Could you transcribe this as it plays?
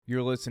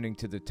You're listening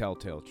to the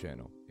Telltale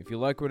Channel. If you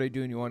like what I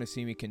do and you want to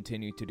see me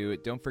continue to do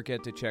it, don't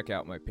forget to check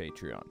out my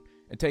Patreon.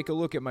 And take a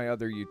look at my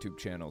other YouTube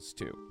channels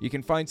too. You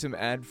can find some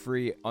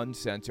ad-free,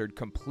 uncensored,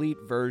 complete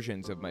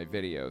versions of my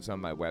videos on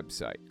my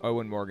website,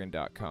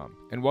 owenmorgan.com.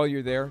 And while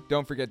you're there,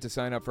 don't forget to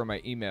sign up for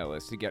my email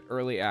list to get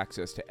early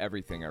access to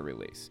everything I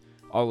release.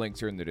 All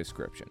links are in the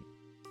description.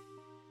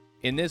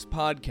 In this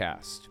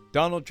podcast,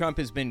 Donald Trump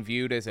has been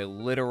viewed as a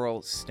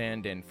literal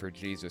stand-in for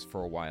Jesus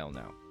for a while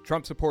now.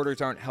 Trump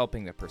supporters aren't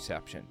helping the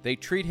perception. They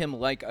treat him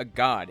like a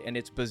god, and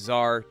it's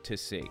bizarre to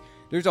see.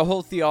 There's a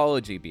whole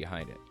theology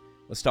behind it.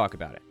 Let's talk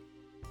about it.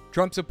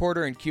 Trump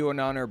supporter and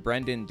QAnoner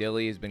Brendan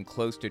Dilley has been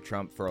close to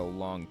Trump for a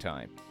long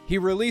time. He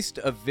released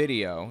a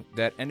video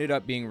that ended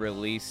up being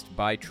released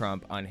by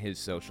Trump on his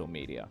social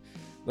media.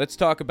 Let's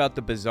talk about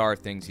the bizarre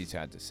things he's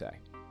had to say.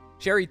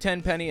 Sherry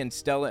Tenpenny and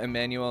Stella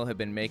Emanuel have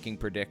been making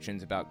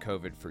predictions about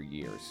COVID for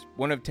years.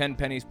 One of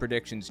Tenpenny's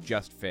predictions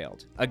just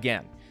failed.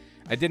 Again.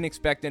 I didn't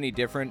expect any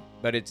different,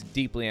 but it's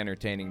deeply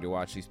entertaining to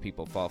watch these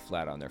people fall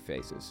flat on their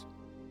faces.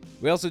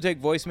 We also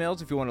take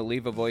voicemails. If you want to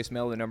leave a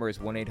voicemail, the number is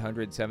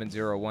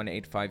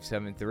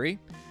 1-800-701-8573.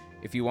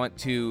 If you want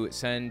to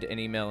send an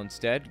email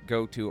instead,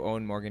 go to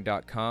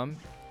owenmorgan.com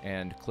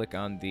and click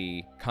on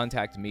the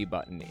Contact Me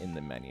button in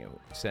the menu.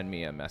 Send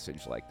me a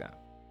message like that.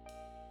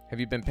 Have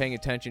you been paying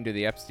attention to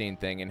the Epstein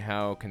thing and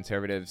how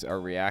conservatives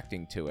are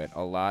reacting to it?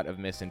 A lot of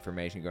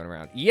misinformation going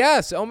around.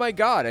 Yes! Oh my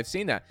God, I've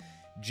seen that.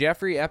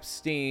 Jeffrey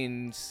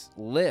Epstein's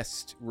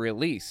list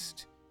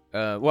released.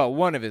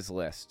 One of his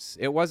lists.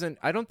 It wasn't,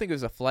 I don't think it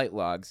was a flight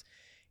logs.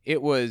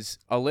 It was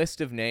a list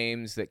of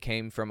names that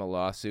came from a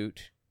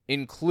lawsuit,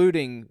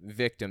 including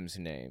victims'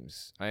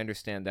 names. I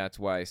understand that's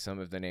why some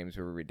of the names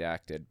were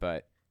redacted,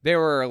 but they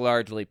were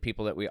largely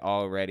people that we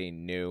already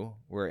knew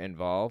were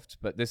involved.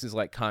 But this is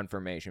like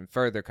confirmation,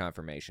 further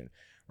confirmation.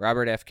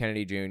 Robert F.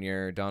 Kennedy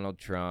Jr., Donald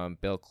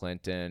Trump, Bill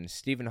Clinton,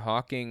 Stephen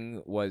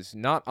Hawking was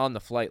not on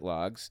the flight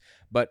logs,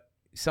 but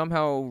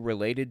somehow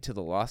related to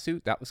the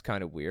lawsuit. That was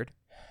kind of weird.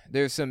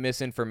 There's some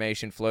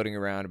misinformation floating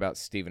around about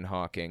Stephen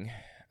Hawking.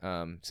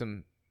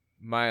 Some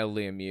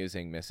mildly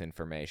amusing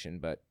misinformation,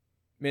 but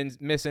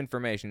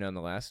misinformation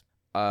nonetheless.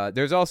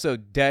 There's also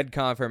dead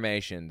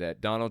confirmation that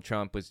Donald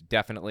Trump was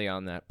definitely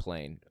on that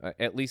plane,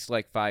 at least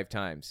like 5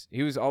 times.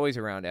 He was always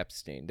around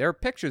Epstein. There are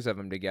pictures of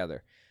them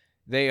together.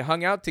 They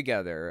hung out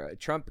together.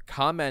 Trump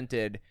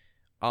commented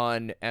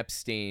on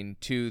Epstein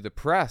to the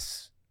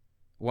press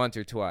once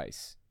or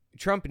twice.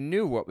 Trump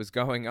knew what was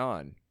going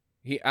on.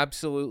 He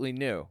absolutely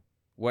knew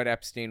what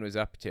Epstein was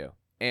up to.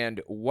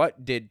 And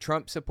what did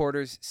Trump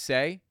supporters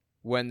say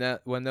when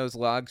those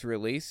logs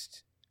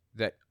released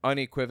that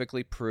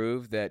unequivocally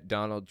proved that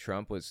Donald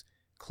Trump was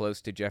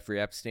close to Jeffrey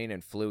Epstein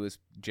and flew his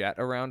jet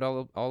around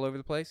all over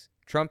the place?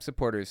 Trump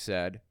supporters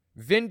said,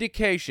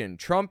 "Vindication.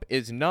 Trump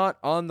is not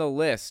on the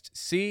list.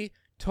 See,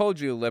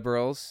 told you,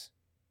 liberals."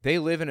 They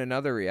live in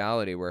another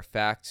reality where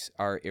facts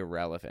are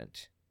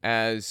irrelevant.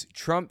 As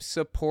Trump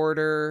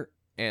supporter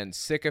and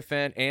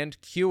sycophant and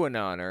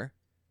QAnoner,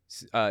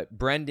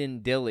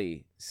 Brendan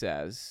Dilley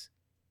says,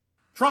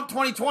 Trump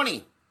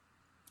 2020.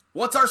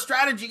 What's our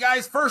strategy,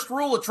 guys? First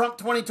rule of Trump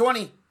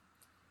 2020.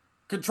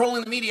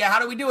 Controlling the media.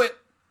 How do we do it?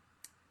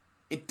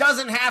 It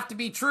doesn't have to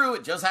be true.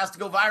 It just has to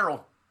go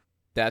viral.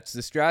 That's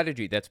the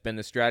strategy. That's been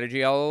the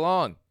strategy all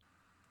along.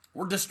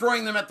 We're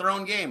destroying them at their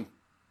own game.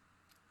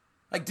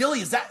 Like,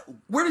 Dilley,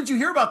 where did you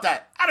hear about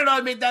that? I don't know. I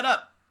made that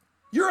up.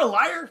 You're a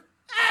liar.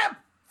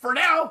 For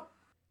now.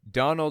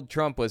 Donald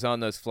Trump was on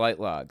those flight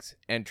logs,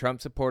 and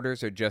Trump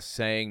supporters are just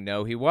saying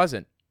no, he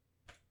wasn't.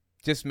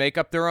 Just make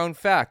up their own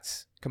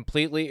facts.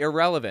 Completely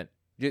irrelevant.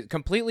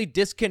 Completely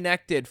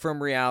disconnected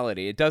from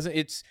reality. It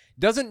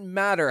doesn't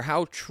matter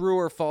how true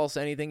or false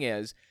anything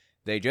is.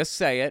 They just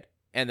say it,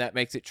 and that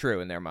makes it true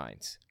in their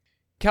minds.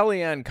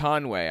 Kellyanne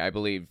Conway, I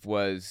believe,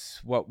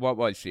 was, what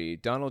was she?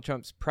 Donald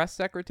Trump's press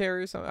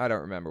secretary or something? I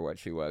don't remember what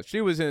she was.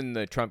 She was in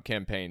the Trump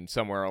campaign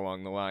somewhere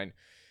along the line.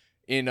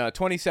 In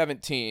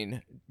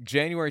 2017,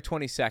 January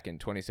 22nd,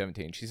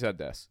 2017, she said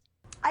this.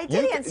 I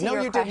did answer your question.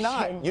 No, you did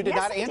not. You did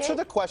not answer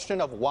the question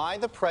of why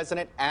the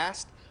president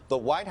asked the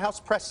White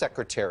House press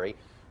secretary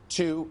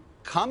to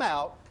come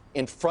out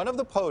in front of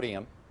the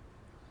podium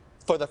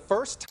for the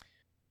first time.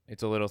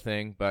 It's a little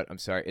thing, but I'm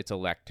sorry, it's a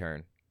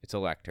lectern. It's a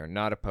lectern,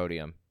 not a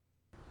podium.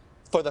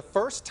 For the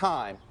first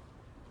time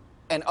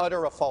and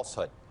utter a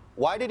falsehood.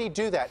 Why did he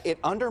do that? It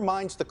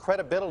undermines the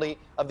credibility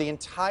of the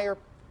entire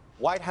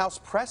White House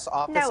press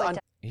office. No,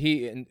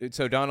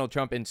 So Donald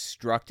Trump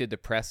instructed the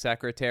press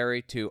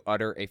secretary to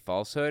utter a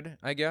falsehood,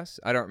 I guess?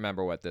 I don't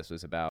remember what this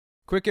was about.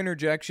 Quick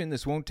interjection,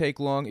 this won't take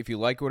long. If you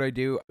like what I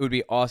do, it would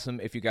be awesome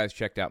if you guys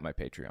checked out my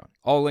Patreon.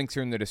 All links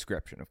are in the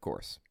description, of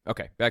course.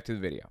 Okay, back to the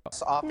video.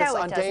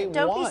 No, it doesn't.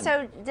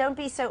 Don't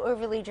be so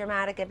overly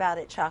dramatic about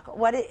it, Chuck.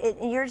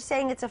 You're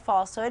saying it's a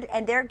falsehood,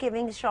 and they're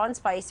giving Sean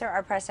Spicer,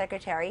 our press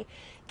secretary,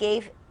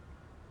 gave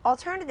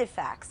alternative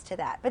facts to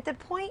that. But the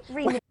point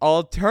remains.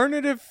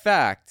 Alternative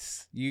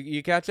facts.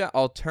 You catch that?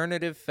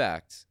 Alternative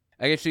facts.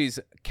 I guess she's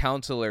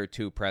counselor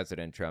to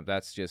President Trump.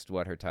 That's just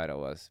what her title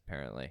was,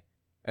 apparently.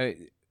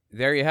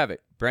 there you have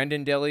it.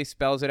 Brendan Dilley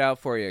spells it out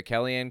for you.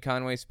 Kellyanne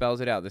Conway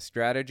spells it out. The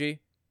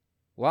strategy,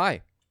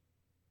 lie.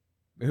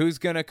 Who's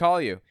going to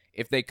call you?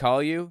 If they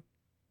call you,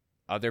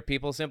 other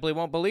people simply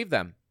won't believe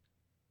them.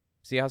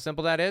 See how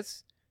simple that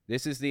is?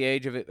 This is the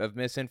age of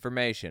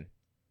misinformation.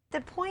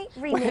 The point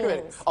remains. Wait a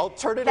minute.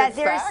 Alternative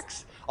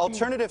facts?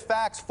 Alternative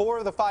facts, 4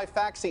 of the 5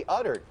 facts he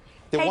uttered.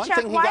 The one Chuck,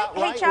 thing he got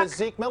right Chuck. was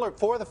Zeke Miller.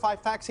 4 of the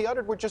 5 facts he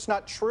uttered were just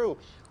not true.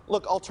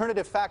 Look,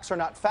 alternative facts are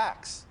not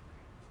facts.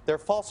 They're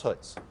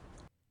falsehoods.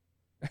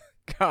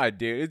 God,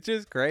 dude, it's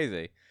just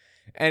crazy.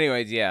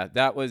 Anyways, yeah,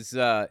 that was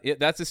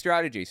that's the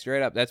strategy,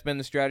 straight up. That's been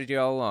the strategy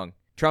all along.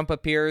 Trump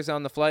appears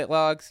on the flight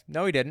logs.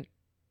 No, he didn't.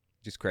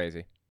 Just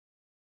crazy.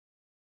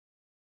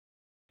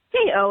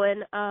 Hey,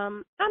 Owen.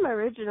 I'm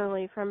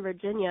originally from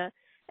Virginia,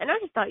 and I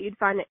just thought you'd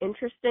find it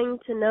interesting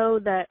to know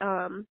that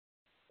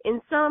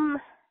in some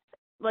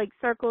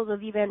circles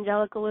of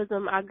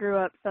evangelicalism, I grew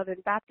up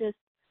Southern Baptist.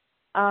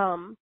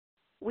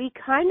 We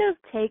kind of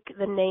take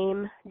the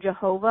name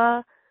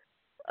Jehovah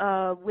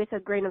with a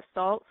grain of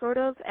salt, sort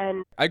of.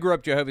 And I grew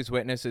up Jehovah's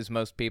Witness, as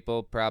most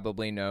people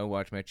probably know.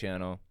 Watch my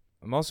channel.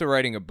 I'm also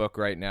writing a book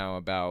right now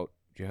about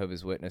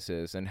Jehovah's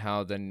Witnesses and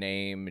how the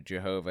name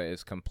Jehovah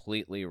is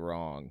completely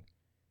wrong.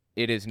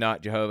 It is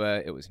not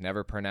Jehovah. It was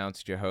never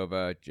pronounced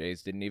Jehovah.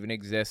 Jays didn't even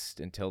exist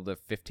until the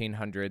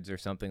 1500s or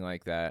something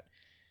like that.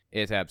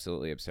 It's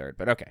absolutely absurd.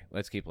 But okay,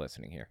 let's keep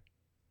listening here.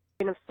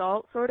 Grain of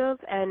salt, sort of,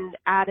 and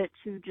add it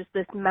to just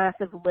this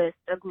massive list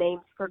of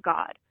names for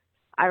God.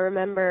 I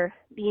remember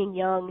being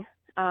young,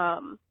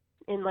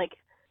 in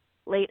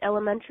late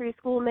elementary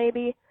school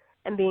maybe,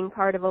 and being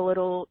part of a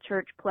little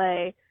church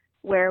play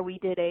where we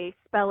did a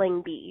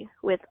spelling bee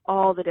with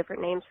all the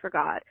different names for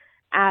God.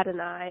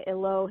 Adonai,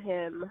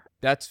 Elohim.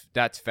 That's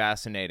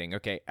fascinating.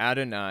 Okay,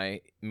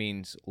 Adonai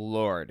means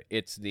Lord.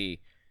 It's the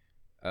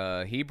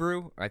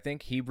Hebrew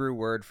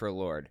word for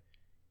Lord.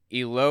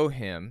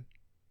 Elohim,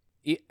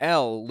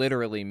 El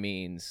literally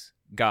means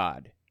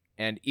God.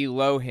 And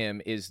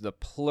Elohim is the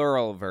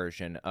plural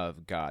version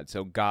of God.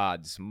 So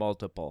gods,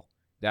 multiple.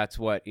 That's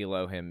what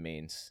Elohim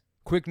means.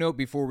 Quick note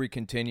before we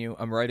continue,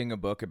 I'm writing a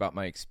book about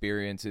my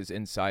experiences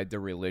inside the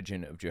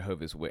religion of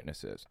Jehovah's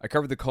Witnesses. I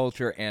cover the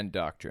culture and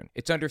doctrine.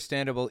 It's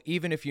understandable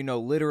even if you know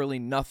literally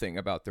nothing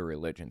about the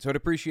religion, so I'd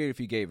appreciate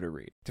if you gave it a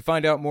read. To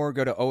find out more,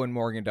 go to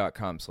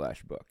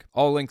owenmorgan.com/book.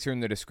 All links are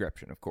in the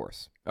description, of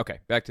course. Okay,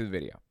 back to the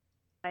video.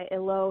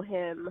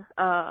 Elohim,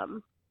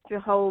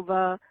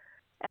 Jehovah.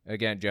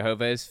 Again,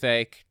 Jehovah is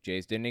fake.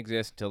 Jays didn't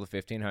exist until the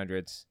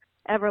 1500s.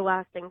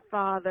 Everlasting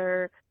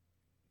Father.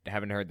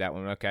 Haven't heard that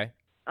one, okay.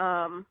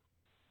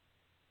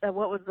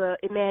 What was the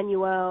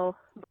Emmanuel?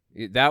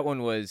 That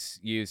one was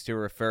used to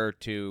refer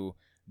to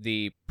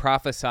the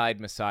prophesied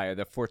Messiah,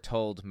 the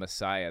foretold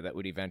Messiah that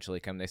would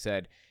eventually come. They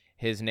said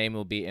his name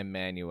will be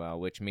Emmanuel,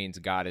 which means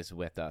God is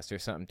with us, or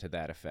something to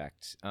that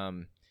effect.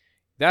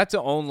 That's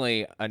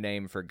only a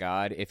name for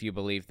God if you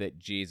believe that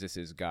Jesus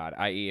is God,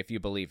 i.e. if you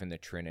believe in the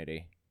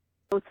Trinity.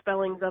 Both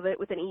spellings of it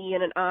with an E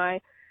and an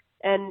I,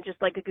 and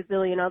just like a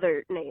gazillion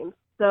other names.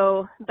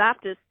 So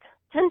Baptists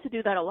tend to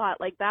do that a lot.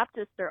 Like,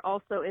 Baptists are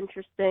also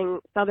interesting,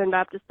 Southern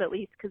Baptists at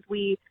least, because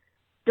we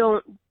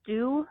don't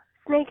do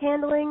snake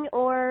handling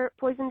or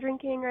poison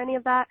drinking or any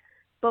of that.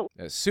 But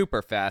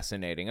super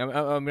fascinating. I'm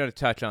going to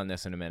touch on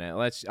this in a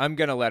minute. I'm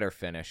going to let her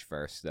finish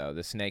first, though.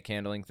 The snake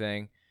handling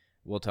thing,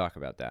 we'll talk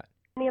about that.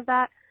 Any of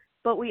that.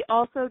 But we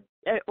also,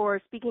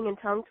 or speaking in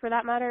tongues for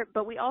that matter,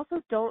 but we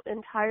also don't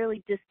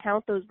entirely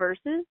discount those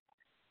verses.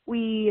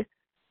 We,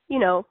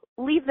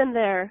 leave them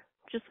there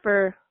just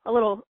for a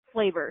little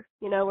flavor.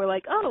 We're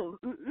like, oh,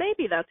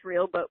 maybe that's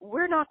real, but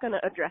we're not going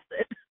to address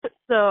it.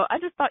 So I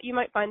just thought you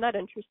might find that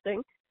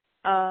interesting.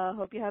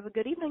 Hope you have a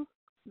good evening.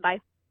 Bye.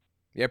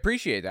 Yeah,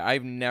 appreciate that.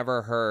 I've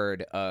never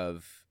heard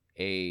of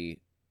a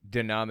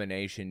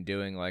denomination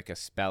doing like a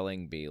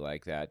spelling bee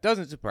like that.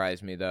 Doesn't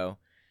surprise me, though.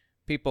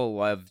 People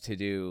love to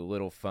do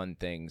little fun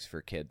things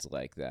for kids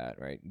like that,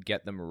 right?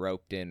 Get them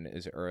roped in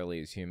as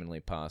early as humanly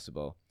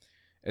possible.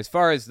 As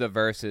far as the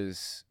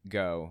verses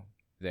go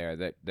there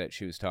that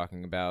she was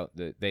talking about,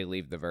 that they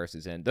leave the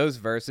verses in. Those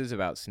verses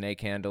about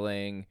snake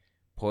handling,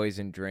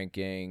 poison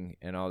drinking,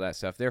 and all that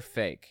stuff, they're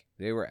fake.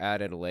 They were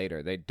added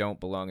later. They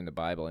don't belong in the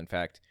Bible. In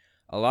fact,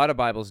 a lot of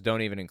Bibles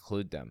don't even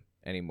include them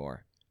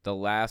anymore. The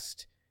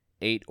last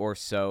 8 or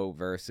so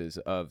verses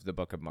of the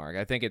book of Mark.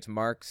 I think it's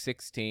Mark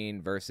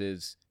 16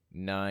 verses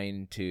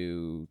 9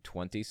 to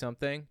 20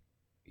 something.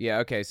 Yeah,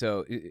 okay,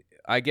 so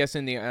I guess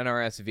in the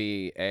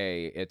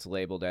NRSV-A, it's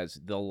labeled as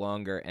the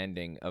longer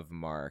ending of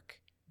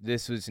Mark.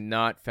 This was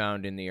not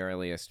found in the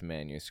earliest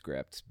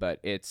manuscripts, but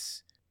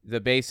it's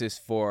the basis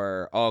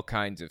for all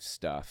kinds of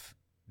stuff.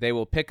 They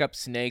will pick up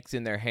snakes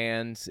in their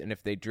hands, and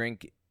if they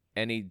drink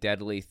any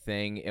deadly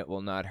thing, it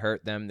will not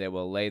hurt them. They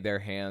will lay their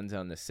hands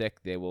on the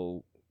sick. They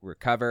will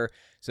recover.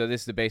 So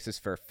this is the basis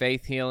for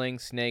faith healing,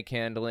 snake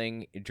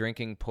handling,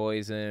 drinking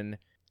poison.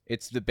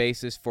 It's the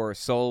basis for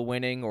soul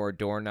winning or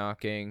door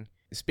knocking.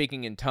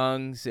 Speaking in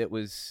tongues, it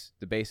was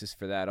the basis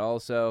for that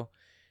also.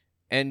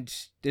 And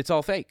it's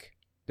all fake.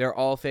 They're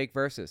all fake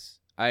verses.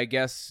 I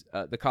guess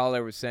the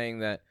caller was saying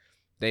that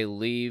They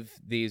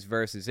leave these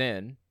verses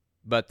in,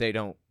 but they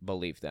don't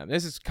believe them.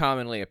 This is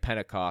commonly a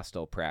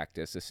Pentecostal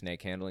practice, the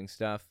snake handling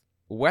stuff.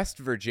 West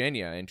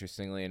Virginia,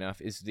 interestingly enough,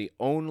 is the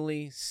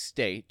only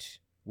state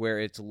where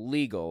it's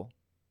legal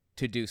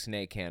to do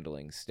snake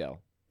handling still.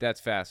 That's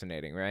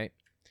fascinating, right?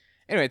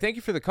 Anyway, thank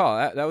you for the call.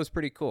 That was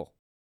pretty cool.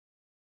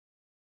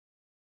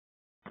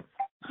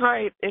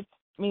 Hi, it's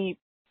me,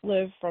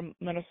 Liv from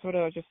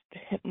Minnesota. I just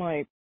hit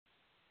my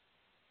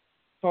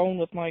phone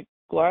with my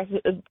glasses.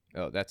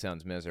 Oh, that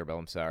sounds miserable.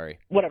 I'm sorry.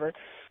 Whatever.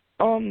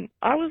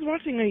 I was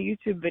watching a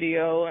YouTube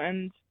video,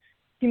 and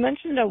he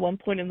mentioned at one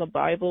point in the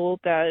Bible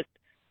that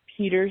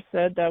Peter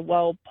said that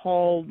while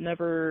Paul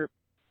never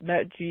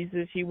met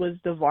Jesus, he was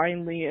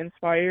divinely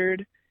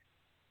inspired.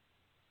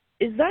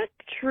 Is that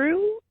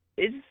true?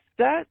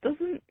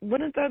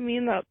 Wouldn't that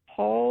mean that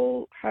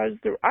Paul has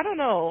I don't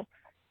know.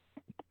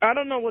 I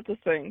don't know what to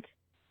think.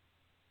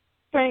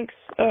 Thanks.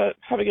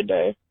 Have a good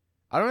day.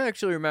 I don't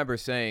actually remember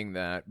saying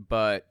that,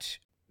 but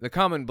the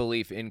common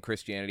belief in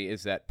Christianity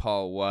is that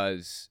Paul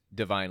was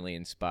divinely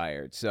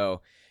inspired.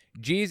 So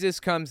Jesus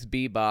comes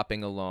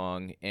bebopping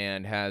along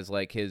and has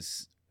like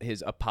his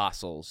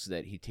apostles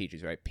that he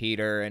teaches, right?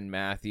 Peter and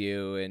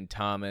Matthew and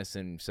Thomas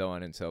and so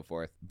on and so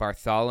forth.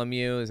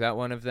 Bartholomew, is that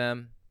one of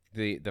them?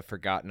 The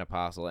forgotten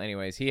apostle.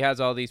 Anyways, he has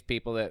all these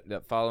people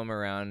that follow him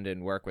around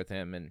and work with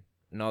him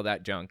and all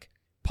that junk.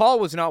 Paul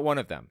was not one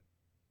of them.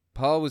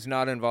 Paul was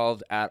not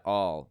involved at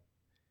all.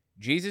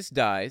 Jesus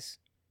dies.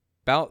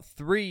 About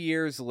 3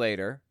 years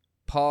later,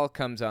 Paul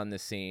comes on the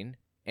scene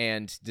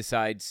and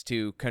decides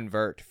to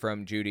convert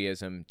from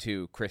Judaism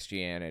to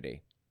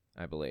Christianity,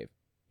 I believe.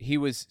 He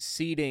was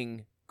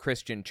seeding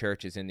Christian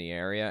churches in the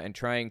area and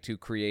trying to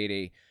create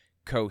a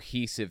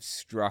cohesive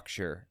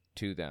structure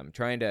to them,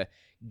 trying to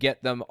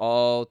get them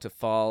all to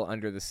fall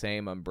under the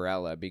same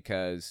umbrella,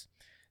 because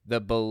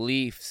the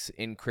beliefs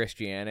in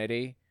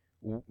Christianity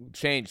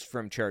changed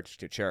from church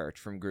to church,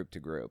 from group to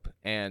group,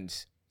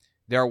 and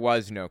there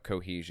was no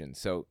cohesion.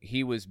 So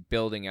he was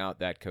building out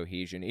that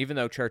cohesion, even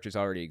though churches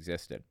already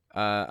existed.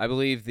 I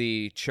believe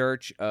the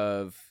Church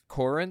of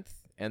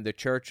Corinth and the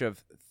Church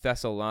of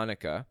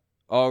Thessalonica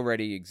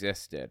already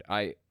existed,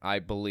 I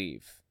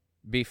believe,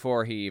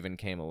 before he even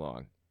came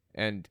along.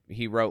 And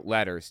he wrote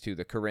letters to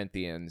the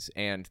Corinthians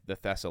and the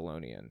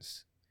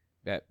Thessalonians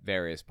at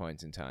various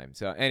points in time.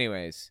 So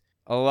anyways,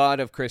 a lot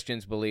of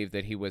Christians believe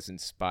that he was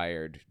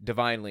inspired,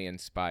 divinely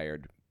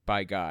inspired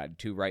by God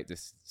to write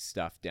this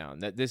stuff down.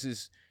 That this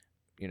is,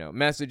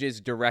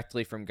 messages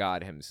directly from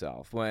God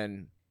himself.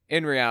 When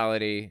in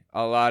reality,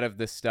 a lot of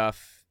the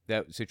stuff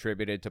that was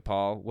attributed to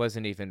Paul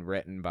wasn't even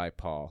written by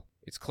Paul.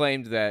 It's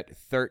claimed that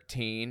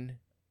 13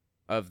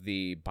 of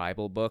the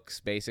Bible books,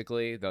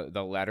 basically,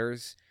 the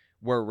letters,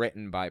 were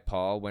written by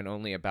Paul, when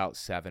only about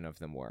 7 of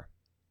them were.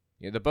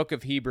 The book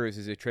of Hebrews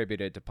is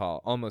attributed to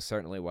Paul. Almost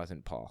certainly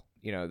wasn't Paul.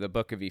 The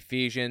book of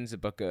Ephesians, the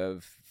book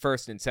of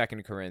 1st and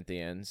 2nd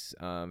Corinthians,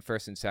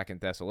 1st and 2nd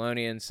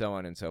Thessalonians, so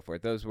on and so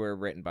forth. Those were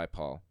written by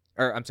Paul.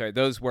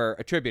 Those were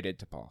attributed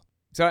to Paul.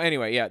 So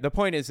anyway, yeah, the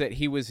point is that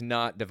he was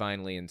not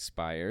divinely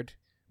inspired.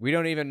 We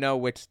don't even know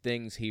which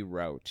things he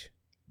wrote.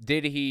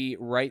 Did he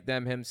write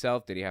them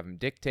himself? Did he have them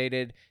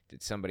dictated?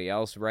 Did somebody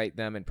else write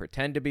them and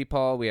pretend to be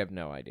Paul? We have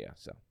no idea.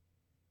 So,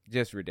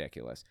 just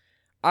ridiculous.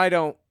 I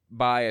don't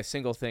buy a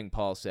single thing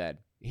Paul said.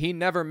 He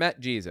never met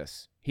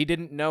Jesus. He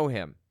didn't know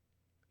him.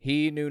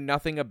 He knew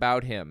nothing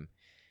about him.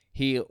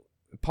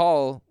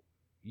 Paul,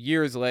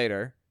 years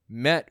later,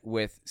 met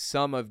with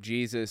some of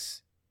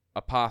Jesus'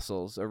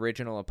 apostles,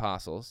 original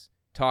apostles,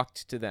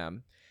 talked to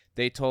them.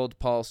 They told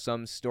Paul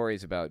some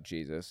stories about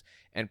Jesus,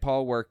 and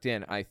Paul worked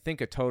in, I think,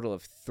 a total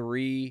of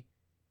 3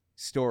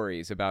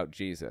 stories about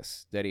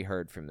Jesus that he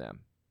heard from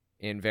them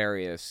in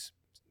various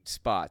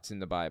spots in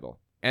the Bible.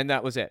 And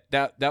that was it.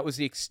 That was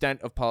the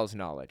extent of Paul's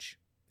knowledge.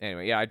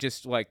 Anyway, yeah,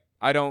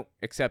 I don't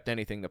accept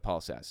anything that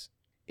Paul says.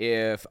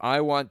 If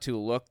I want to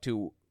look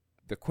to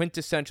the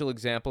quintessential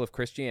example of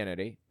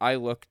Christianity, I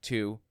look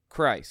to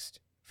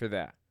Christ for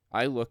that.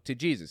 I look to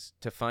Jesus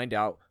to find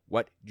out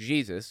what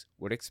Jesus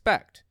would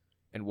expect.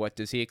 And what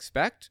does he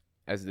expect?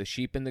 As the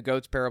sheep and the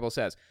goats parable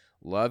says,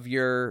 love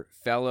your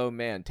fellow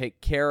man,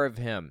 take care of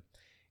him,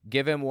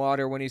 give him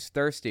water when he's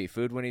thirsty,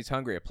 food when he's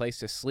hungry, a place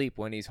to sleep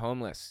when he's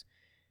homeless.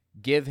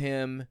 Give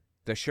him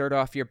the shirt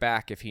off your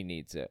back if he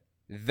needs it.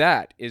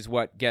 That is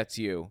what gets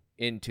you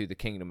into the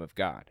kingdom of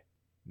God.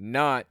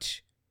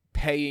 Not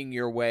paying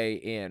your way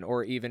in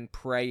or even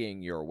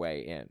praying your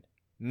way in.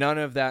 None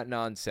of that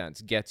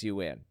nonsense gets you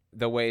in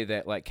the way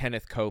that, like,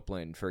 Kenneth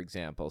Copeland, for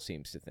example,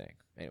 seems to think.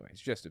 Anyway,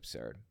 it's just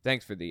absurd.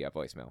 Thanks for the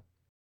voicemail.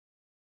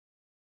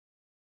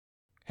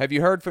 Have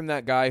you heard from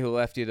that guy who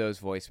left you those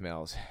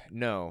voicemails?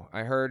 No,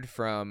 I heard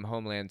from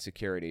Homeland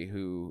Security,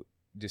 who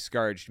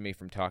discouraged me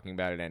from talking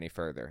about it any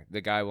further.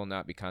 The guy will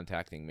not be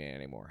contacting me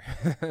anymore.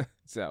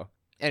 So,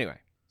 anyway,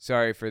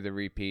 sorry for the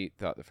repeat.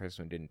 Thought the first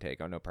one didn't take.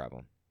 Oh, no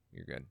problem.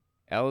 You're good.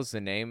 El is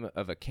the name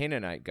of a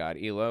Canaanite god.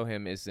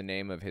 Elohim is the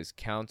name of his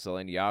council,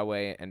 and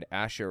Yahweh and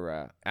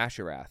Ashereth,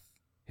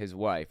 his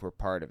wife, were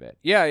part of it.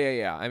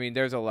 Yeah. I mean,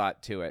 there's a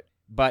lot to it.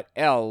 But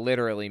El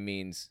literally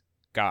means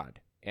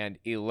God. And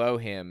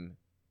Elohim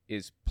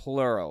is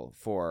plural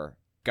for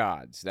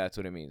gods. That's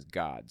what it means,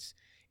 gods.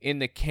 In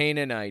the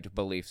Canaanite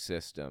belief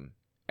system,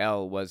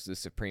 El was the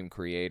supreme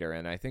creator,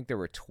 and I think there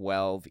were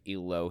 12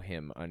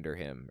 Elohim under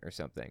him or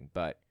something.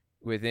 But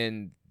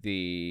within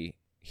the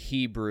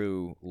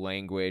Hebrew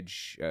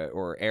language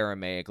or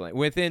Aramaic language,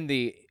 within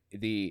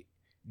the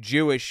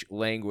Jewish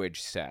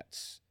language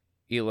sets,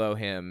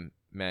 Elohim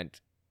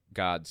meant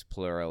gods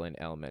plural and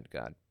El meant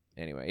God.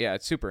 Anyway, yeah,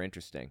 it's super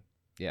interesting.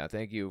 Yeah,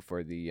 thank you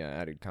for the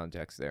added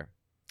context there.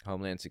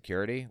 Homeland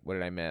Security? What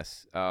did I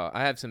miss?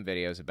 I have some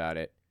videos about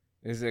it.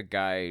 There's a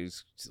guy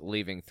who's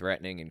leaving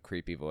threatening and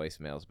creepy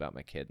voicemails about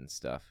my kid and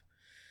stuff.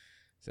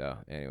 So,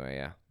 anyway,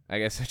 yeah. I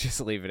guess I'll just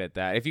leave it at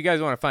that. If you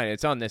guys want to find it,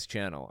 it's on this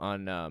channel,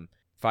 on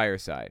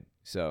Fireside.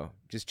 So,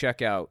 just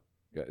check out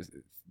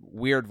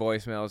weird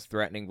voicemails,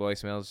 threatening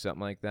voicemails,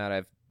 something like that.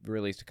 I've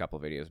released a couple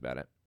videos about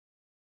it.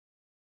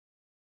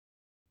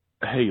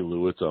 Hey,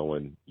 Lou, it's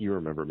Owen. You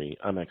remember me.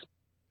 I'm ex...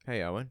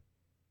 Hey, Owen.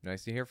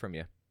 Nice to hear from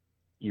you.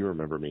 You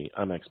remember me.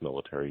 I'm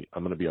ex-military.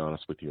 I'm going to be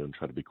honest with you and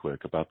try to be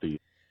quick about the...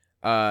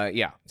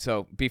 Yeah.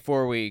 So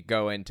before we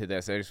go into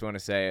this, I just want to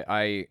say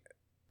I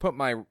put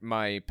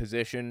my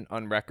position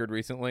on record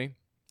recently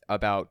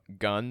about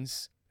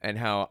guns and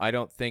how I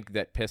don't think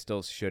that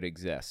pistols should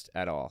exist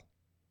at all.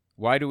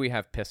 Why do we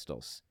have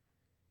pistols?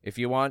 If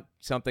you want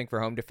something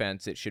for home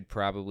defense, it should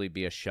probably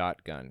be a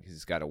shotgun because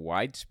it's got a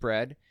wide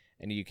spread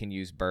and you can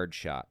use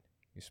birdshot.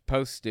 You're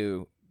supposed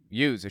to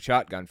use a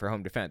shotgun for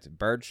home defense.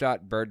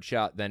 Birdshot,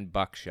 then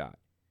buckshot.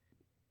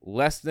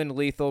 Less than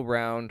lethal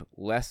round,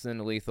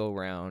 lethal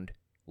round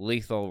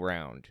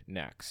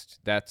next.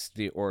 That's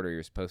the order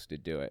you're supposed to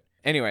do it.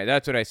 Anyway,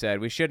 that's what I said.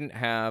 We shouldn't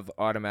have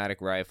automatic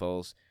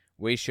rifles.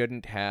 We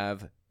shouldn't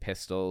have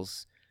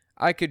pistols.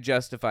 I could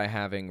justify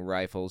having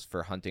rifles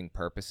for hunting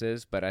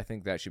purposes, but I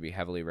think that should be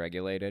heavily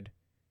regulated.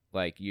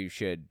 Like, you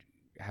should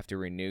have to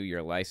renew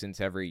your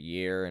license every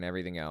year and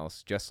everything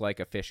else, just like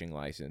a fishing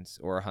license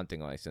or a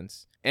hunting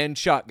license. And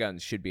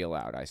shotguns should be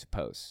allowed, I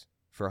suppose,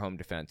 for home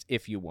defense,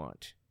 if you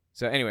want.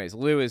 So anyways,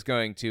 Lou is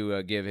going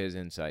to give his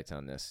insights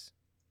on this.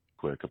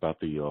 Quick about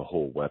the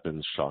whole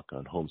weapons,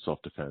 shotgun, home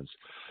self-defense.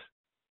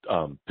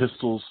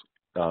 Pistols,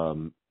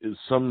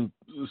 some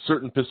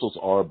certain pistols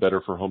are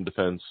better for home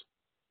defense,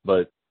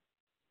 but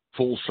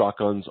full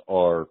shotguns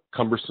are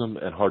cumbersome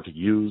and hard to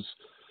use.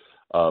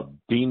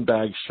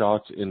 Beanbag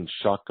shots in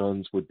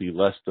shotguns would be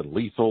less than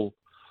lethal.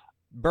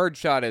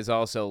 Birdshot is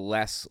also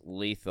less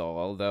lethal,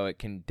 although it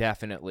can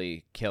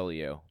definitely kill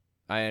you.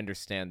 I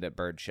understand that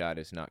birdshot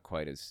is not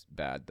quite as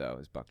bad, though,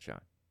 as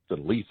buckshot.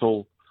 Than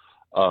lethal.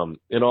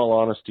 In all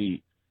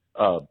honesty,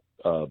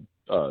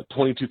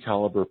 22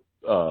 caliber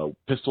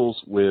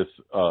pistols with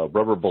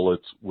rubber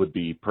bullets would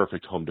be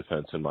perfect home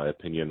defense, in my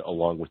opinion,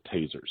 along with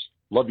tasers.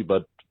 Love you,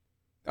 bud.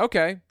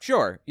 Okay,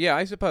 sure. Yeah,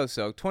 I suppose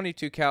so.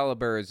 22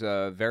 caliber is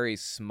a very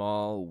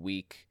small,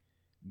 weak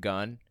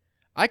gun.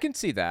 I can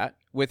see that.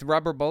 With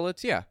rubber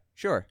bullets, yeah,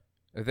 sure.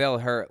 They'll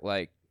hurt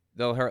like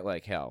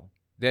hell.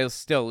 They'll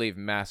still leave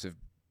massive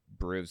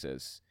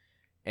bruises.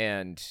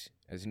 And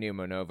as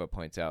Nemo Nova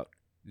points out,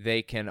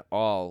 they can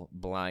all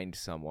blind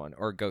someone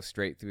or go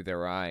straight through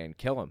their eye and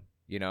kill them.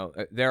 You know,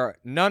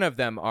 none of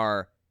them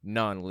are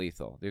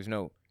non-lethal. There's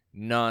no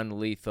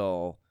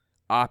non-lethal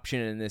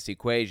option in this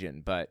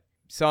equation, but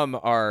some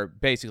are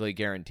basically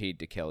guaranteed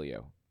to kill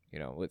you, you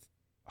know, with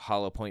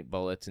hollow point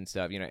bullets and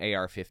stuff, you know,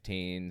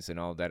 AR-15s and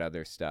all that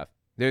other stuff.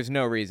 There's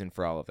no reason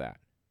for all of that.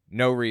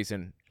 No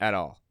reason at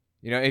all.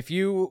 You know, if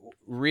you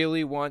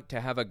really want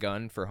to have a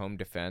gun for home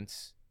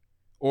defense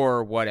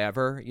or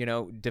whatever, you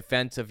know,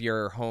 defense of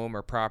your home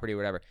or property,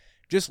 whatever,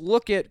 just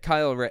look at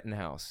Kyle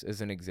Rittenhouse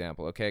as an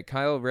example, okay?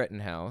 Kyle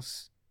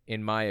Rittenhouse,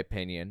 in my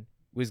opinion,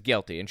 was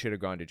guilty and should have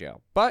gone to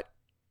jail. But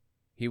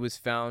he was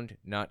found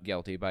not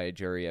guilty by a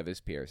jury of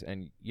his peers.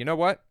 And you know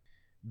what?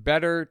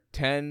 Better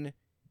 10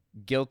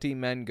 guilty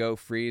men go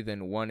free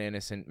than one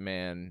innocent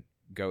man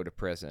go to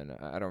prison.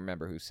 I don't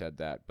remember who said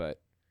that,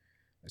 but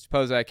I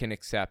suppose I can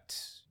accept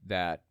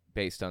that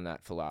based on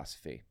that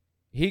philosophy.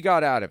 He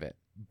got out of it,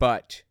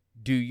 but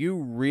do you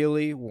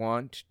really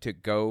want to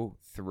go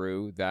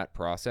through that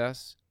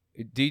process?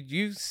 Did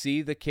you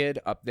see the kid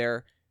up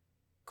there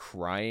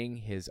crying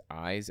his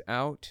eyes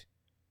out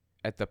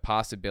at the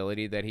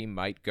possibility that he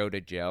might go to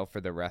jail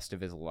for the rest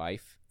of his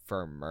life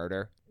for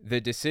murder?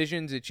 The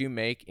decisions that you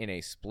make in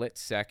a split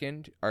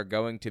second are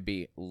going to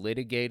be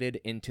litigated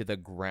into the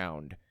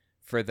ground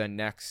for the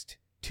next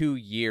 2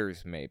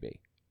 years,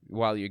 maybe,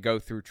 while you go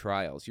through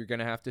trials. You're going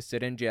to have to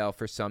sit in jail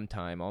for some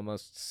time,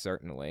 almost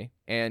certainly,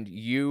 and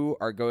you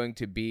are going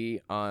to be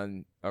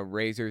on a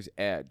razor's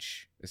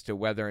edge as to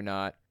whether or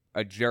not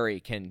a jury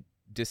can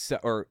decide,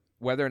 or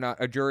whether or not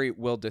a jury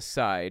will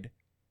decide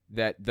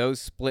that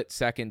those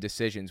split-second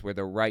decisions were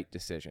the right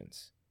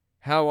decisions.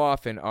 How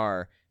often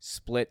are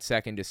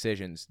split-second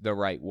decisions the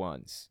right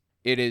ones?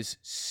 It is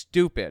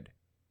stupid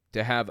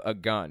to have a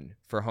gun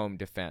for home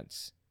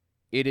defense.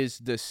 It is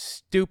the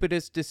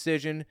stupidest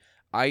decision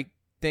I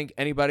think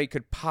anybody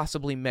could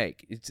possibly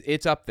make.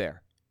 It's up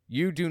there.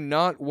 You do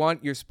not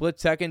want your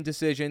split-second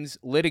decisions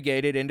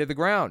litigated into the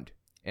ground.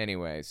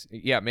 Anyways,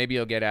 yeah, maybe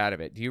you'll get out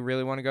of it. Do you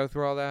really want to go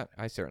through all that?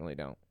 I certainly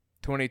don't.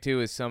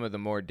 22 is some of the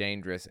more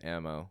dangerous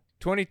ammo.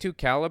 22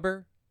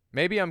 caliber?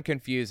 Maybe I'm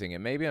confusing it.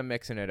 Maybe I'm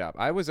mixing it up.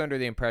 I was under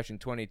the impression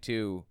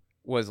 22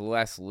 was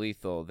less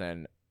lethal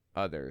than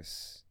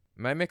others.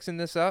 Am I mixing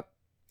this up?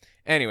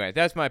 Anyway,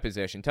 that's my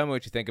position. Tell me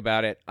what you think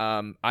about it.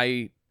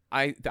 I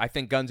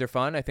think guns are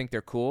fun. I think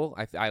they're cool.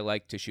 I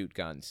like to shoot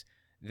guns.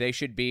 They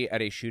should be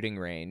at a shooting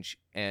range,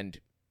 and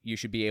you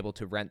should be able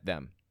to rent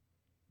them.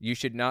 You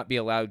should not be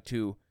allowed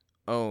to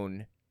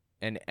own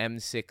an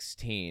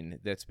M16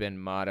 that's been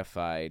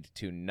modified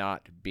to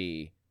not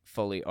be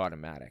fully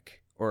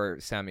automatic or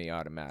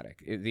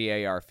semi-automatic.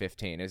 The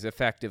AR-15 is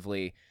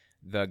effectively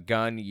the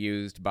gun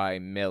used by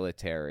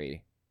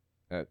military.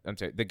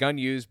 The gun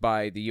used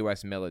by the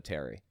U.S.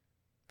 military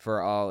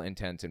for all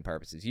intents and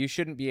purposes. You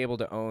shouldn't be able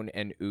to own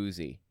an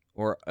Uzi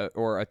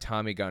or a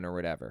Tommy gun or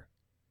whatever.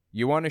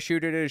 You want to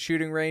shoot it at a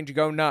shooting range,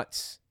 go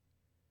nuts.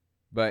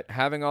 But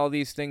having all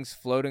these things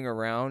floating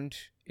around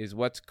is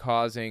what's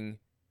causing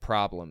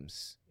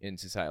problems in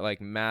society,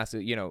 like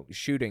massive,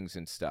 shootings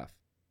and stuff.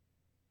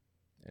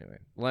 Anyway,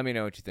 let me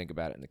know what you think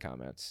about it in the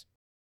comments.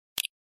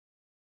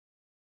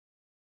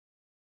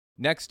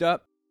 Next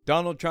up,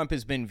 Donald Trump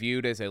has been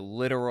viewed as a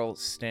literal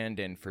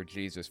stand-in for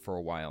Jesus for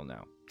a while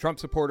now. Trump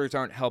supporters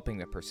aren't helping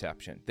the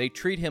perception. They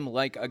treat him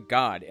like a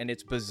god, and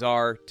it's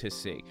bizarre to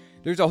see.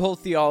 There's a whole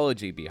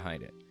theology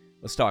behind it.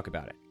 Let's talk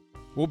about it.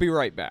 We'll be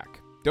right back.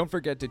 Don't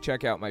forget to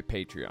check out my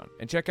Patreon,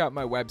 and check out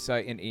my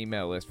website and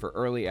email list for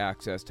early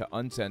access to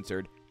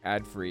uncensored,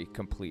 ad-free,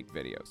 complete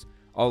videos.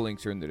 All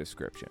links are in the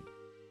description.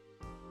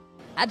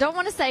 I don't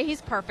want to say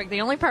he's perfect. The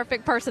only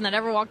perfect person that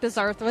ever walked this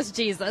earth was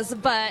Jesus,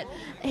 but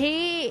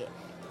he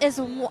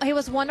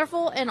was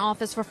wonderful in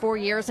office for 4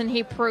 years, and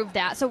he proved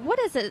that. So what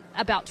is it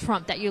about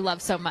Trump that you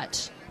love so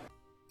much?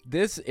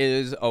 This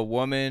is a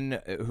woman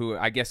who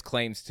I guess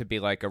claims to be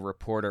like a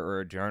reporter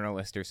or a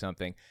journalist or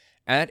something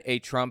at a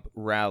Trump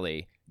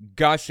rally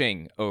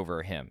gushing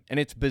over him. And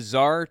it's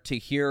bizarre to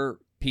hear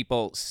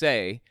people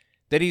say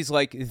that he's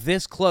like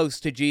this close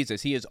to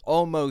Jesus. He is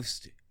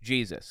almost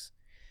Jesus.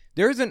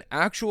 There's an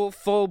actual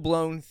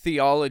full-blown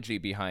theology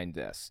behind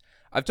this.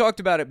 I've talked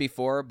about it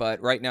before,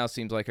 but right now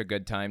seems like a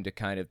good time to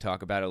kind of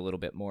talk about it a little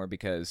bit more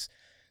because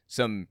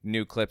some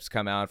new clips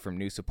come out from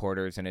new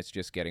supporters and it's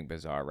just getting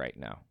bizarre right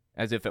now,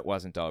 as if it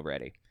wasn't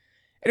already.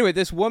 Anyway,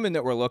 this woman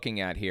that we're looking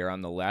at here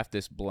on the left,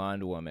 this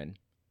blonde woman,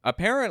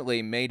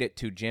 apparently made it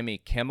to Jimmy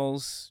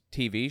Kimmel's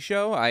TV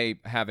show. I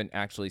haven't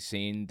actually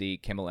seen the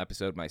Kimmel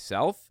episode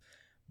myself,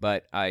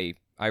 but I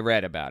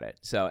read about it.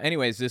 So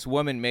anyways, this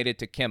woman made it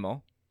to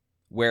Kimmel,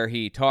 where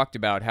he talked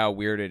about how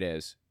weird it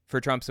is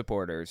for Trump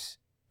supporters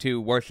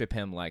to worship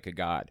him like a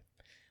god.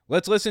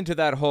 Let's listen to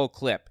that whole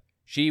clip.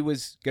 She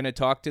was going to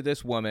talk to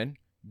this woman,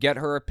 get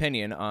her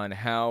opinion on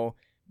how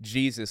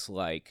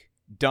Jesus-like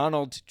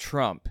Donald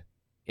Trump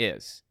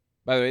is.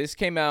 By the way, this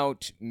came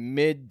out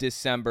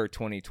mid-December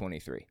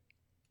 2023.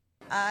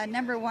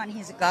 Number one,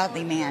 he's a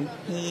godly man.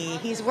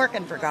 He's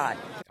working for God.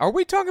 Are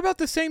we talking about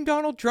the same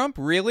Donald Trump?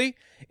 Really?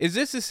 Is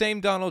this the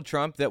same Donald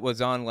Trump that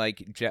was on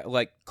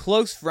like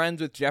close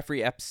friends with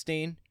Jeffrey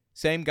Epstein?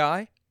 Same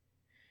guy?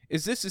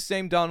 Is this the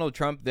same Donald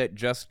Trump that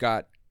just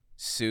got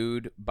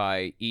sued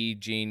by E.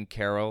 Jean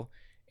Carroll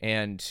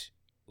and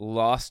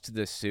lost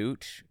the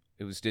suit?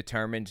 It was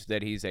determined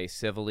that he's a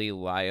civilly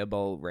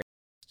liable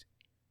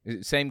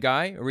racist. Same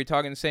guy? Are we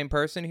talking the same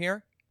person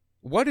here?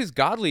 What is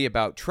godly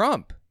about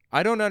Trump?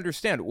 I don't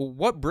understand.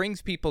 What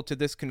brings people to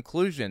this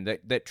conclusion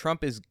that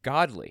Trump is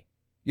godly?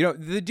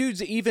 The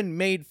dude's even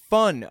made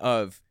fun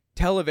of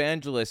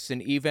televangelists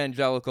and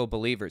evangelical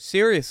believers.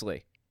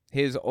 Seriously.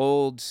 His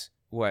old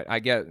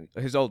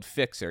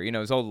fixer,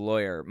 his old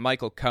lawyer,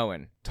 Michael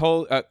Cohen,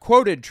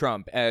 quoted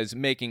Trump as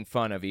making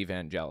fun of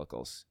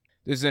evangelicals.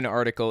 This is an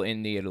article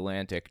in The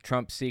Atlantic.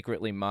 Trump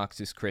secretly mocks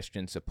his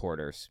Christian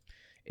supporters.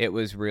 It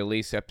was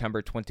released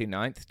September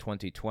 29th,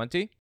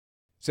 2020.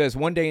 Says,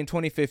 one day in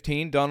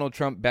 2015, Donald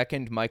Trump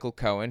beckoned Michael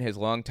Cohen, his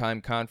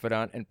longtime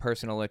confidant and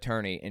personal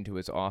attorney, into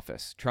his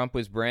office. Trump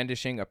was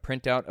brandishing a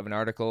printout of an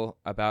article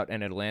about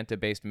an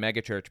Atlanta-based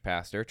megachurch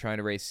pastor trying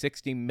to raise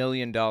 $60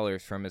 million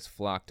from his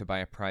flock to buy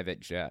a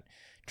private jet.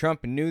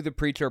 Trump knew the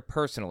preacher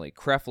personally.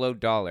 Creflo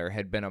Dollar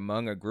had been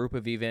among a group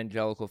of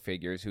evangelical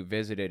figures who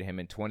visited him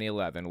in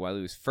 2011 while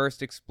he was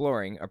first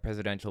exploring a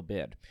presidential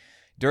bid.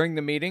 During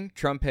the meeting,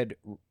 Trump had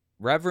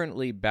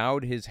reverently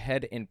bowed his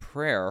head in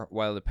prayer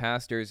while the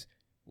pastors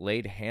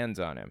laid hands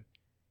on him.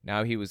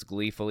 Now he was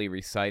gleefully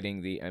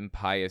reciting the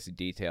impious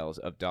details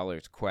of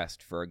Dollar's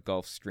quest for a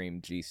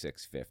Gulfstream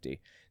G650.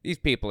 These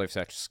people are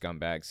such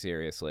scumbags,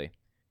 seriously.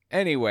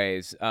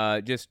 Anyways,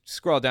 just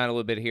scroll down a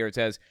little bit here. It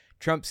says,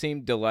 Trump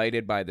seemed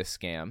delighted by the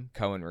scam,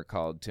 Cohen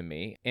recalled to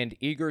me, and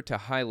eager to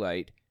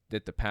highlight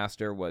that the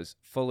pastor was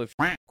full of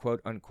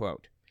quote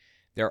unquote.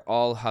 They're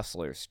all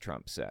hustlers,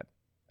 Trump said.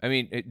 I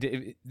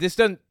mean, this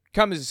doesn't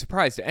come as a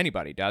surprise to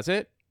anybody, does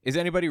it? Is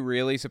anybody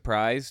really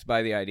surprised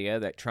by the idea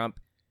that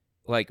Trump,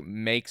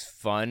 makes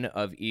fun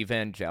of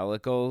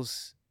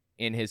evangelicals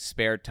in his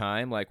spare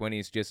time, like when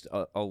he's just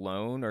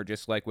alone or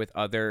just, with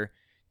other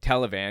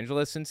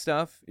televangelists and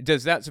stuff.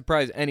 Does that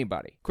surprise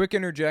anybody? Quick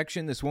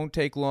interjection, this won't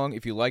take long.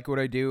 If you like what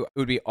I do, it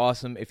would be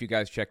awesome if you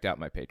guys checked out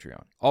my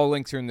Patreon. All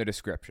links are in the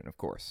description, of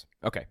course.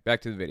 Okay,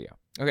 back to the video.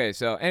 Okay,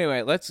 so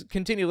anyway, let's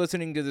continue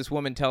listening to this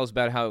woman tell us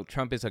about how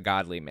Trump is a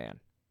godly man.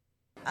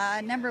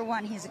 Number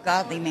one, he's a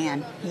godly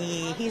man.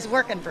 He's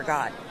working for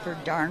God, for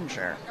darn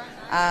sure.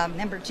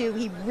 Number two,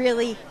 he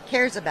really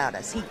cares about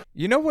us.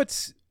 You know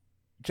what's...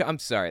 I'm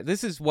sorry,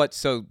 this is what's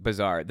so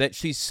bizarre, that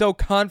she's so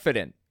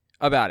confident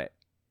about it.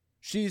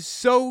 She's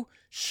so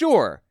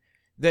sure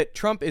that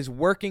Trump is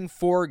working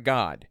for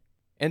God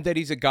and that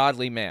he's a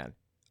godly man.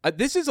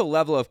 This is a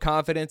level of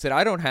confidence that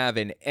I don't have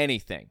in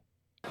anything.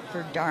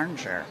 For darn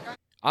sure.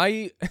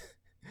 I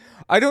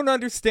don't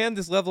understand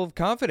this level of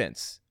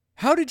confidence.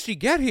 How did she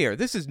get here?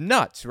 This is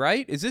nuts,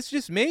 right? Is this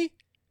just me?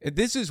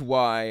 This is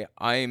why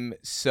I'm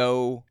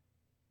so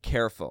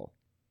careful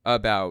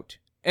about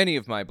any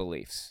of my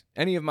beliefs,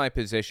 any of my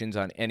positions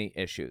on any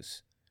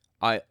issues.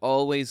 I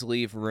always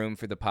leave room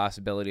for the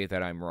possibility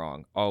that I'm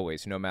wrong,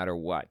 always, no matter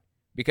what.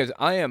 Because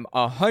I am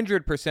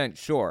 100%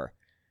 sure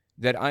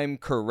that I'm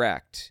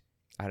correct.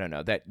 I don't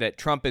know, that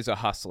Trump is a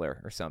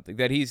hustler or something,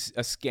 that he's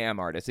a scam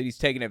artist, that he's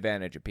taking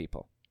advantage of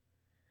people.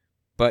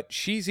 But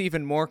she's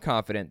even more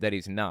confident that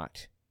he's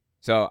not.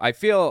 So I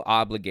feel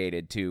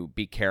obligated to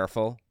be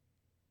careful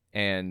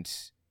and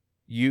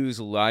use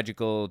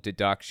logical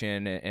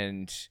deduction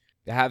and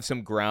have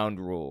some ground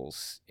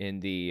rules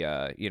in the,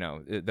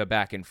 the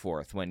back and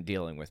forth when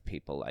dealing with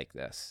people like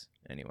this.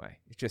 Anyway,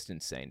 it's just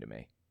insane to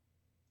me.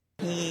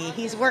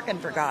 He's working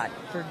for God,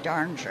 for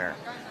darn sure.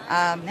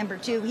 Number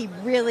two, he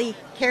really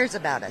cares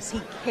about us.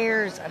 He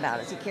cares about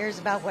us. He cares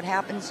about what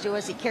happens to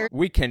us. He cares.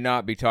 We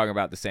cannot be talking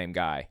about the same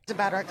guy.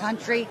 About our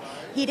country.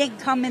 He didn't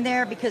come in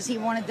there because he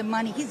wanted the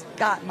money. He's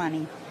got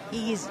money.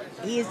 He's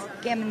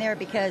coming there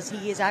because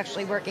he is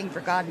actually working for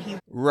God. And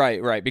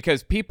Right.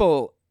 Because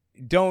people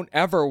don't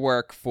ever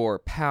work for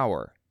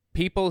power.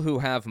 People who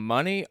have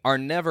money are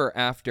never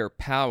after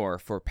power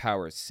for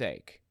power's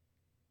sake.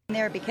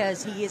 There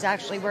because he is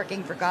actually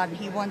working for God and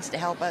he wants to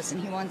help us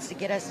and he wants to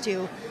get us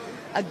to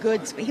a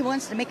good, he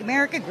wants to make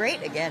America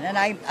great again. And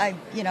I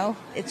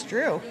it's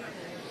true,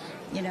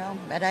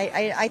 but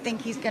I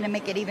think he's going to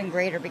make it even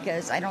greater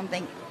because I don't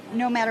think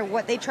no matter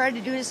what they try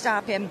to do to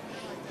stop him,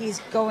 he's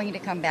going to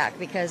come back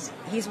because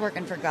he's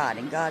working for God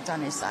and God's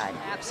on his side.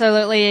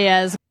 Absolutely he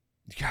is.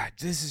 God,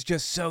 this is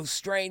just so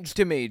strange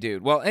to me,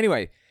 dude. Well,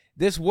 anyway,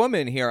 this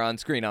woman here on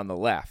screen on the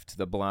left,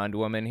 the blonde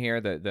woman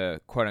here, the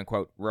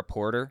quote-unquote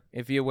reporter,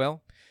 if you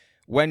will,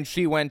 when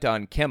she went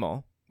on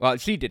Kimmel, well,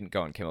 she didn't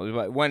go on Kimmel,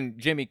 but when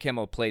Jimmy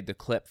Kimmel played the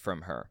clip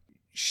from her,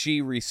 she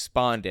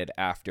responded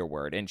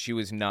afterward, and she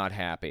was not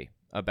happy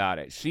about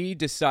it. She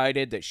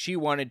decided that she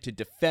wanted to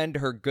defend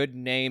her good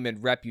name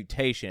and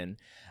reputation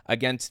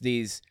against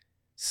these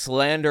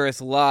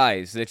slanderous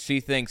lies that she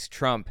thinks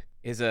Trump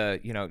is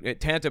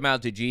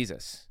tantamount to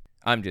Jesus.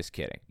 I'm just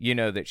kidding. You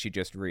know that she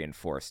just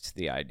reinforced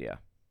the idea.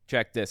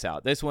 Check this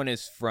out. This one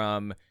is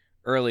from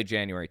early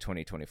January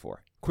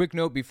 2024. Quick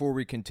note before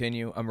we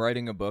continue, I'm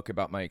writing a book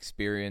about my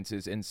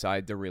experiences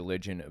inside the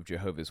religion of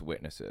Jehovah's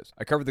Witnesses.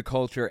 I cover the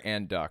culture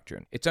and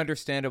doctrine. It's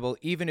understandable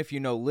even if you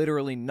know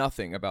literally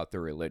nothing about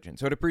the religion,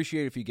 so I'd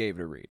appreciate if you gave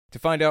it a read. To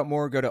find out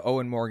more, go to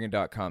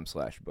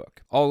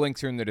owenmorgan.com/book. All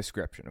links are in the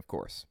description, of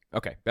course.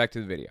 Okay, back to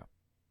the video.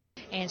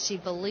 And she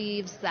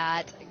believes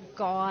that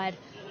God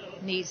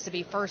needs to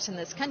be first in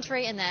this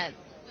country and that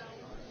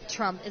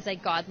Trump is a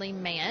godly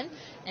man.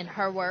 In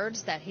her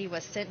words, that he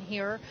was sent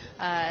here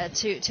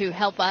to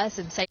help us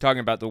and save. Talking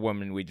about the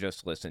woman we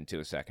just listened to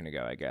a second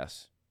ago, I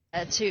guess.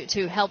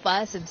 To help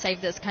us and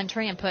save this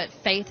country and put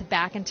faith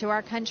back into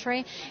our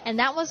country. And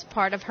that was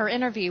part of her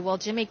interview. Well,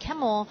 Jimmy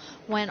Kimmel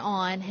went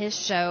on his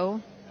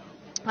show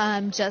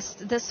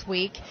just this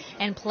week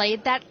and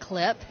played that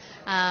clip,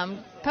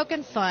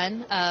 poking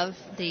fun of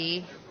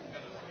the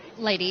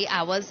lady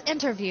I was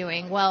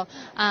interviewing. Well,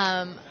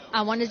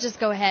 I want to just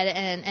go ahead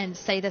and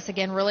say this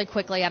again really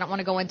quickly. I don't want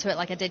to go into it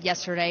like I did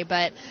yesterday,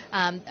 but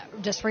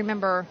just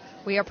remember,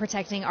 we are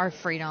protecting our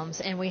freedoms,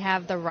 and we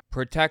have the right.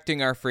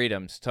 Protecting our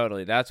freedoms,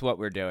 totally. That's what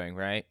we're doing,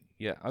 right?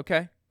 Yeah,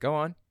 okay, go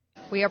on.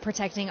 We are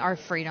protecting our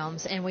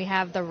freedoms, and we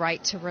have the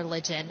right to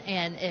religion.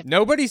 And if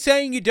nobody's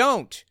saying you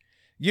don't.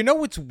 You know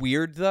what's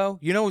weird, though?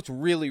 You know what's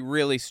really,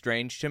 really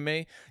strange to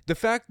me? The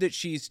fact that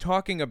she's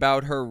talking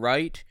about her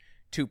right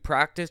to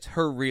practice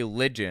her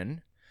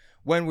religion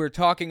when we're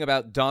talking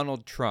about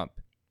Donald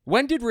Trump.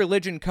 When did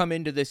religion come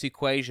into this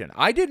equation?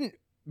 I didn't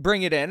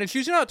bring it in, and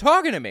she's not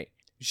talking to me.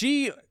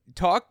 She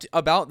talked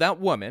about that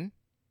woman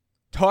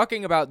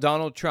talking about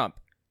Donald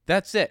Trump.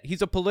 That's it.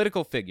 He's a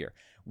political figure.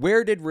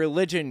 Where did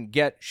religion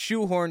get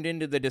shoehorned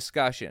into the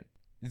discussion?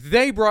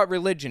 They brought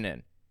religion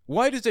in.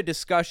 Why does a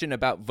discussion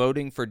about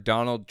voting for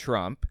Donald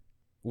Trump,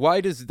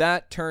 why does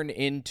that turn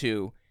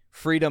into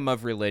freedom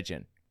of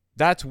religion?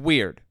 That's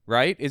weird,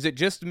 right? Is it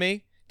just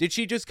me? Did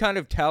she just kind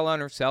of tell on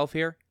herself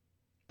here?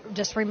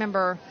 Just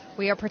remember,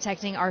 we are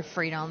protecting our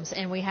freedoms,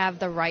 and we have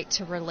the right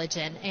to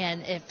religion.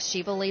 And if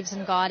she believes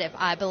in God, if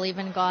I believe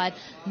in God,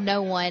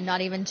 no one,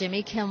 not even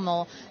Jimmy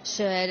Kimmel,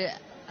 should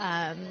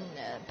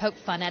poke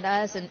fun at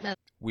us. And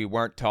we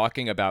weren't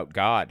talking about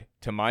God,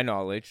 to my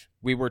knowledge.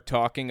 We were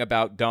talking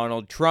about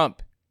Donald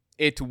Trump.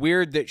 It's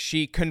weird that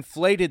she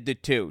conflated the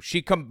two.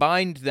 She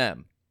combined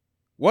them.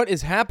 What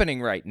is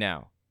happening right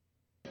now?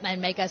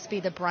 And make us be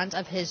the brunt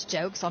of his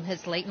jokes on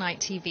his late night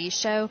TV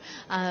show.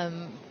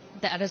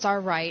 That is our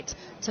right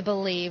to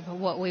believe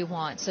what we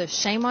want. So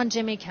shame on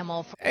Jimmy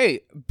Kimmel.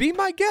 Hey, be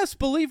my guest.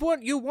 Believe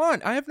what you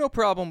want. I have no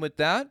problem with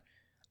that.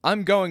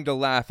 I'm going to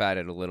laugh at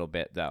it a little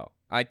bit, though.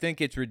 I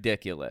think it's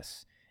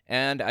ridiculous.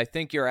 And I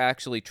think you're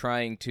actually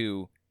trying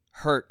to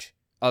hurt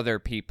other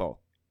people.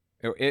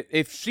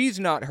 If she's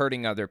not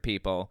hurting other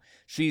people,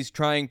 she's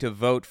trying to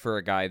vote for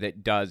a guy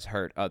that does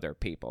hurt other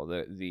people.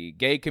 The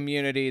gay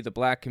community, the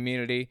black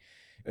community,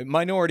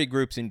 minority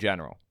groups in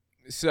general.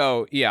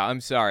 So, yeah,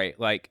 I'm sorry.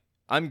 Like,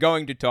 I'm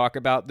going to talk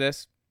about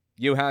this.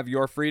 You have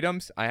your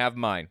freedoms. I have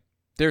mine.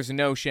 There's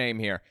no shame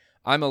here.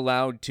 I'm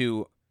allowed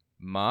to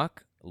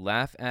mock,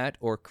 laugh at,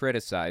 or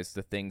criticize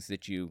the things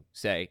that you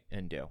say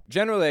and do.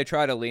 Generally, I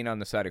try to lean on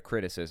the side of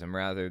criticism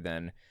rather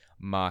than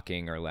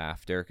mocking or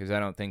laughter, because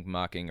I don't think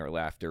mocking or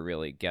laughter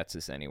really gets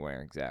us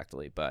anywhere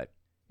exactly. But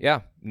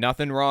yeah,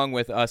 nothing wrong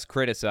with us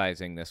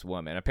criticizing this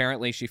woman.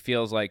 Apparently she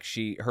feels like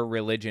her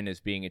religion is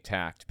being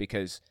attacked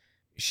because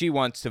she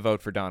wants to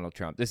vote for Donald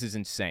Trump. This is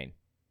insane.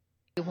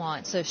 We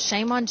want. So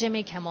shame on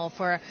Jimmy Kimmel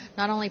for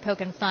not only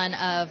poking fun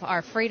of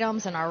our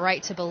freedoms and our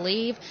right to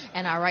believe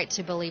and our right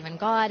to believe in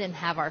God and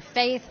have our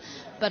faith,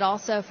 but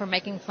also for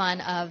making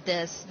fun of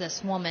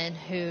this woman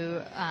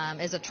who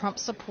is a Trump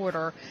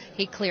supporter.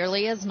 He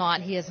clearly is not.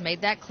 He has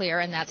made that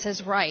clear, and that's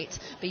his right.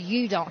 But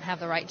you don't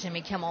have the right,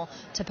 Jimmy Kimmel,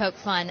 to poke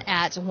fun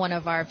at one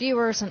of our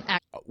viewers. And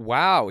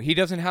wow, he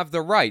doesn't have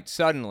the right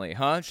suddenly,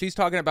 huh? She's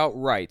talking about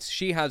rights.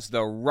 She has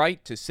the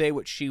right to say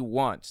what she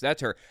wants.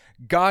 That's her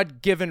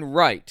God-given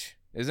right,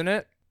 isn't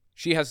it?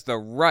 She has the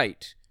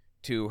right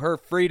to her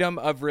freedom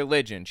of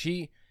religion.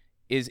 She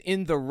is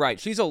in the right.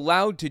 She's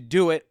allowed to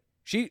do it.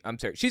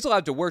 She's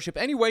allowed to worship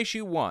any way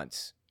she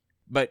wants.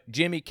 But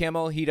Jimmy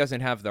Kimmel, he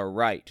doesn't have the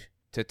right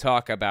to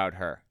talk about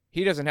her.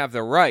 He doesn't have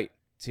the right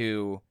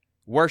to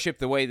worship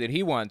the way that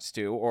he wants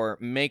to or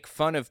make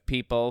fun of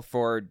people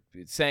for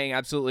saying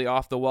absolutely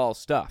off-the-wall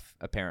stuff,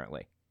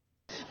 apparently.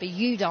 But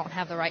you don't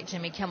have the right,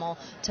 Jimmy Kimmel,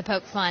 to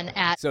poke fun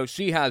at... So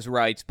she has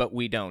rights, but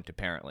we don't,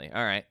 apparently.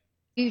 All right.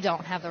 You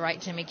don't have the right,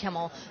 Jimmy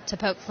Kimmel, to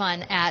poke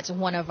fun at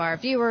one of our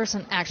viewers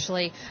and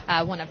actually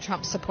one of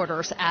Trump's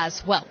supporters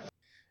as well.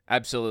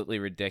 Absolutely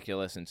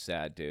ridiculous and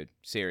sad, dude.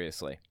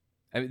 Seriously.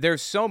 I mean,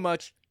 there's so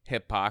much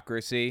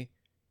hypocrisy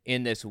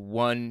in this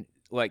one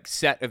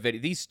set of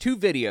videos. These two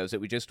videos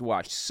that we just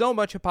watched, so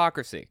much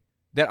hypocrisy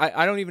that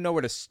I don't even know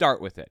where to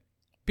start with it.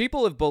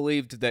 People have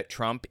believed that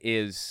Trump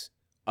is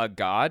a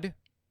god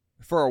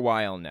for a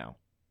while now.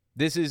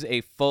 This is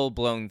a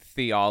full-blown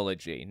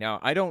theology. Now,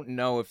 I don't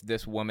know if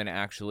this woman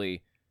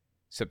actually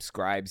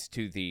subscribes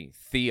to the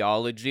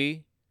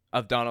theology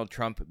of Donald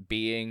Trump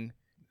being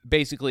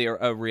basically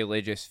a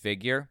religious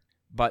figure,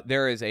 but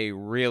there is a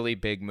really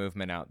big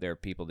movement out there,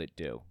 people that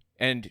do.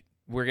 And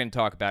we're going to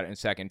talk about it in a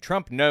second.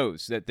 Trump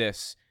knows that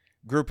this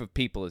group of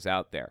people is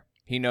out there.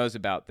 He knows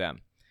about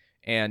them.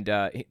 And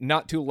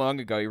not too long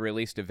ago, he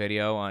released a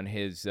video on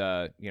his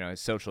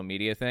social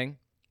media thing,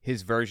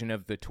 his version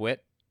of the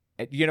twit.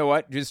 You know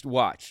what? Just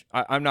watch.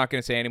 I'm not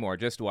going to say anymore.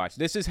 Just watch.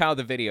 This is how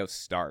the video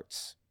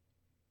starts.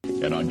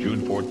 And on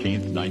June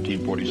 14th,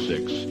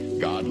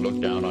 1946, God looked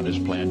down on his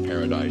planned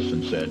paradise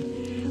and said,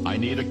 I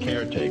need a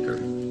caretaker.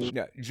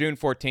 Yeah, June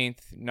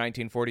 14th,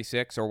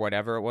 1946, or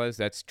whatever it was,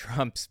 that's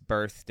Trump's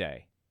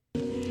birthday.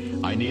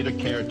 I need a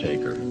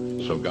caretaker.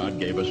 So God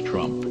gave us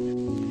Trump.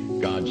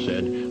 God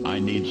said, I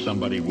need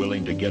somebody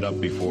willing to get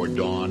up before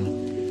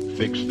dawn,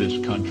 fix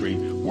this country,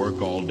 work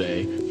all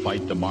day,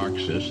 fight the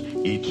Marxists,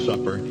 eat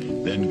supper,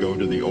 then go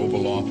to the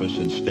Oval Office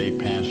and stay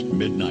past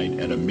midnight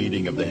at a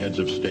meeting of the heads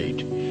of state.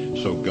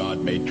 So God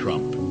made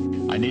Trump.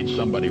 I need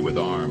somebody with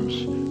arms,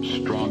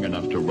 strong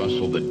enough to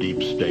rustle the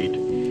deep state,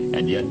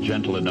 and yet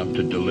gentle enough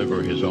to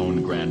deliver his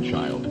own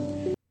grandchild.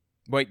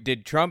 Wait,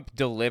 did Trump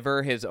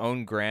deliver his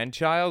own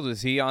grandchild?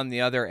 Was he on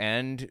the other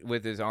end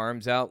with his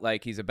arms out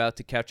like he's about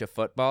to catch a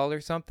football or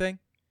something?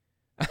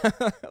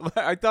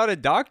 I thought a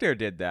doctor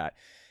did that.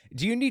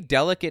 Do you need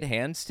delicate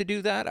hands to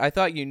do that? I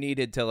thought you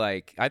needed to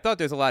I thought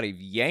there's a lot of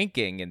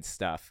yanking and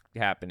stuff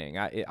happening.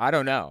 I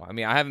don't know. I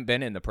mean, I haven't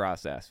been in the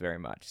process very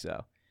much,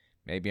 so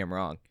maybe I'm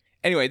wrong.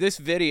 Anyway, this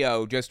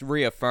video just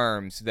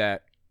reaffirms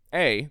that,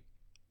 A,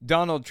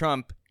 Donald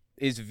Trump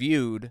is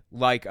viewed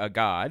like a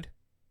god,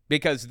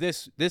 because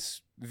this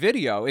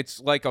video, it's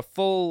like a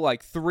full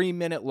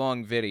 3-minute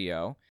long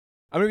video.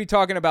 I'm going to be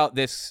talking about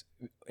this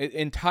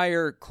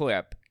entire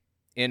clip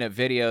in a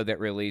video that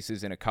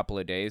releases in a couple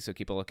of days, so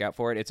keep a lookout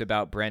for it. It's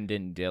about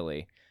Brendan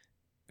Dilley,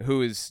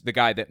 who is the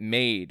guy that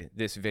made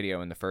this video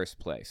in the first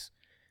place.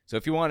 So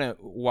if you want to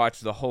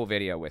watch the whole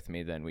video with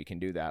me, then we can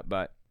do that.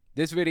 But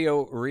this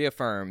video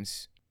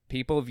reaffirms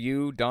people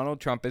view Donald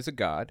Trump as a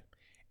god,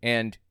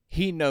 and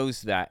he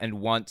knows that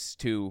and wants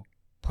to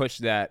push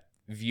that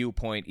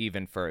viewpoint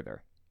even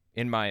further,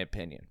 in my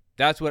opinion.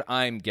 That's what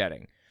I'm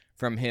getting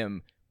from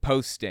him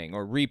posting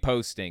or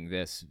reposting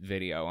this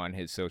video on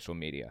his social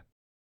media.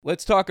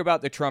 Let's talk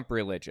about the Trump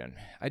religion.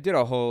 I did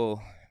a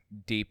whole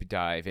deep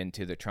dive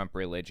into the Trump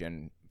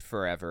religion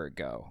forever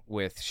ago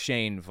with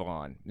Shane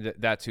Vaughn.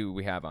 That's who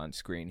we have on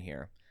screen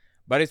here.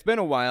 But it's been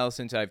a while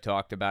since I've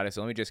talked about it,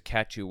 so let me just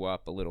catch you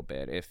up a little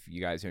bit. If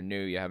you guys are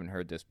new, you haven't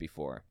heard this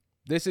before.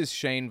 This is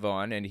Shane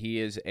Vaughn, and he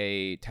is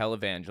a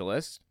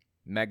televangelist,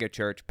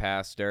 megachurch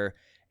pastor,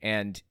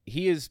 and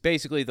he is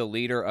basically the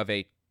leader of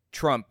a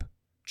Trump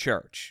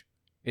church.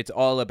 It's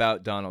all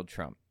about Donald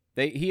Trump.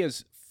 He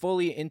has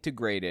fully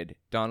integrated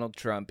Donald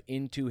Trump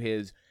into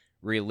his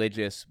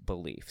religious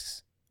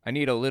beliefs. I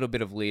need a little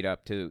bit of lead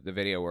up to the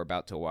video we're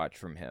about to watch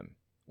from him.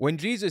 When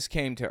Jesus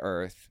came to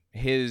earth,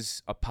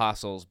 his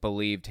apostles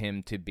believed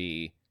him to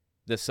be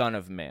the Son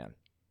of Man.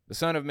 The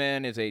Son of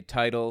Man is a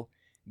title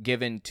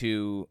given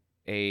to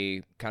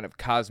a kind of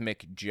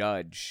cosmic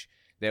judge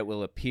that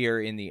will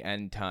appear in the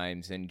end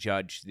times and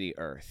judge the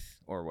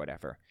earth or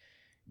whatever.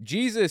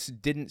 Jesus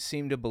didn't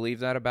seem to believe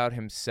that about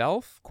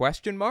himself, ?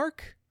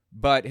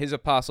 But his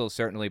apostles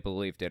certainly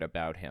believed it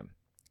about him.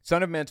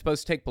 Son of Man's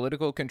supposed to take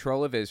political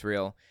control of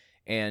Israel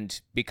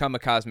and become a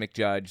cosmic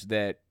judge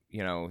that,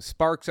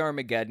 sparks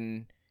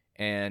Armageddon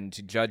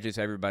and judges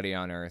everybody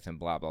on earth and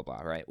blah, blah,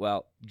 blah, right?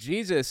 Well,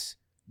 Jesus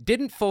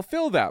didn't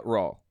fulfill that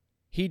role.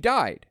 He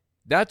died.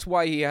 That's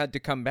why he had to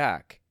come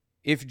back.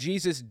 If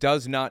Jesus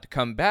does not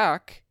come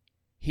back,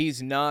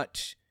 he's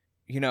not,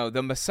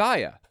 the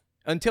Messiah.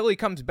 Until he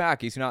comes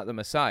back, he's not the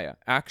Messiah,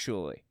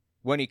 actually.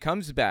 When he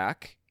comes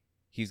back,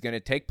 he's going to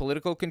take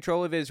political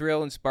control of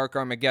Israel and spark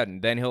Armageddon.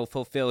 Then he'll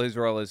fulfill his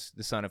role as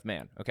the Son of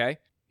Man, okay?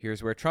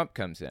 Here's where Trump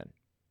comes in.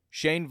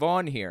 Shane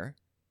Vaughn here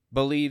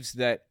believes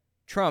that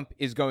Trump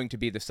is going to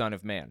be the Son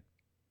of Man.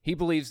 He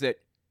believes that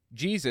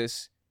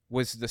Jesus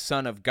was the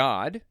Son of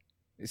God.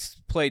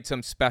 It's played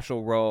some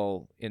special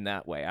role in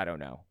that way, I don't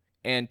know.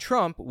 And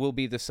Trump will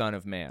be the Son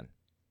of Man.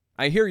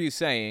 I hear you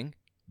saying,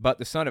 but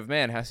the Son of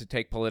Man has to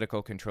take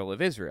political control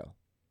of Israel.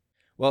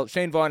 Well,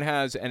 Shane Vaughn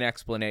has an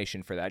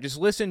explanation for that. Just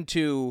listen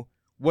to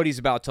what he's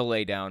about to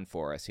lay down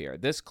for us here.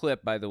 This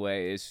clip, by the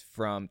way, is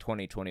from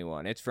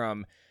 2021. It's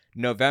from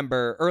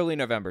early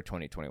November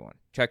 2021.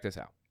 Check this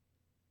out.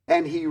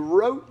 And he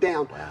wrote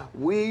down,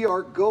 he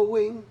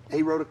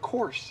wrote a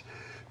course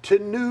to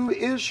New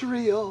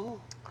Israel,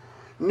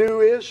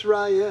 New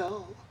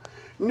Israel,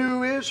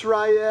 New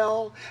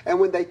Israel. And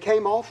when they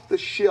came off the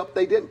ship,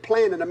 they didn't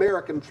plant an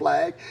American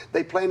flag.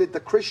 They planted the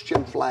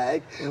Christian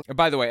flag.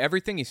 By the way,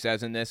 everything he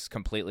says in this is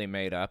completely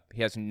made up.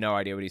 He has no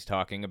idea what he's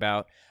talking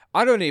about.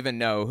 I don't even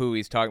know who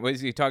he's talking about.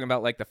 Is he talking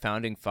about like the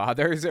founding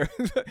fathers? Or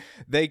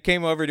they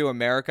came over to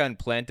America and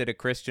planted a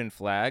Christian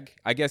flag?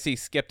 I guess he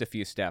skipped a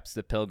few steps,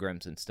 the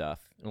pilgrims and stuff.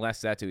 Unless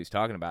that's who he's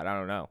talking about. I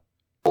don't know.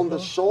 On the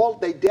soil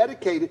they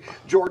dedicated,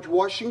 George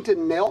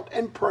Washington knelt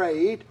and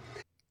prayed.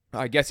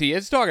 I guess he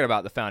is talking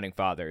about the founding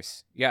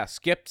fathers. Yeah,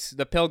 skipped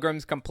the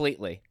pilgrims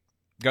completely.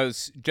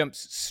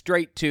 Jumps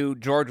straight to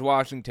George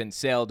Washington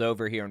sailed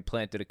over here and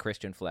planted a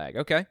Christian flag.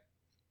 Okay.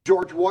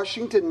 George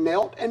Washington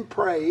knelt and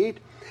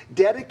prayed,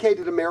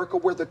 dedicated America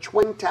where the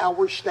Twin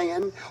Towers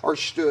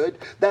stood.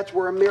 That's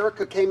where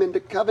America came into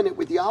covenant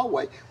with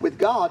Yahweh, with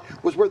God,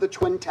 was where the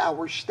Twin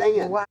Towers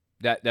stand.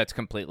 That's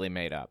completely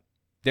made up.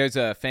 There's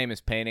a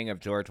famous painting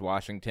of George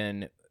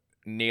Washington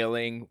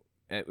kneeling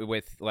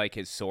with like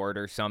his sword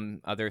or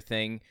some other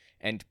thing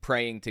and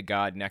praying to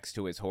God next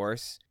to his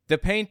horse. The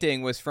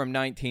painting was from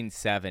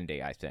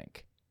 1970, I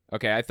think.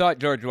 Okay, I thought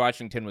George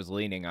Washington was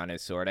leaning on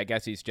his sword. I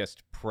guess he's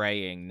just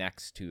praying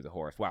next to the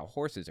horse. Wow,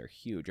 horses are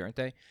huge, aren't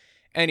they?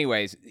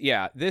 Anyways,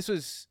 yeah, this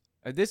is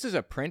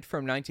a print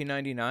from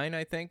 1999,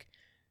 I think.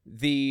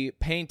 The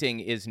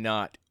painting is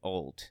not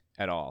old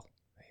at all.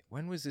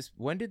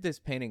 When did this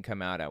painting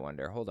come out, I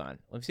wonder? Hold on.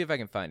 Let me see if I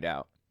can find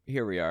out.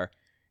 Here we are.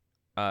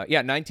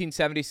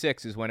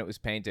 1976 is when it was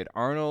painted.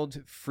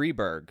 Arnold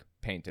Freeberg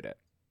painted it.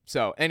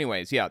 So,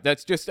 anyways, yeah,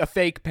 that's just a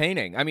fake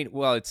painting. I mean,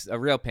 well, it's a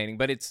real painting,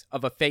 but it's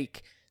of a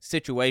fake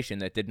situation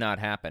that did not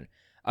happen.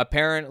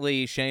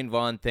 Apparently, Shane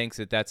Vaughn thinks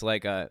that that's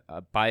like a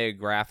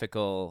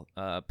biographical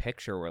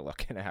picture we're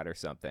looking at or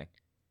something.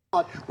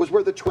 Was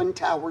where the Twin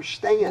Towers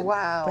stand.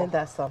 Wow. Ain't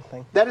that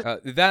something?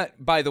 That,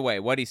 by the way,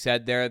 what he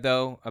said there,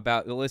 though,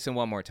 listen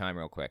one more time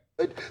real quick.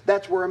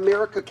 That's where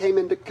America came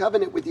into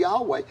covenant with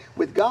Yahweh,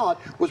 with God,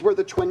 was where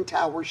the Twin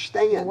Towers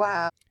stand.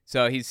 Wow.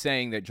 So he's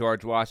saying that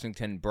George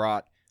Washington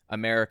brought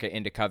America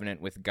into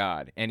covenant with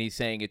God, and he's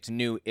saying it's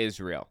New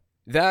Israel.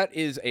 That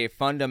is a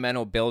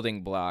fundamental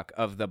building block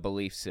of the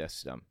belief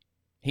system.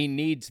 He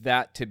needs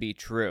that to be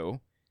true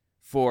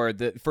for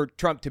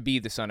Trump to be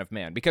the Son of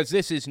Man, because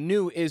this is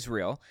New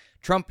Israel.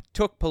 Trump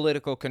took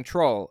political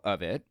control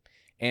of it,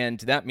 and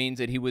that means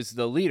that he was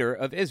the leader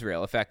of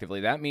Israel,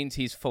 effectively. That means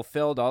he's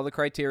fulfilled all the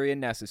criteria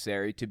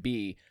necessary to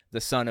be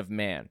the Son of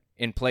Man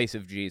in place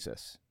of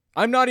Jesus.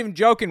 I'm not even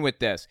joking with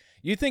this.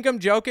 You think I'm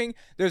joking?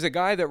 There's a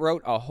guy that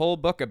wrote a whole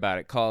book about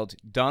it called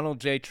Donald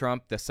J.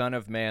 Trump, the Son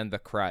of Man, the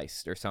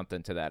Christ, or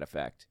something to that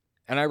effect.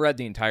 And I read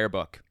the entire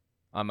book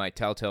on my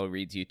Telltale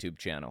Reads YouTube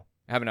channel.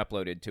 I haven't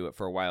uploaded to it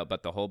for a while,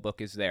 but the whole book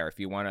is there. If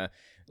you want to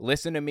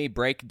listen to me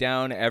break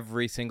down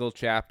every single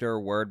chapter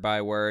word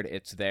by word.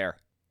 It's there.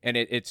 And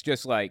it's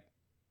just like,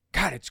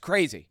 God, it's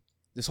crazy.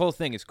 This whole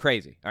thing is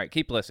crazy. All right,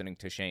 keep listening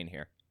to Shane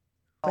here.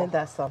 Ain't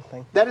that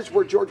something? That is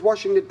where George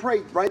Washington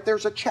prayed, right?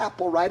 There's a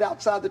chapel right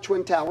outside the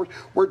Twin Towers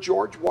where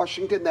George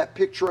Washington, that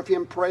picture of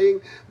him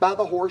praying by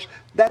the horse,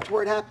 that's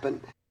where it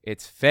happened.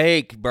 It's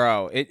fake,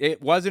 bro.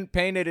 It wasn't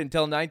painted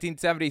until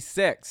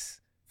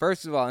 1976.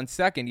 First of all, and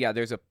second, yeah,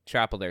 there's a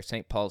chapel there,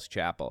 St. Paul's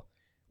Chapel,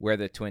 where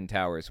the Twin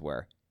Towers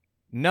were.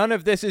 None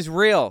of this is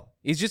real.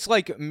 He's just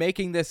like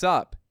making this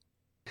up.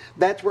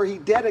 That's where he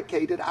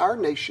dedicated our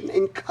nation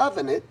in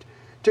covenant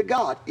to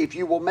God. If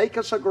you will make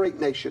us a great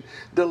nation,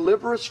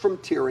 deliver us from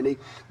tyranny,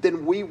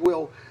 then we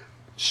will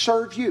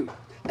serve you.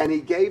 And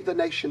he gave the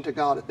nation to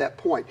God at that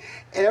point.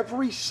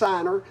 Every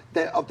signer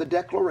of the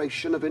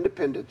Declaration of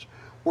Independence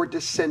were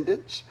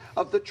descendants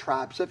of the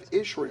tribes of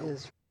Israel.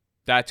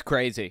 That's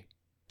crazy.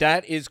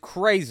 That is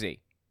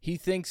crazy. He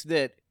thinks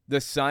that the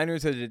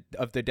signers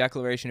of the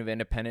Declaration of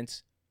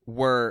Independence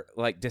were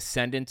like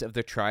descendants of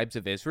the tribes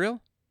of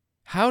Israel?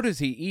 How does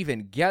he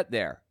even get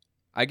there?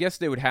 I guess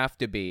they would have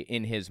to be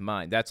in his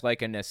mind. That's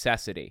like a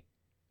necessity.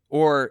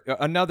 Or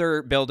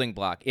another building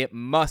block. It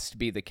must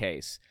be the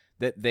case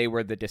that they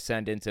were the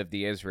descendants of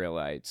the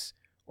Israelites,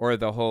 or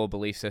the whole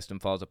belief system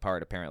falls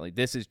apart, apparently.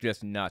 This is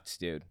just nuts,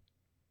 dude.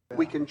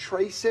 We can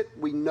trace it.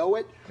 We know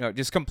it. No,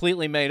 just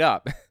completely made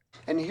up.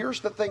 And here's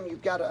the thing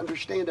you've got to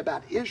understand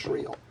about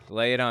Israel.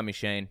 Lay it on me,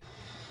 Shane.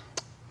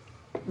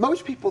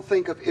 Most people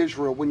think of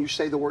Israel, when you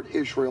say the word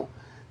Israel,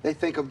 they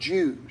think of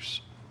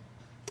Jews.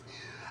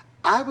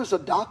 I was a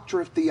doctor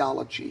of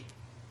theology.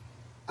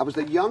 I was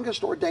the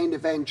youngest ordained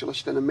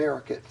evangelist in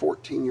America at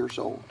 14 years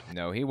old.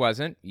 No, he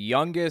wasn't.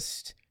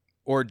 Youngest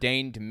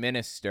ordained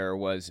minister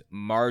was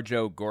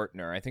Marjo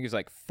Gortner. I think he was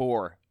like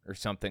 4 or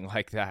something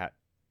like that.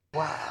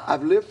 Wow.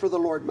 I've lived for the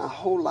Lord my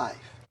whole life.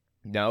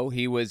 No,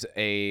 he was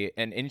an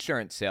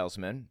insurance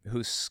salesman who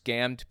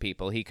scammed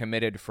people. He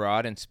committed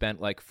fraud and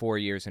spent like 4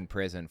 years in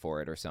prison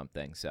for it or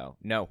something. So,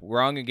 no,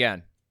 wrong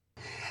again.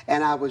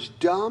 And I was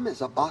dumb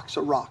as a box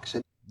of rocks.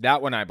 And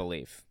that one I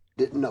believe.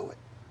 Didn't know it.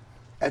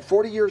 At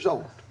 40 years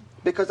old.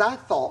 Because I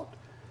thought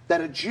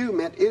that a Jew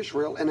meant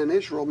Israel and an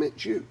Israel meant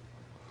Jew.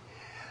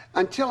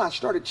 Until I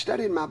started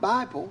studying my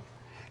Bible,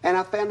 and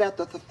I found out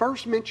that the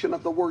first mention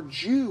of the word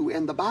Jew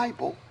in the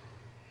Bible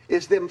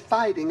is them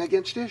fighting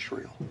against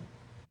Israel.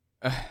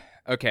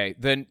 Okay,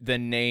 the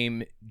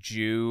name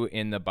Jew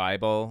in the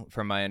Bible,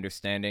 from my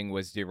understanding,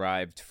 was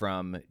derived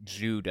from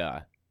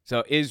Judah.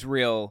 So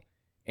Israel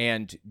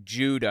and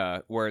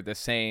Judah were the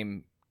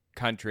same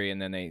country,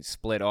 and then they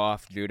split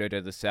off, Judah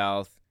to the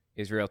south,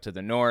 Israel to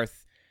the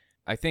north.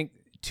 I think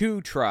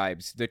 2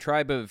 tribes, the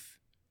tribe of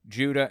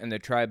Judah and the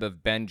tribe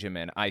of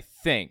Benjamin, I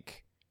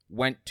think,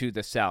 went to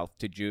the south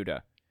to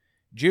Judah.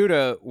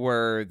 Judah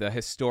were the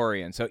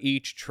historians, so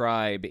each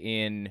tribe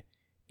in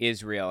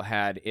Israel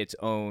had its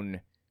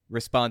own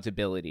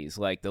responsibilities,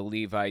 like the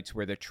Levites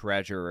were the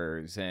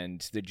treasurers,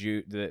 and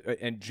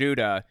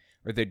Judah,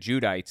 or the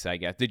Judites, I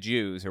guess, the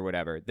Jews or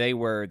whatever, they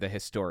were the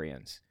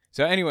historians.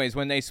 So anyways,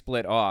 when they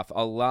split off,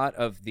 a lot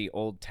of the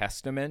Old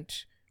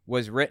Testament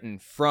was written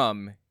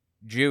from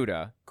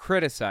Judah,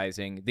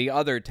 criticizing the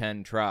other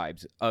 10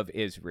 tribes of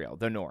Israel,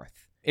 the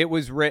north. It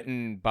was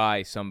written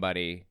by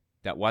somebody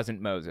that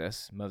wasn't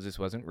Moses. Moses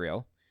wasn't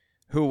real,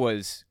 who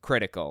was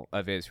critical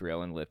of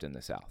Israel and lived in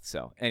the south.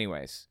 So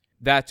anyways,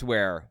 that's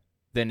where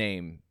the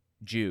name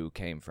Jew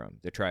came from,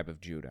 the tribe of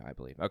Judah, I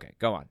believe. Okay,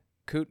 go on.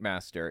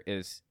 Kootmaster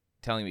is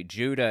telling me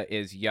Judah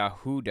is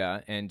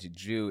Yahuda and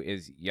Jew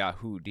is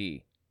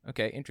Yahudi.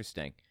 Okay,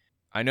 interesting.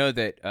 I know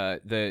that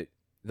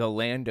the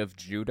land of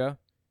Judah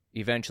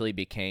eventually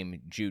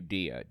became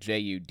Judea,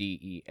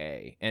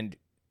 Judea. And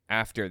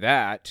after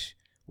that,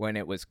 when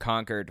it was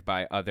conquered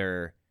by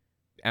other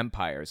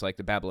empires, like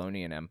the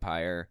Babylonian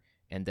Empire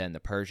and then the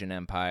Persian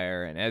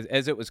Empire, and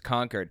as it was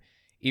conquered,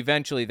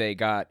 eventually they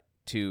got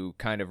to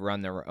kind of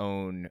run their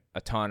own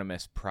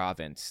autonomous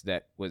province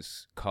that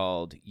was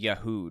called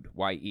Yehud,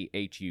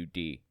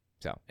 Y-E-H-U-D.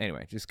 So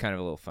anyway, just kind of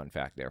a little fun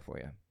fact there for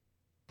you.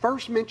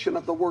 First mention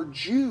of the word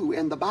Jew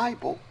in the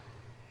Bible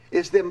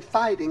is them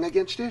fighting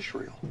against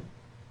Israel.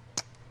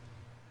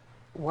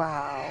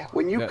 Wow.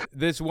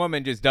 This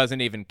woman just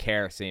doesn't even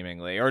care,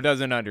 seemingly, or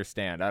doesn't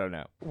understand. I don't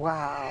know.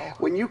 Wow.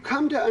 When you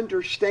come to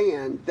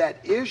understand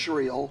that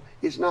Israel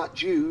is not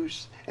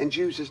Jews and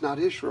Jews is not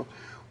Israel,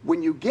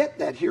 when you get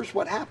that, here's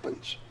what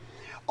happens.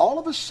 All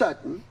of a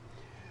sudden,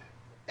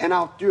 and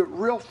I'll do it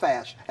real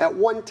fast, at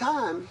one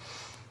time,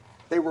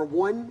 they were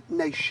one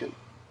nation.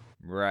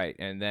 Right,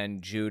 and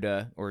then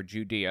Judah or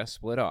Judea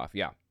split off,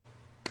 yeah.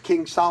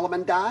 King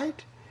Solomon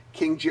died.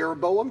 King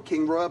Jeroboam,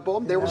 King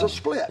Rehoboam, there was a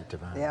split.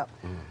 Yep.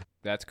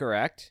 That's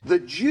correct. The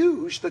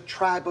Jews, the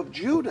tribe of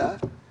Judah,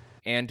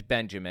 and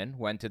Benjamin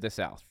went to the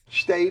south.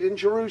 Stayed in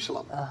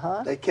Jerusalem.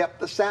 They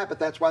kept the Sabbath.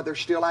 That's why they're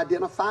still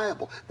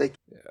identifiable.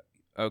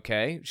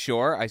 Okay,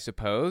 sure, I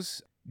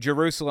suppose.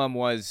 Jerusalem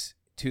was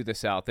to the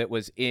south. It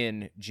was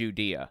in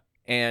Judea.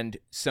 And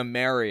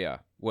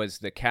Samaria was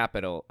the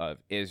capital of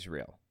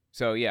Israel.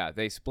 So, yeah,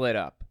 they split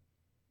up.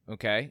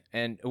 okay?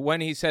 And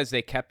when he says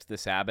they kept the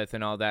Sabbath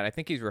and all that, I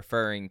think he's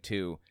referring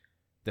to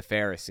the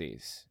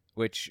Pharisees,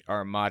 which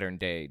are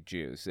modern-day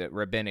Jews.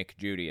 Rabbinic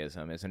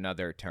Judaism is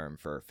another term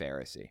for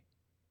Pharisee.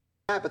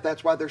 But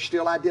that's why they're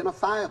still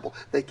identifiable.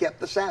 They kept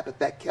the Sabbath.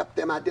 That kept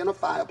them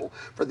identifiable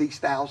for these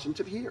thousands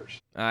of years.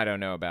 I don't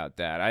know about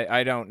that.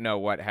 I don't know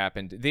what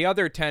happened. The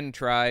other 10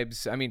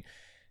 tribes, I mean,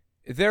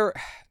 the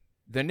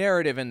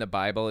narrative in the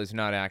Bible is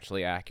not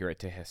actually accurate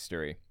to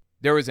history.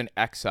 There was an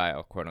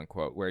exile, quote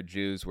unquote, where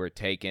Jews were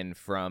taken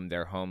from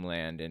their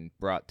homeland and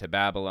brought to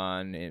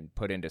Babylon and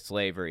put into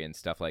slavery and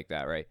stuff like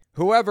that, right?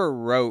 Whoever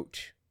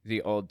wrote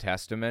the Old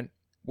Testament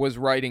was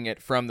writing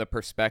it from the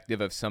perspective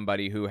of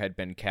somebody who had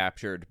been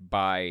captured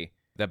by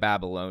the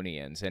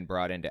Babylonians and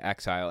brought into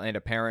exile, and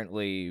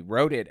apparently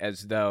wrote it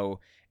as though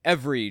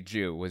every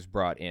Jew was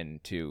brought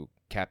into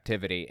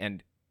captivity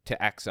and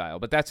to exile.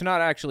 But that's not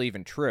actually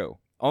even true.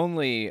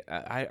 Only,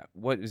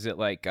 what is it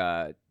like,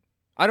 I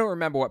don't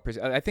remember what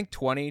percent. I think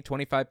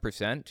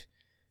 25%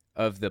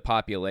 of the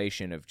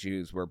population of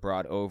Jews were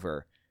brought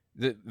over.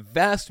 The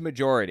vast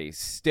majority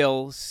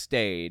still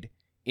stayed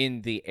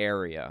in the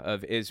area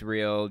of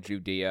Israel,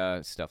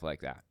 Judea, stuff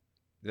like that.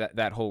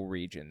 That whole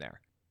region there.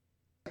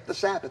 The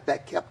Sabbath,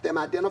 that kept them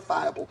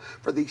identifiable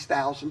for these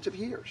thousands of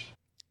years.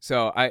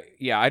 So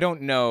I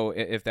don't know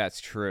if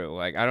that's true.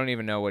 Like, I don't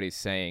even know what he's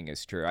saying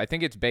is true. I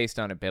think it's based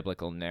on a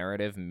biblical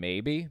narrative,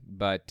 maybe,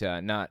 but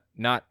not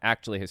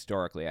actually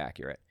historically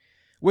accurate.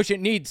 Which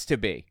it needs to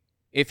be.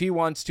 If he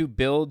wants to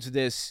build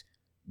this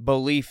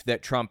belief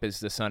that Trump is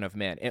the Son of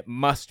Man, it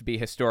must be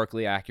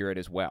historically accurate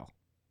as well.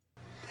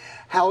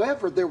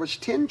 However, there was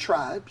 10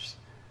 tribes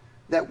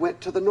that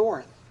went to the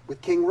north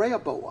with King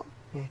Rehoboam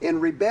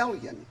in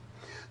rebellion.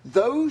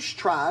 Those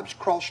tribes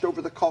crossed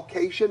over the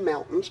Caucasian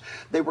mountains.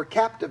 They were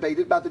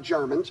captivated by the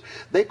Germans.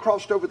 They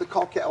crossed over the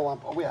Caucasian...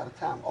 Oh, we out of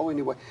time. Oh,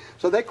 anyway.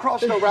 So they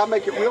crossed over, I'll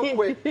make it real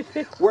quick,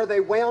 where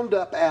they wound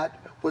up at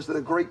was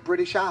the Great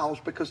British Isles,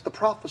 because the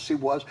prophecy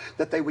was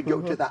that they would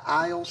go to the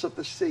Isles of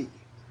the Sea.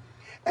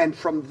 And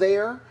from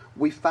there,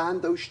 we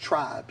find those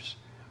tribes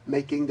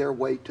making their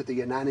way to the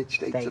United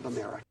States of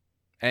America.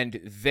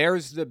 And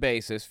there's the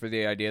basis for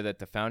the idea that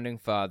the Founding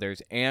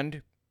Fathers,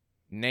 and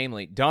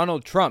namely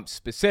Donald Trump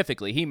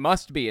specifically, he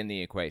must be in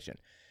the equation,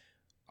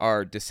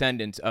 are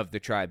descendants of the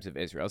tribes of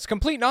Israel. It's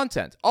complete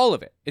nonsense, all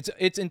of it.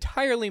 It's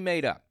entirely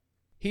made up.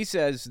 He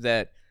says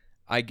that,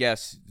 I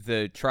guess,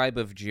 the tribe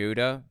of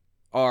Judah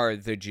are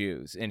the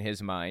Jews in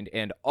his mind,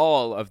 and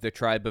all of the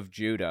tribe of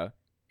Judah,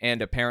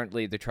 and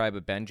apparently the tribe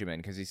of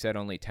Benjamin, because he said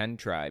only 10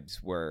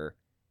 tribes were,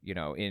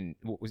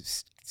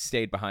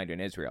 stayed behind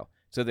in Israel.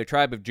 So the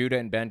tribe of Judah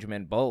and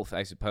Benjamin, both,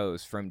 I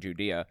suppose, from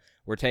Judea,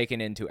 were taken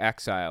into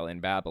exile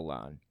in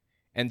Babylon.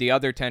 And the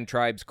other 10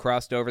 tribes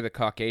crossed over the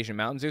Caucasian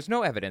Mountains. There's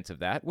no evidence of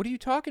that. What are you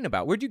talking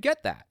about? Where'd you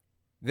get that?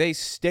 They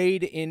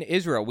stayed in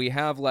Israel. We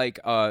have like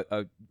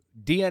a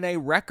DNA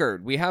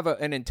record. We have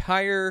an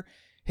entire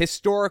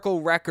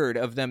historical record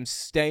of them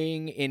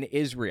staying in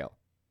Israel.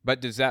 But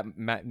does that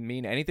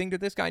mean anything to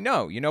this guy?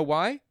 No. You know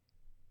why?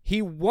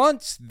 He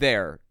wants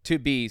there to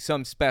be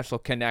some special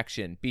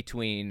connection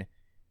between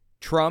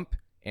Trump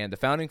and the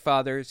Founding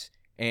Fathers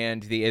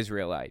and the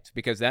Israelites,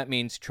 because that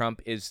means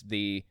Trump is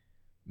the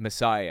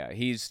Messiah.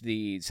 He's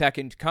the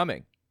second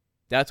coming.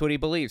 That's what he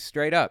believes,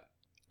 straight up.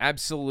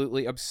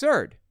 Absolutely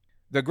absurd.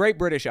 The Great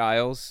British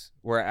Isles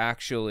were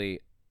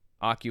actually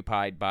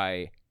occupied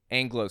by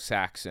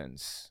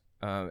Anglo-Saxons,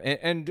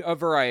 and a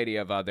variety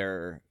of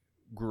other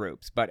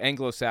groups, but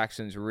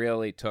Anglo-Saxons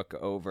really took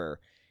over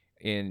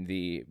in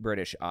the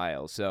British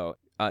Isles. So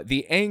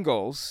the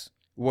Angles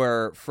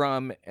were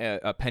from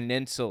a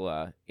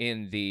peninsula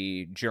in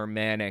the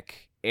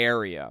Germanic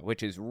area,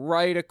 which is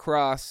right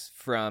across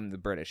from the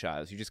British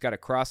Isles. You just got to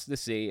cross the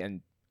sea,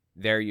 and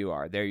there you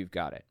are. There you've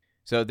got it.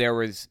 So there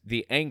was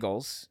the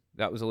Angles,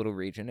 that was a little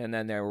region, and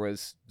then there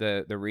was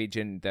the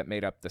region that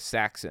made up the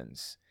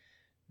Saxons.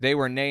 They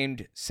were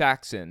named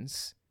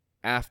Saxons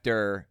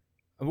after,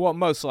 well,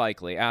 most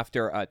likely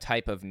after a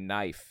type of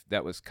knife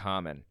that was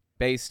common,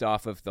 based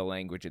off of the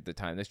language at the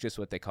time. That's just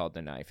what they called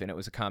the knife, and it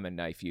was a common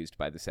knife used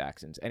by the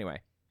Saxons.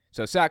 Anyway,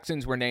 so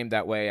Saxons were named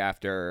that way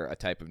after a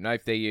type of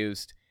knife they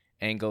used.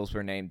 Angles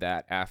were named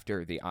that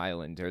after the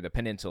island or the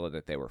peninsula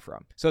that they were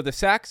from. So the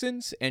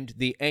Saxons and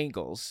the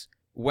Angles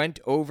went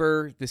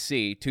over the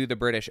sea to the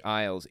British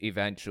Isles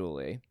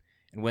eventually,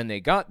 and when they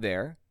got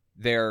there,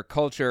 their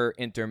culture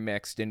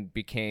intermixed and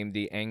became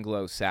the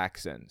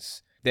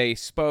Anglo-Saxons. They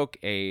spoke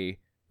a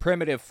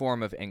primitive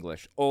form of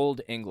English, Old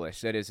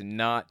English, that is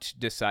not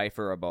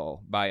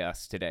decipherable by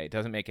us today. It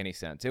doesn't make any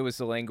sense. It was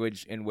the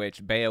language in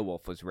which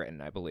Beowulf was written,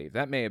 I believe.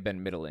 That may have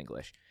been Middle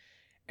English.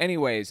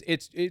 Anyways,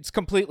 it's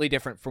completely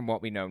different from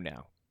what we know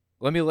now.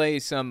 Let me lay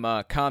some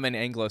common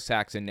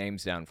Anglo-Saxon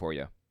names down for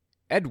you.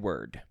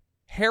 Edward,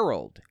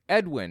 Harold,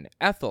 Edwin,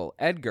 Ethel,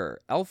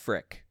 Edgar,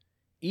 Elfric,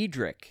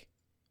 Edric.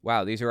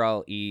 Wow, these are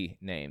all E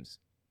names.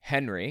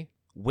 Henry,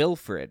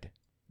 Wilfred,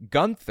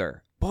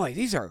 Gunther. Boy,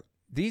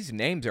 these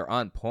names are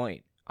on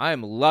point. I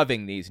am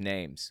loving these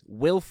names.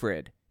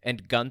 Wilfred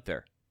and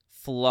Gunther.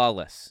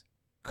 Flawless.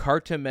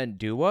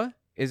 Cartamendua,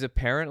 is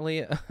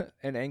apparently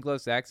an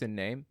Anglo-Saxon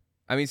name.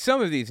 I mean,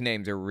 some of these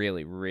names are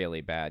really,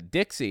 really bad.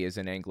 Dixie is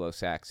an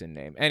Anglo-Saxon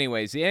name.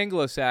 Anyways, the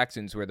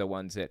Anglo-Saxons were the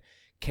ones that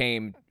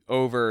came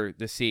over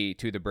the sea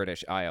to the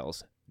British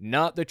Isles,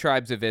 not the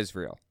tribes of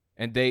Israel.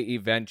 And they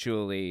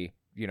eventually,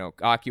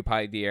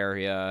 occupied the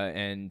area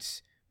and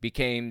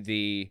became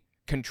the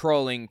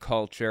controlling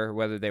culture,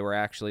 whether they were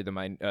actually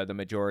the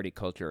majority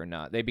culture or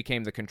not. They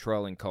became the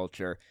controlling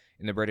culture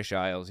in the British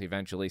Isles,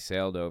 eventually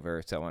sailed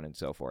over, so on and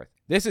so forth.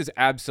 This is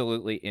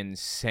absolutely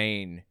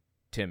insane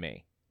to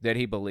me that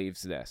he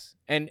believes this.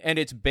 And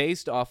it's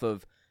based off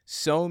of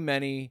so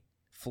many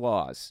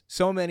flaws,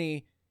 so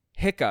many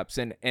hiccups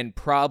and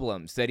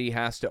problems that he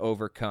has to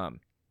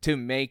overcome to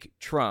make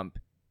Trump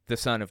the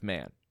Son of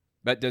Man.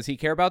 But does he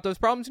care about those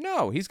problems?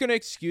 No. He's going to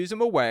excuse them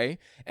away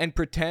and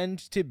pretend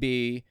to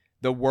be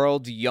the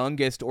world's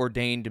youngest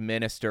ordained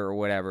minister or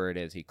whatever it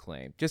is he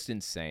claimed. Just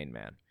insane,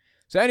 man.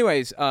 So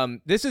anyways,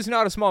 this is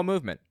not a small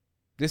movement.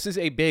 This is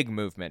a big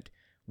movement,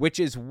 which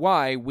is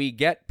why we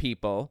get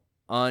people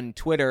on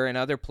Twitter and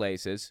other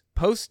places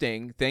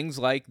posting things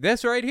like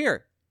this right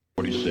here.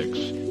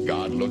 46,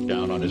 God looked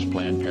down on his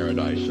planned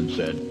paradise and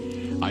said,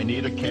 I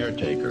need a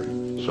caretaker.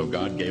 So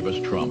God gave us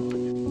Trump.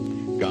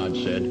 God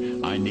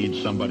said, I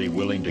need somebody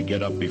willing to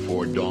get up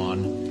before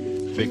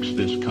dawn, fix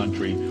this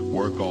country,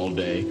 work all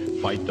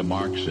day, fight the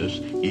Marxists,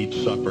 eat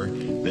supper,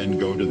 then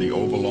go to the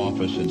Oval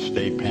Office and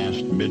stay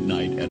past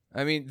midnight.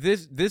 I mean,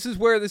 this is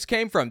where this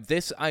came from,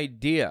 this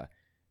idea.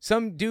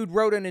 Some dude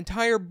wrote an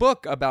entire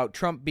book about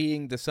Trump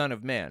being the Son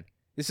of Man.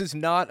 This is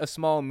not a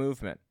small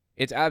movement.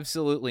 It's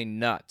absolutely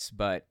nuts,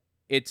 but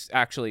it's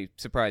actually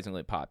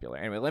surprisingly popular.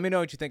 Anyway, let me know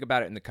what you think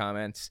about it in the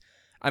comments.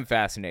 I'm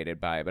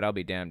fascinated by it, but I'll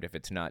be damned if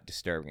it's not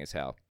disturbing as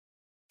hell.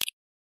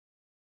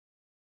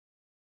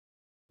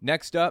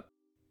 Next up,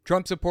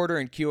 Trump supporter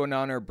and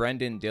QAnoner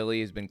Brendan Dilley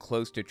has been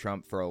close to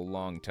Trump for a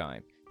long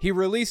time. He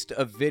released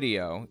a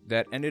video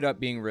that ended up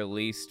being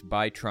released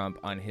by Trump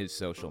on his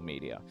social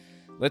media.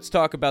 Let's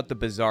talk about the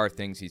bizarre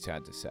things he's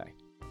had to say.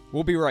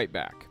 We'll be right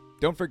back.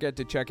 Don't forget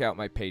to check out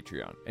my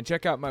Patreon and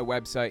check out my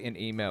website and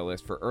email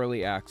list for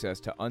early access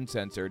to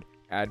uncensored,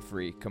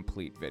 ad-free,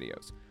 complete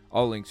videos.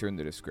 All links are in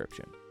the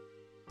description.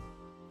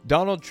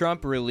 Donald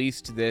Trump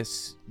released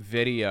this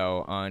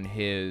video on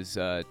his,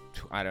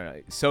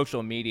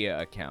 social media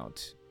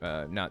account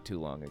not too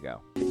long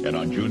ago. And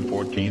on June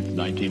 14th,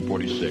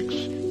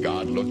 1946,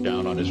 God looked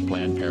down on his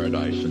planned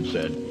paradise and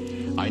said,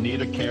 I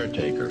need a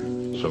caretaker.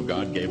 So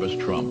God gave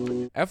us Trump.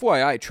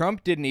 FYI,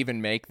 Trump didn't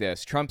even make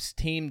this. Trump's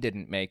team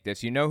didn't make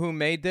this. You know who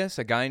made this?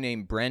 A guy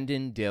named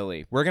Brendan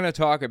Dilley. We're going to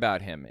talk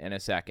about him in a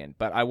second,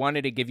 but I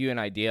wanted to give you an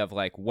idea of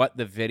what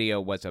the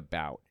video was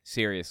about.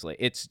 Seriously,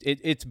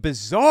 it's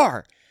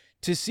bizarre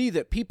to see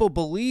that people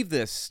believe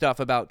this stuff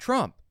about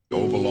Trump.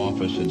 Oval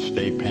Office and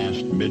stay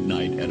past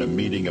midnight at a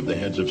meeting of the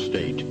heads of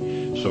state.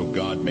 So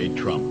God made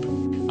Trump.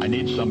 I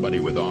need somebody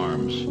with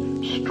arms,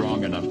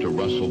 strong enough to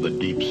rustle the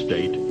deep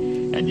state,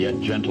 and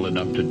yet gentle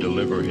enough to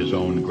deliver his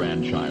own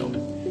grandchild.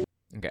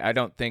 Okay, I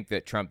don't think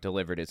that Trump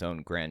delivered his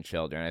own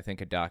grandchildren. I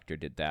think a doctor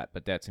did that,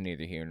 but that's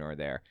neither here nor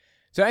there.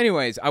 So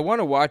anyways, I want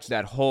to watch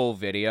that whole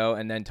video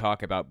and then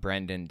talk about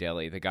Brendan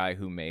Dilley, the guy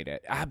who made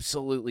it.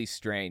 Absolutely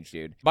strange,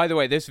 dude. By the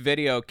way, this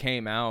video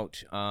came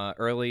out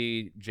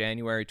early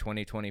January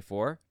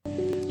 2024.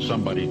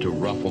 Somebody to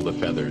ruffle the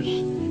feathers.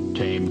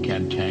 Tame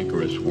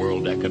cantankerous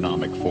World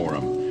Economic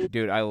Forum.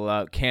 Dude, I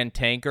love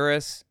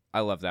cantankerous.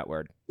 I love that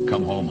word.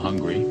 Come home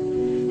hungry.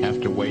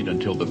 Have to wait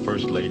until the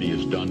First Lady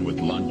is done with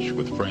lunch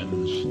with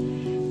friends.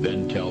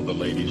 Then tell the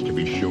ladies to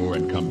be sure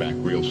and come back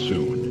real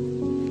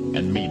soon.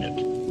 And mean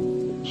it.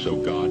 So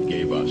God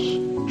gave us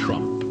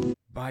Trump.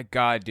 My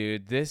God,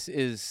 dude, this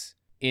is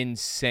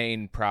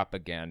insane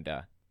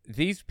propaganda.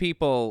 These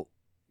people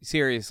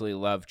seriously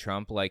love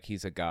Trump like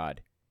he's a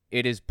god.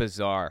 It is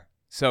bizarre.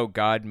 So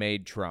God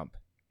made Trump.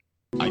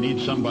 I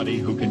need somebody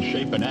who can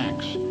shape an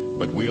axe,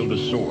 but wield a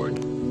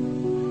sword.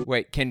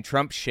 Wait, can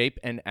Trump shape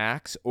an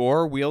axe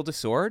or wield a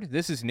sword?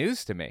 This is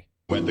news to me.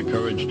 Who had the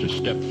courage to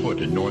step foot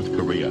in North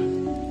Korea.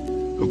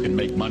 Who can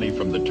make money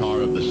from the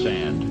tar of the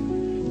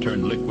sand,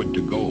 turn liquid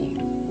to gold.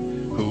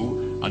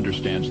 Who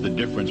understands the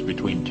difference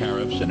between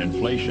tariffs and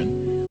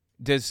inflation.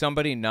 Does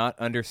somebody not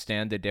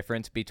understand the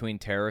difference between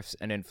tariffs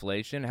and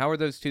inflation? How are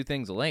those two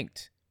things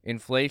linked?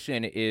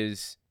 Inflation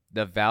is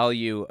the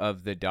value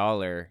of the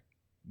dollar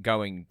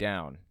going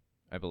down,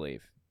 I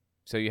believe.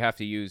 So you have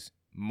to use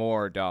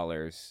more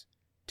dollars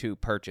to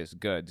purchase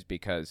goods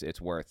because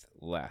it's worth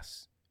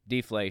less.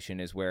 Deflation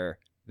is where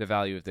the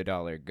value of the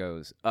dollar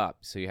goes up,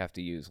 so you have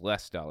to use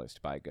less dollars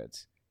to buy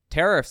goods.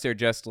 Tariffs are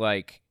just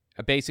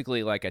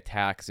basically like a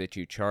tax that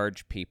you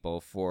charge people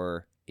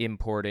for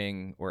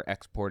importing or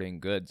exporting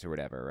goods or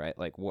whatever,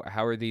 right?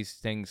 How are these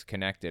things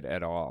connected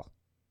at all?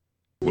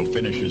 Will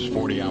finish his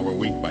 40-hour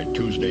week by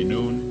Tuesday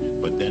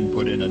noon, but then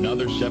put in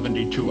another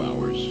 72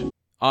 hours.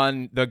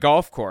 On the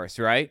golf course,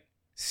 right?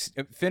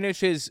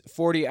 Finish his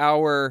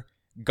 40-hour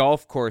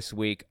golf course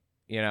week,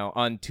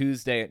 on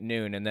Tuesday at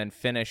noon, and then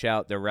finish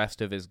out the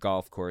rest of his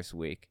golf course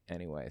week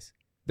anyways.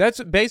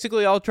 That's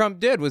basically all Trump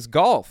did was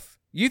golf.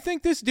 You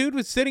think this dude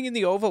was sitting in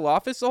the Oval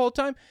Office the whole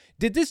time?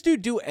 Did this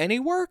dude do any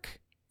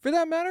work, for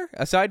that matter?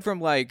 Aside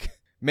from, like,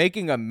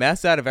 making a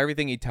mess out of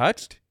everything he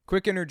touched?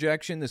 Quick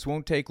interjection, this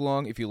won't take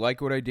long. If you like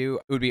what I do,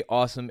 it would be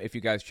awesome if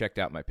you guys checked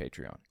out my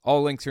Patreon.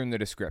 All links are in the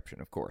description,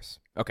 of course.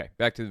 Okay,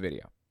 back to the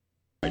video.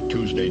 By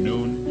Tuesday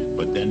noon,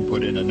 but then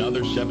put in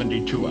another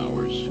 72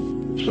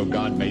 hours. So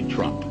God made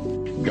Trump.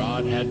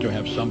 God had to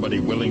have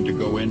somebody willing to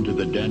go into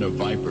the den of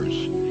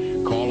vipers,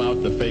 call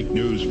out the fake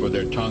news for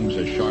their tongues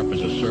as sharp as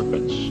a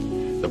serpent's.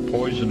 The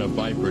poison of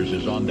vipers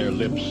is on their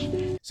lips.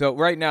 So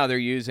right now they're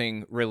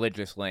using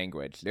religious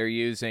language. They're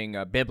using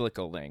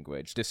biblical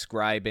language,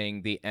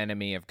 describing the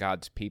enemy of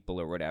God's people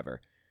or whatever.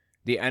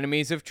 The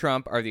enemies of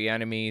Trump are the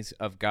enemies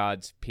of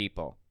God's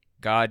people.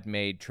 God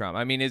made Trump.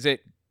 I mean, is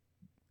it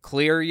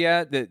clear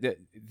yet that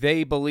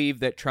they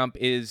believe that Trump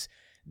is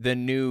the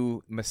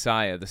new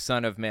Messiah, the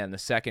Son of Man, the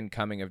second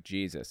coming of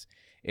Jesus?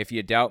 If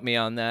you doubt me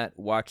on that,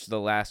 watch the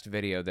last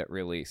video that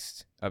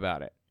released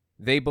about it.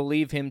 They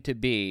believe him to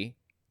be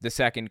the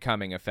second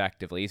coming,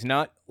 effectively. He's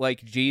not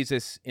like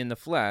Jesus in the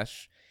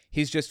flesh.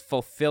 He's just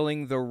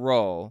fulfilling the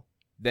role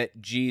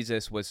that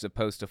Jesus was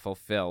supposed to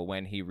fulfill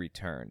when he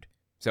returned.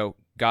 So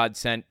God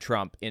sent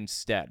Trump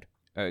instead.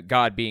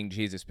 God being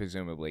Jesus,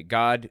 presumably.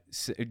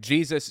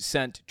 Jesus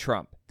sent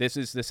Trump. This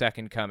is the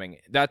second coming.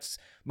 That's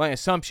my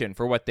assumption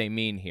for what they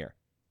mean here.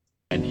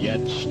 And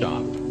yet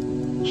stop.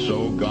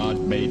 So God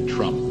made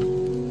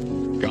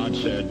Trump. God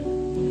said,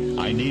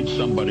 I need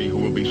somebody who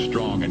will be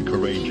strong and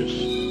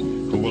courageous,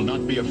 who will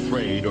not be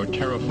afraid or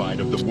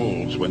terrified of the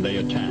wolves when they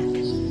attack,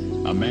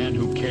 a man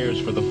who cares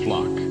for the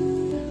flock,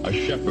 a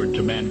shepherd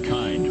to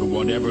mankind who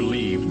won't ever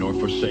leave nor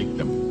forsake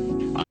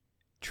them.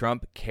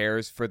 Trump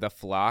cares for the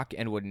flock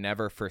and would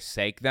never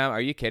forsake them?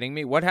 Are you kidding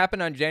me? What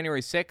happened on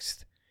January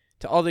 6th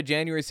to all the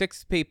January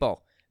 6th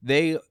people?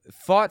 They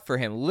fought for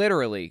him,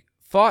 literally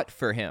fought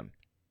for him,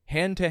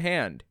 hand to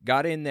hand,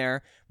 got in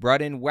there,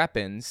 brought in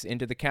weapons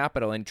into the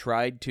Capitol and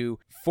tried to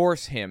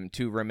force him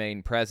to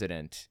remain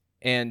president.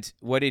 And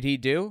what did he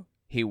do?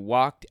 He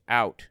walked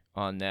out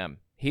on them.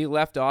 He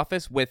left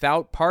office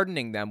without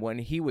pardoning them when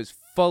he was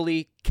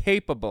fully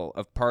capable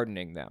of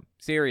pardoning them.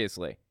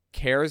 Seriously.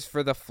 Cares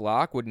for the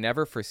flock, would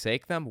never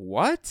forsake them?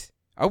 What?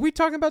 Are we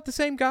talking about the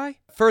same guy?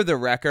 For the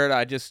record,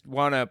 I just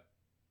want to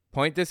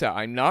point this out.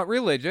 I'm not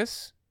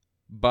religious,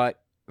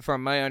 but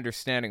from my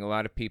understanding, a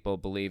lot of people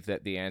believe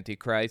that the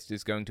Antichrist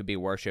is going to be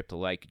worshipped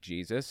like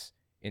Jesus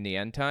in the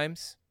end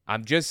times.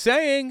 I'm just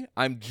saying.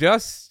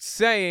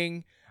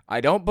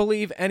 I don't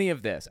believe any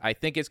of this. I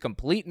think it's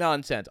complete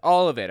nonsense.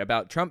 All of it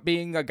about Trump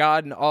being a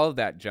god and all of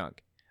that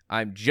junk.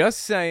 I'm just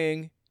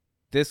saying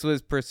this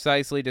was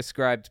precisely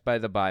described by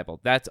the Bible.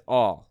 That's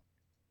all.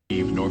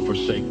 Nor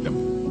forsake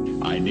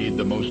them. I need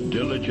the most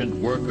diligent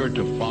worker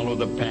to follow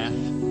the path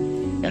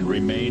and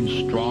remain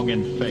strong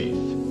in faith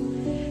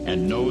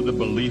and know the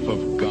belief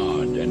of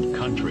God and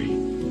country.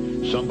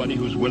 Somebody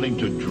who's willing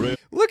to drill.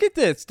 Look at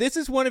this. This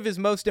is one of his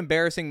most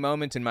embarrassing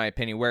moments, in my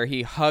opinion, where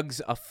he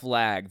hugs a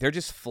flag. They're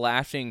just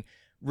flashing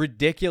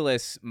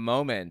ridiculous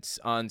moments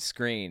on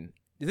screen.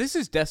 This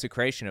is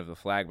desecration of the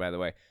flag, by the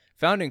way.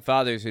 Founding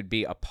fathers would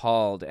be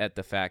appalled at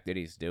the fact that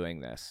he's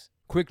doing this.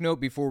 Quick note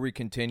before we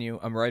continue,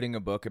 I'm writing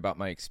a book about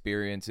my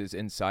experiences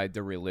inside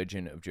the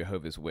religion of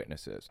Jehovah's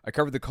Witnesses. I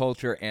cover the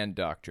culture and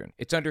doctrine.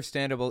 It's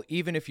understandable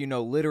even if you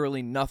know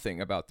literally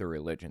nothing about the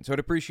religion, so I'd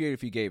appreciate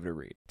if you gave it a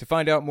read. To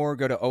find out more,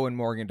 go to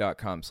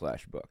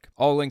owenmorgan.com/book.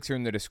 All links are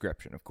in the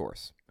description, of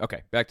course.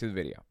 Okay, back to the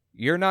video.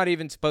 You're not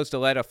even supposed to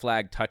let a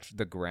flag touch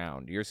the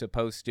ground. You're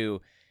supposed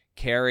to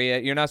carry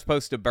it. You're not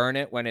supposed to burn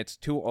it when it's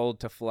too old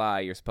to fly.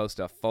 You're supposed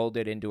to fold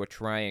it into a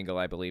triangle,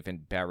 I believe,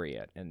 and bury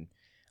it. And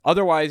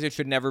otherwise, it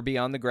should never be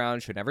on the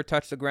ground, should never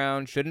touch the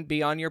ground, shouldn't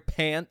be on your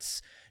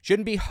pants,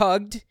 shouldn't be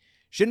hugged,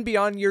 shouldn't be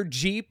on your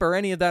Jeep or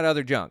any of that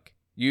other junk.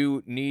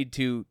 You need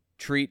to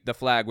treat the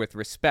flag with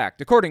respect,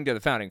 according to the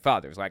Founding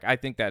Fathers. Like, I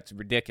think that's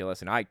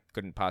ridiculous, and I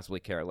couldn't possibly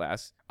care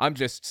less. I'm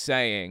just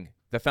saying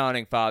the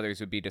Founding Fathers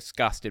would be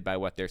disgusted by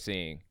what they're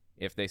seeing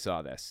if they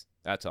saw this.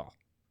 That's all.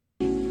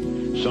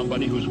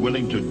 Somebody who's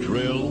willing to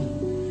drill,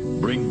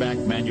 bring back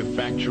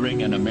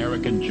manufacturing and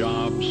American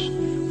jobs,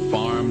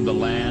 farm the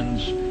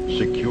lands,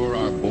 secure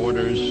our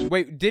borders.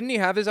 Wait, didn't he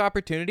have his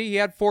opportunity? He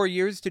had 4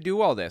 years to do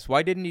all this.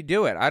 Why didn't he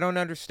do it? I don't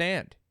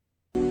understand.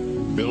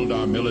 Build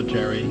our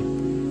military,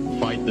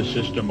 fight the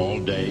system all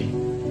day,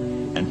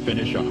 and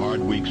finish a hard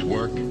week's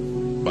work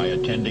by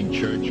attending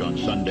church on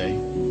Sunday.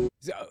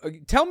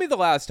 Tell me the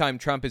last time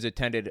Trump has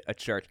attended a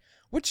church.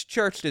 Which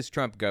church does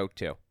Trump go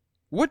to?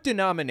 What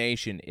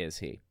denomination is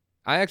he?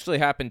 I actually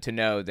happen to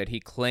know that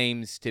he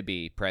claims to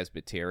be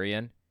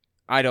Presbyterian.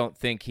 I don't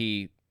think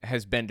he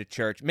has been to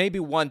church maybe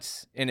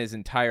once in his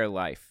entire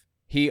life.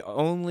 He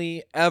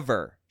only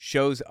ever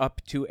shows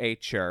up to a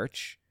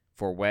church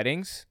for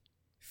weddings,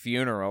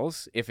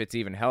 funerals, if it's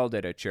even held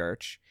at a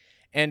church,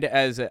 and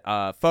as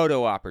a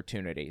photo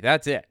opportunity.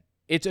 That's it.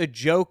 It's a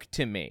joke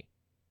to me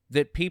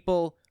that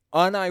people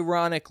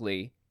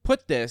unironically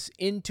put this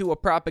into a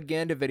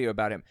propaganda video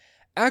about him,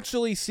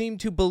 actually seem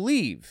to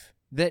believe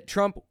that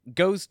Trump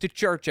goes to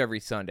church every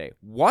Sunday.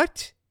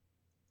 What?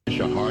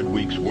 A hard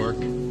week's work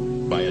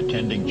by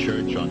attending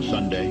church on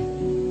Sunday,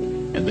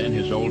 and then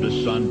his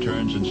oldest son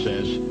turns and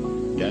says,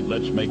 "Dad,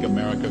 let's make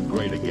America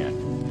great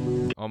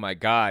again." Oh my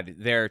God,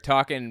 they're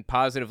talking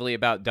positively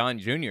about Don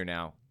Jr.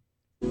 now.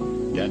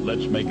 "Dad,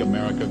 let's make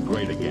America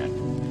great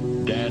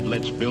again. Dad,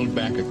 let's build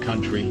back a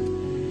country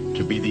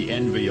to be the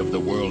envy of the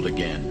world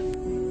again."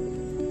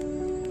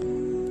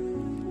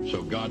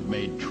 So God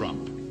made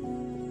Trump.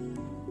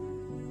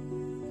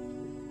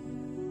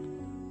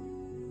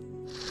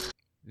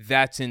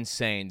 That's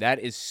insane. That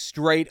is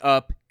straight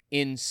up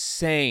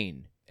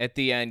insane. At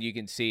the end, you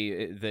can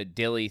see the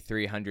Dilly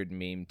 300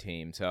 meme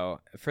team. So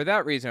for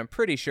that reason, I'm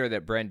pretty sure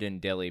that Brendan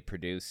Dilly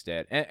produced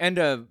it, and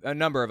a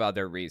number of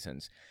other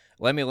reasons.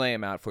 Let me lay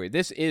him out for you.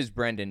 This is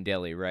Brendan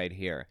Dilly right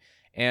here.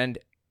 And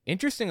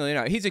interestingly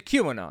enough, he's a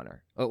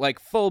QAnoner, like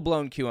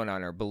full-blown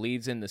QAnoner.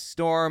 Believes in the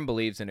storm,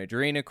 believes in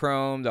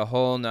adrenochrome, the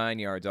whole 9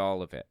 yards,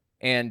 all of it.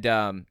 And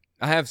I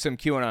have some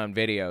QAnon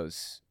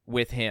videos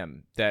with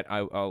him that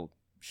I'll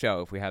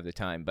show if we have the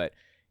time. But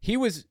he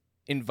was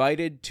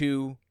invited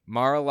to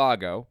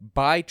Mar-a-Lago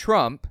by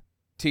Trump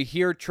to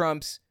hear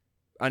Trump's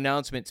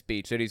announcement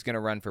speech that he's going to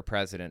run for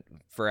president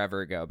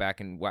forever ago,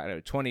 back in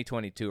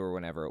 2022 or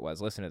whenever it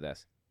was. Listen to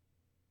this.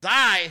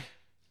 I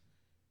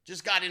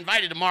just got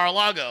invited to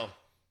Mar-a-Lago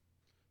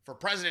for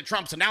President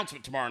Trump's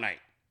announcement tomorrow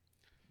night.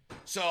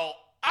 So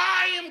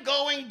I am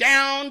going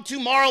down to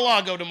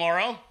Mar-a-Lago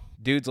tomorrow.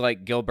 Dude's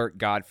like Gilbert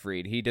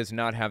Gottfried. He does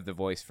not have the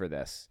voice for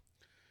this.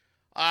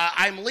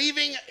 I'm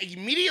leaving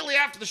immediately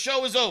after the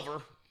show is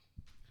over.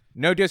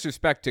 No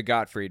disrespect to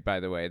Gottfried, by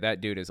the way.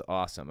 That dude is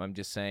awesome. I'm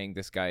just saying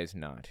this guy is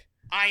not.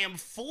 I am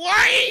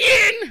flying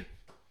in.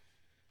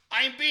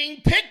 I'm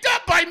being picked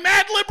up by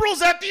mad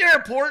liberals at the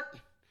airport.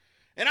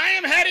 And I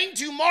am heading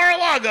to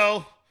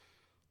Mar-a-Lago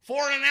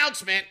for an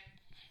announcement.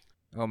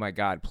 Oh my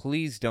God,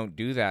 please don't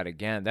do that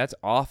again. That's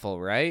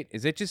awful, right?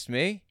 Is it just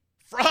me?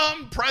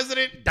 From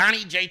President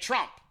Donnie J.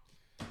 Trump.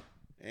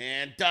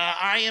 And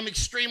I am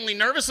extremely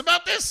nervous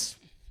about this.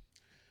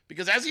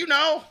 Because as you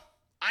know,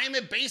 I am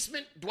a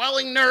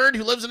basement-dwelling nerd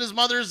who lives in his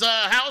mother's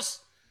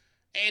house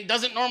and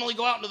doesn't normally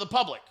go out into the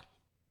public.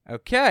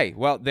 Okay,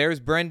 well, there's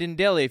Brendan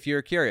Dilly, if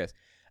you're curious.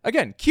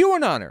 Again,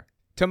 QAnoner.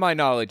 To my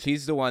knowledge,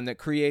 he's the one that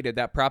created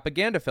that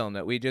propaganda film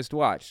that we just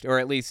watched. Or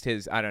at least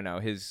his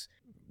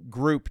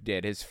group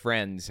did. His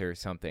friends or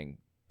something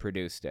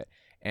produced it.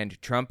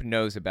 And Trump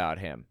knows about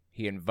him.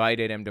 He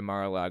invited him to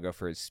Mar-a-Lago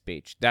for his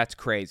speech. That's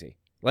crazy.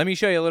 Let me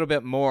show you a little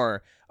bit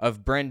more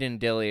of Brendan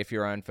Dilly if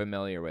you're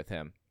unfamiliar with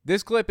him.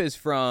 This clip is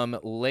from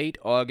late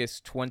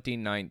August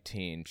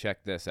 2019.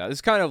 Check this out. This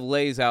kind of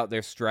lays out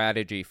their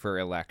strategy for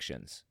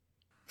elections.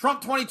 Trump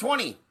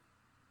 2020.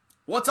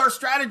 What's our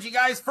strategy,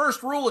 guys?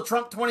 First rule of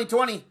Trump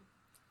 2020.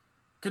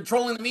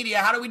 Controlling the media.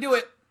 How do we do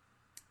it?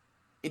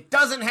 It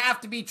doesn't have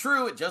to be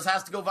true. It just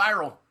has to go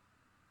viral.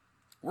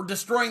 We're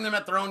destroying them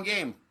at their own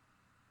game.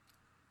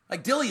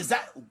 Like, Dilly,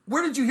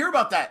 where did you hear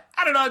about that?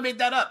 I don't know. I made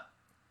that up.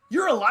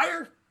 You're a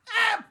liar?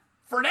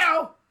 For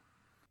now.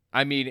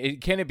 I mean,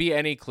 can it be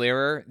any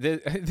clearer?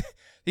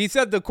 He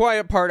said the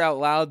quiet part out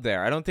loud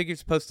there. I don't think you're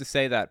supposed to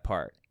say that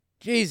part.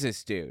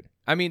 Jesus, dude.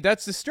 I mean,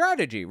 that's the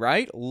strategy,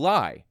 right?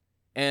 Lie.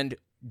 And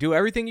do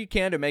everything you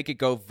can to make it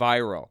go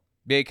viral.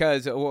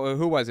 Because,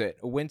 who was it?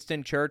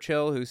 Winston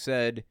Churchill, who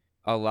said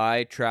a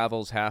lie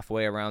travels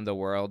halfway around the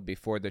world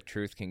before the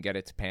truth can get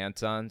its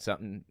pants on?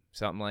 Something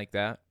like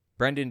that.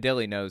 Brendan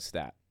Dilly knows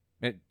that.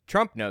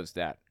 Trump knows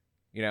that.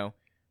 You know,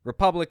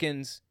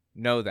 Republicans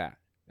know that.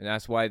 And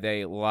that's why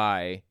they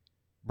lie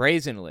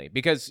brazenly.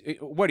 Because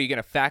what, are you going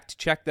to fact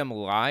check them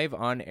live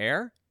on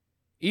air?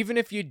 Even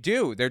if you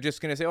do, they're just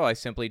going to say, "Oh, I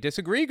simply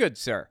disagree, good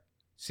sir."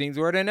 Seems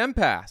we're at an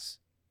impasse.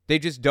 They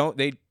just don't,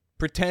 they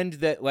pretend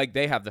that like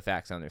they have the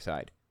facts on their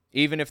side.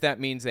 Even if that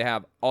means they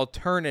have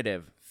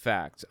alternative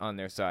facts on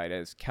their side,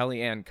 as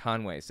Kellyanne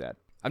Conway said.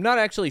 I'm not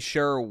actually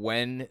sure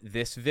when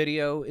this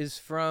video is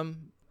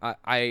from.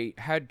 I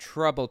had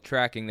trouble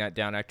tracking that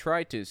down. I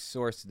tried to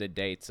source the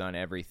dates on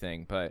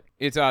everything, but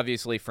it's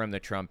obviously from the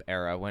Trump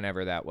era,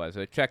 whenever that was.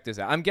 So check this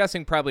out. I'm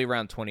guessing probably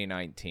around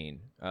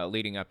 2019,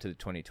 leading up to the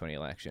 2020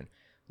 election.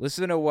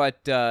 Listen to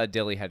what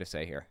Dilly had to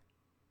say here.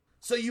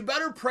 So you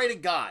better pray to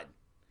God,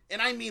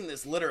 and I mean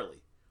this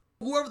literally,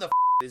 whoever the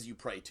it is you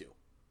pray to,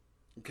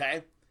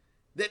 okay?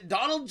 That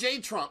Donald J.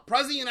 Trump,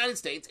 President of the United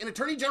States, and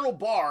Attorney General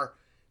Barr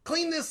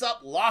clean this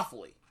up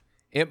lawfully.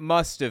 It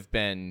must have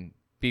been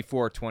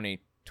before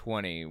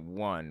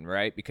 2021,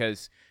 right?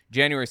 Because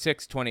January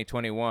 6,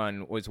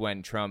 2021 was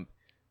when Trump,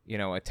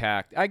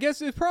 attacked. I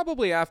guess it's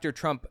probably after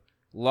Trump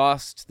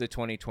lost the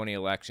 2020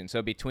 election.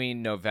 So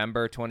between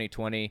November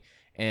 2020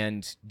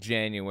 and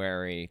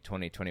January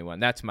 2021.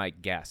 That's my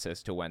guess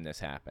as to when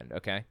this happened,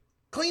 okay?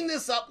 Clean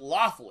this up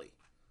lawfully.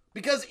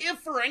 Because if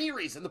for any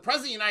reason the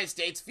President of the United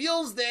States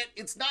feels that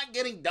it's not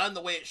getting done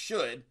the way it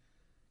should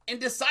and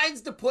decides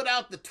to put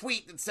out the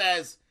tweet that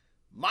says,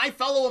 "My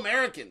fellow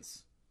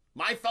Americans,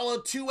 my fellow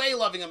 2A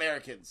loving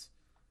Americans,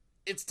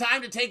 it's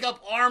time to take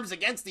up arms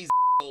against these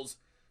assholes,"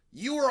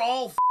 you are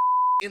all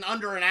in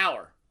under an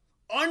hour.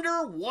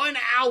 Under 1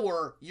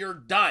 hour, you're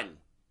done.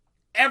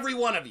 Every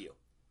one of you.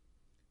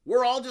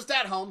 we're all just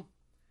at home,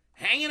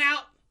 hanging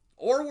out,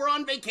 or we're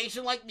on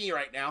vacation like me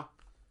right now,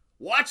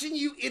 watching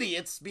you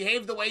idiots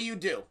behave the way you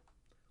do,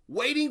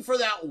 waiting for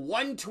that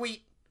one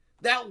tweet,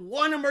 that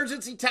one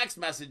emergency text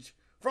message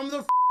from the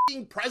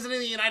f***ing President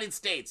of the United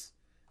States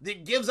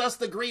that gives us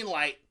the green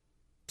light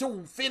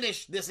to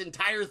finish this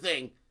entire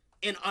thing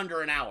in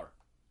under an hour.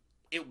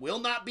 It will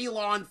not be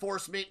law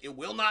enforcement. It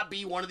will not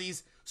be one of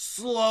these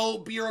slow,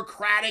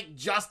 bureaucratic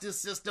justice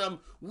system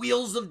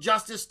wheels of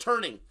justice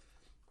turning.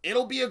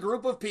 It'll be a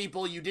group of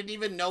people you didn't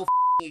even know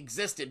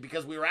existed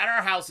because we were at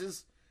our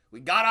houses, we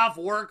got off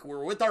work, we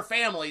were with our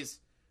families,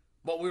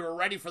 but we were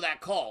ready for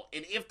that call.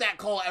 And if that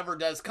call ever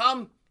does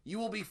come, you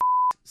will be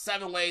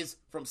 7 ways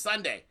from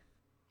Sunday.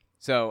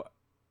 So,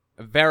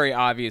 very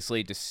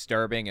obviously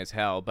disturbing as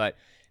hell. But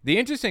the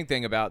interesting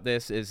thing about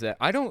this is that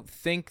I don't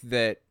think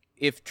that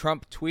if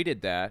Trump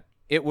tweeted that,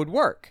 it would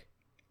work.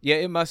 Yeah,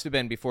 it must have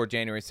been before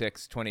January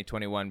 6,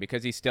 2021,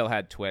 because he still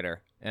had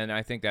Twitter. And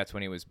I think that's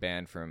when he was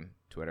banned from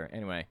Twitter.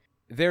 Anyway,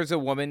 there's a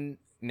woman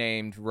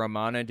named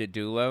Romana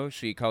Didulo.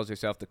 She calls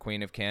herself the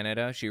Queen of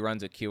Canada. She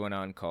runs a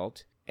QAnon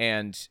cult.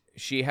 And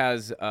she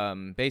has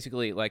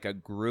basically like a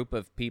group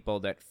of people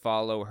that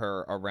follow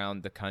her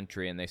around the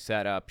country, and they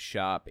set up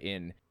shop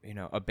in,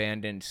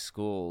 abandoned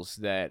schools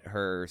that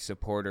her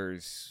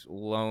supporters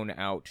loan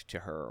out to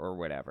her or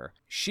whatever.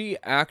 She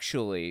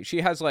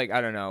has like,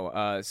 I don't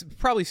know,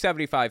 probably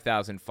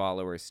 75,000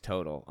 followers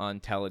total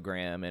on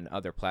Telegram and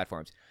other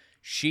platforms.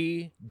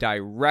 She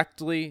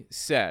directly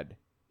said,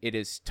 "It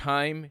is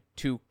time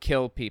to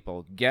kill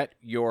people. Get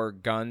your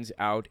guns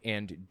out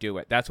and do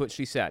it." That's what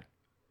she said.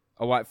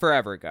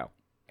 Forever ago.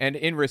 And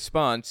in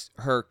response,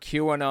 her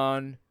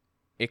QAnon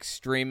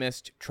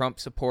extremist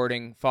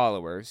Trump-supporting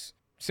followers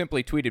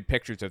simply tweeted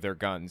pictures of their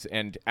guns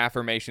and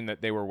affirmation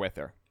that they were with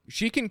her.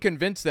 She can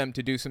convince them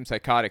to do some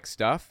psychotic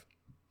stuff.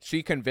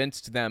 She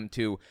convinced them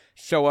to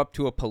show up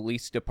to a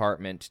police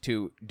department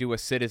to do a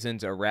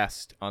citizen's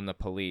arrest on the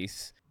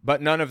police,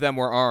 but none of them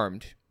were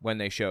armed when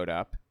they showed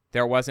up.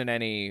 There wasn't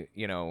any,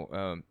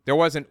 there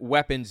wasn't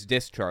weapons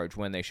discharge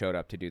when they showed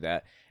up to do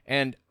that.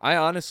 And I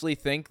honestly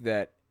think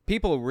that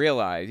people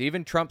realize,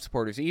 even Trump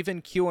supporters,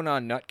 even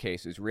QAnon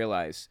nutcases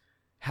realize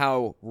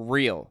how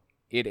real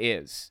it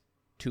is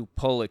to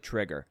pull a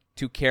trigger,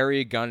 to carry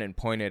a gun and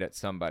point it at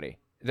somebody.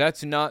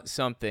 That's not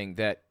something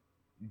that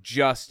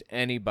just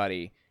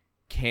anybody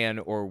can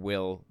or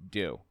will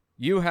do.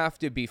 You have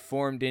to be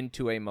formed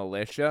into a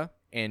militia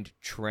and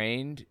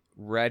trained,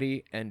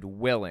 ready, and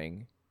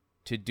willing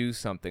to do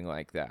something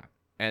like that.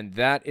 And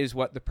that is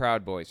what the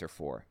Proud Boys are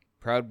for.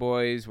 Proud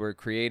Boys were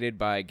created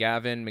by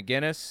Gavin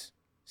McInnes,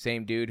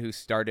 same dude who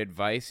started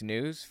Vice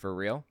News, for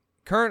real.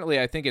 Currently,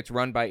 I think it's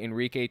run by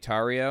Enrique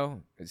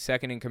Tarrio.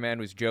 Second in command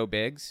was Joe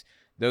Biggs.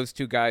 Those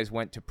two guys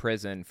went to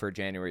prison for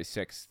January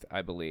 6th,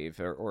 I believe,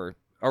 or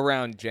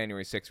around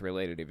January 6th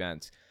related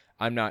events.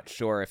 I'm not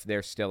sure if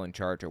they're still in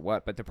charge or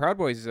what, but the Proud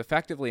Boys is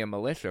effectively a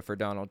militia for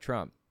Donald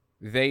Trump.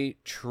 They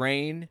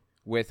train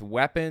with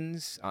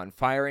weapons on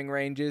firing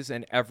ranges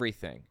and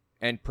everything,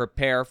 and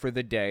prepare for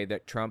the day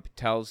that Trump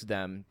tells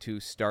them to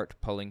start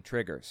pulling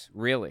triggers.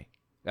 Really.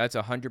 That's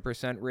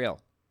 100% real.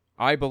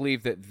 I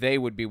believe that they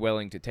would be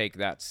willing to take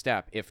that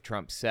step if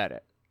Trump said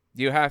it.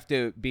 You have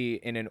to be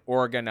in an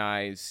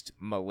organized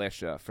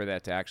militia for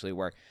that to actually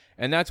work.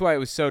 And that's why it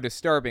was so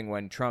disturbing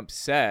when Trump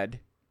said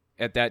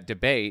at that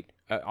debate,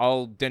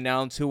 I'll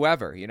denounce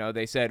whoever.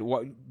 They said,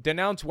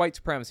 denounce white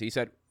supremacy. He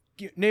said,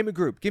 name a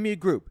group. Give me a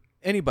group.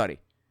 Anybody.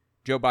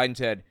 Joe Biden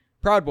said,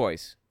 Proud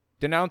Boys.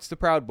 Denounce the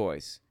Proud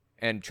Boys.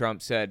 And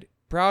Trump said,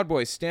 Proud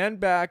Boys, stand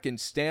back and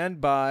stand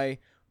by,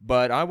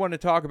 but I want to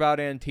talk about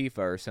Antifa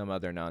or some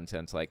other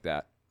nonsense like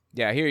that.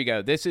 Yeah, here you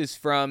go. This is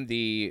from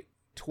the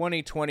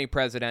 2020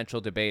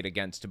 presidential debate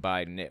against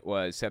Biden. It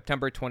was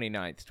September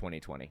 29th,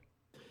 2020.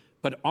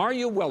 But are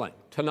you willing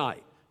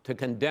tonight to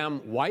condemn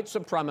white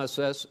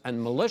supremacists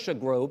and militia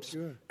groups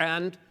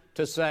and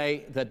to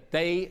say that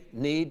they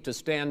need to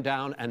stand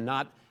down and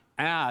not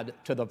add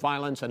to the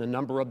violence in a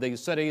number of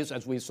these cities,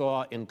 as we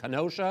saw in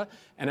Kenosha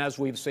and as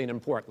we've seen in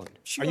Portland?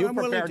 Sure, are you I'm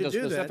prepared to do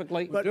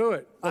specifically that, do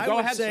it? Well, go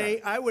ahead, sir.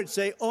 I would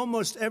say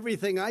almost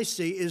everything I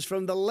see is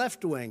from the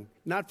left wing,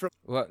 not from...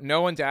 Well,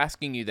 no one's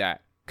asking you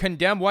that.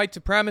 Condemn white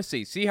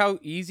supremacy. See how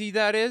easy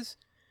that is?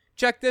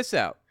 Check this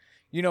out.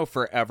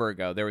 Forever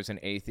ago, there was an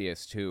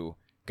atheist who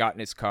got in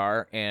his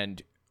car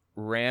and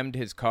rammed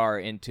his car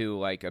into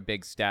like a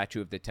big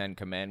statue of the Ten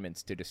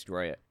Commandments to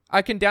destroy it.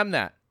 I condemn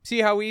that. See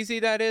how easy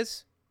that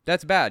is?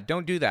 That's bad.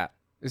 Don't do that.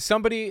 There's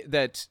somebody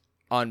that's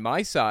on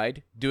my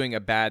side doing a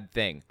bad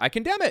thing. I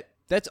condemn it.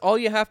 That's all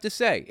you have to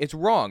say. It's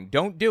wrong.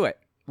 Don't do it.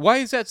 Why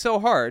is that so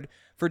hard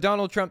for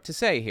Donald Trump to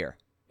say here?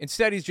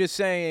 Instead, he's just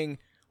saying,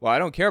 well, I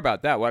don't care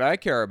about that. What I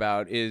care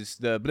about is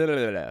the blah, blah,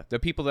 blah, blah, the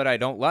people that I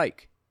don't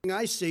like.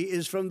 I see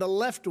is from the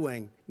left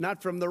wing,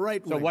 not from the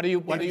right wing. So what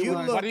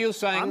are you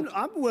saying?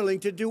 I'm willing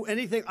to do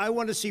anything. I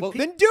want to see people.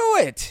 Then do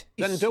it.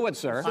 Then do it,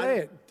 sir. Say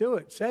it. Do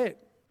it. Say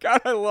it.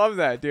 God, I love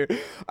that, dude.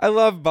 I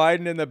love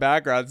Biden in the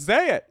background.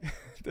 Say it.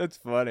 That's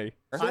funny.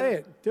 Say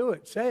it. Do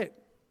it. Say it.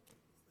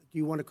 Do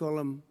you want to call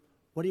him?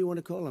 What do you want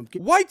to call them?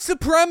 White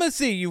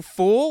supremacy, you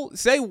fool!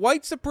 Say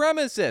white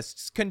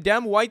supremacists.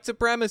 Condemn white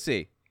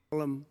supremacy.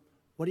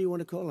 What do you want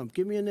to call them?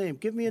 Give me a name.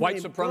 Give me a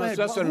white name.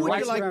 Supremacists and Who would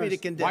right you like me to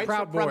condemn? White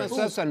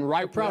supremacists and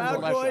right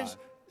Proud militia. Boys,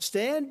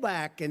 stand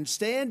back and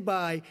stand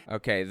by.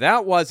 Okay,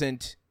 that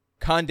wasn't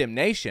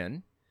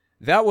condemnation.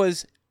 That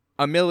was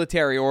a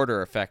military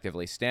order,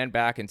 effectively. Stand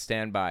back and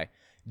stand by.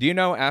 Do you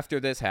know after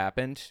this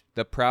happened,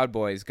 the Proud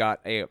Boys got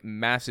a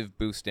massive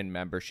boost in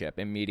membership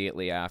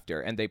immediately after,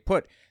 and they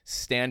put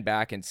stand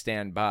back and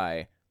stand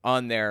by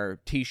on their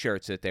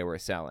T-shirts that they were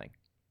selling.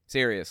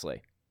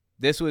 Seriously.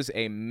 This was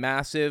a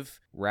massive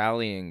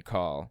rallying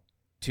call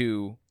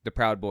to the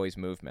Proud Boys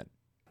movement.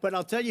 But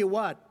I'll tell you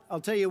what.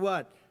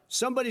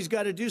 Somebody's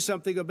got to do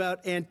something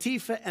about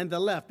Antifa and the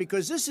left,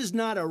 because this is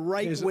not a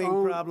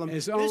right-wing problem.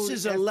 This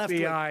is a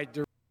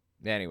left-wing.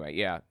 Anyway,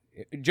 yeah.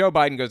 Joe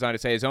Biden goes on to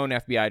say his own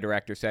FBI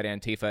director said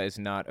Antifa is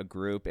not a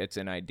group, it's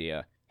an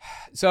idea.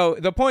 So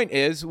the point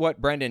is what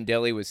Brendan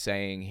Dilley was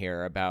saying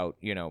here about,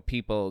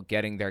 people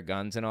getting their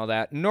guns and all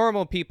that.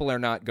 Normal people are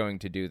not going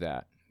to do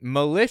that.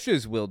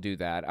 Militias will do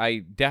that. I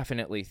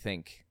definitely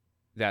think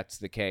that's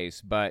the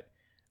case, but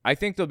I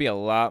think they'll be a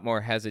lot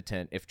more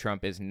hesitant if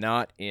Trump is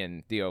not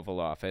in the Oval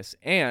Office,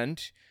 and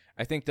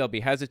I think they'll be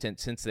hesitant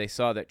since they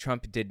saw that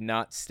Trump did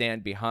not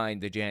stand behind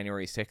the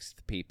January 6th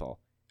people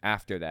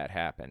after that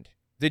happened.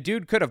 The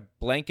dude could have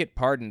blanket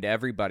pardoned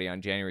everybody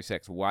on January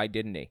 6th. Why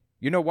didn't he?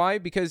 You know why?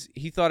 Because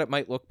he thought it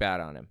might look bad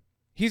on him.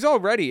 He's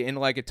already in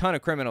a ton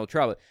of criminal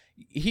trouble.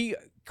 He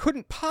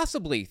couldn't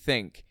possibly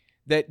think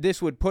that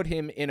this would put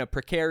him in a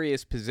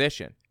precarious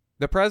position.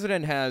 The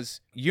president has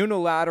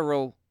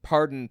unilateral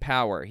pardon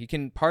power. He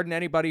can pardon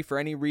anybody for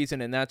any reason,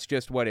 and that's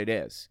just what it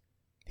is.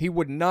 He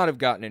would not have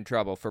gotten in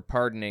trouble for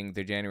pardoning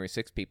the January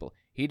 6th people.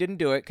 He didn't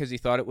do it because he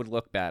thought it would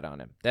look bad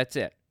on him. That's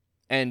it.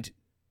 And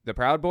the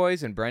Proud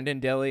Boys and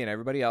Brendan Dilley and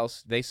everybody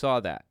else, they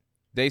saw that.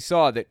 They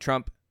saw that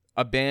Trump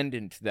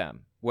abandoned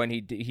them when he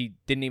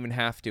didn't even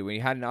have to. When he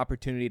had an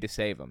opportunity to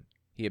save them,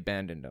 he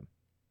abandoned them.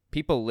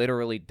 People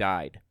literally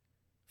died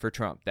for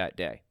Trump that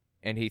day,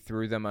 and he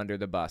threw them under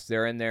the bus.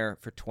 They're in there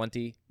for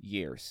 20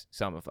 years,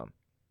 some of them.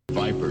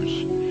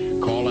 Vipers,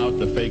 call out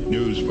the fake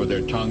news for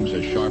their tongues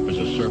as sharp as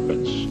a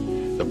serpent's.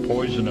 The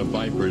poison of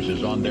vipers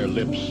is on their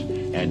lips,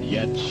 and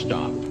yet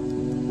stop.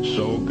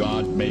 So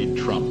God made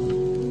Trump.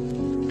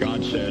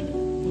 God said,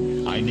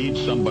 I need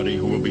somebody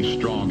who will be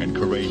strong and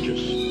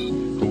courageous,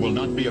 who will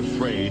not be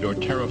afraid or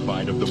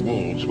terrified of the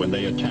wolves when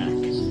they attack.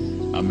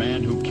 A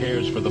man who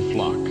cares for the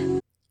flock.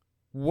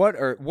 What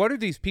are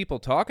these people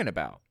talking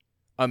about?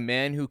 A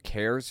man who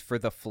cares for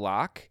the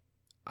flock?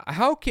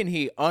 How can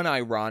he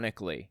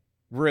unironically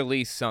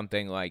release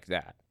something like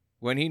that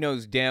when he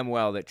knows damn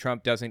well that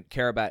Trump doesn't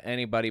care about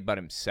anybody but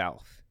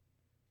himself?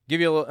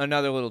 Give you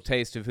another little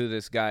taste of who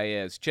this guy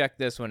is. Check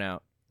this one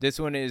out. This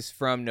one is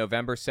from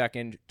November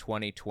 2nd,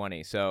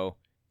 2020. So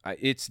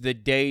it's the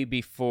day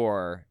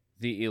before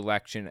the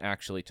election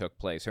actually took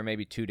place, or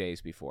maybe 2 days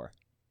before.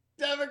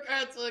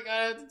 Democrats, look, I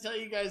have to tell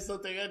you guys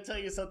something. I gotta tell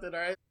you something, all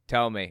right?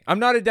 Tell me. I'm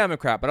not a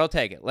Democrat, but I'll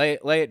take it. Lay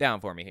it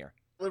down for me here.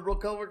 Liberal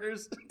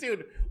coworkers,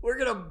 dude, we're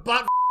gonna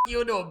butt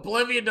you into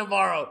oblivion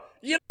tomorrow.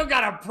 You don't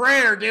got a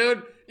prayer,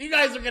 dude. You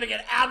guys are gonna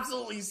get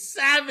absolutely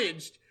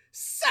savaged.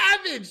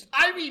 Savaged!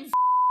 I mean,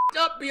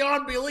 up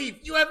beyond belief.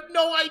 You have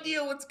no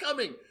idea what's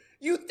coming.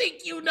 You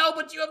think you know,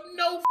 but you have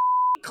no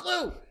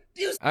clue.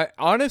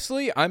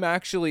 Honestly, I'm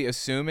actually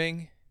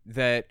assuming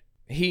that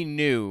he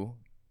knew,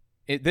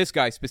 this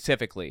guy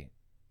specifically,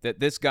 that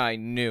this guy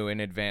knew in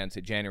advance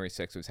that January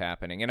 6th was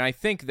happening. And I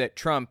think that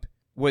Trump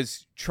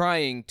was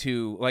trying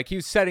to, he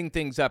was setting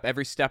things up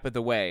every step of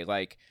the way.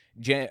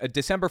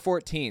 December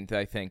 14th,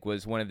 I think,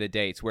 was one of the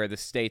dates where the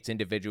states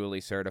individually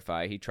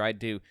certify. He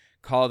tried to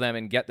call them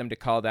and get them to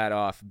call that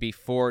off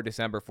before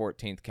December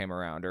 14th came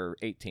around, or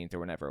 18th, or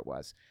whenever it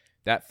was.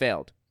 That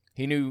failed.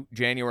 He knew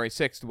January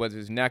 6th was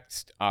his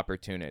next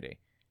opportunity.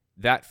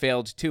 That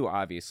failed too,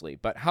 obviously.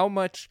 But how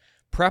much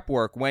prep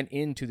work went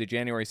into the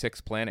January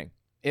 6th planning?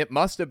 It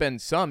must have been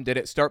some. Did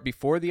it start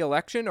before the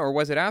election, or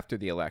was it after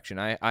the election?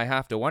 I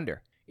have to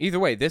wonder. Either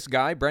way, this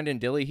guy, Brendan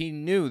Dilley, he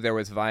knew there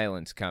was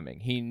violence coming.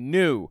 He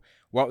knew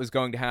what was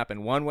going to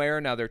happen. One way or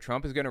another,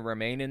 Trump is going to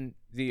remain in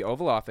the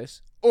Oval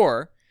Office,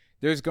 or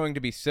there's going to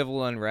be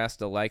civil unrest,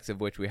 the likes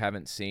of which we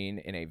haven't seen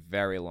in a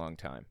very long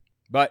time.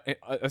 But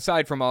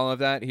aside from all of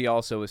that, he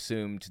also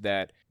assumed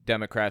that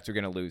Democrats are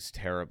going to lose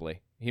terribly.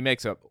 He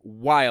makes a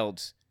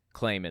wild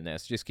claim in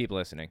this. Just keep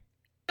listening.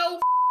 No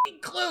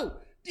clue.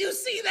 Do you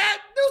see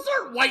that? Those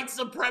aren't white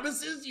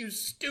supremacists, you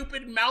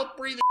stupid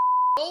mouth-breathing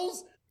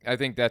holes. I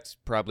think that's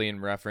probably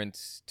in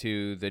reference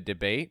to the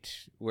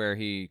debate where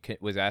he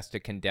was asked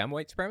to condemn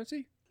white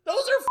supremacy.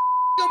 Those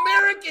are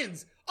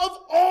Americans of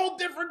all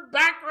different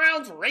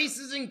backgrounds,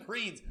 races, and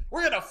creeds.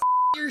 We're going to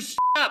your shit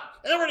up,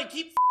 and then we're going to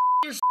keep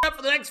your shit up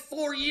for the next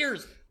 4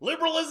 years.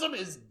 Liberalism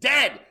is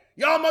dead.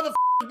 Y'all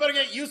motherfuckers better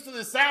get used to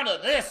the sound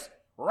of this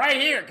right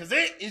here, because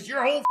it is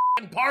your whole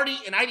party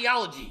and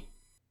ideology.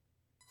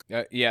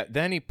 Yeah,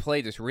 then he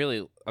played this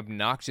really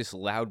obnoxious,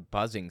 loud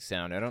buzzing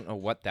sound. I don't know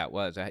what that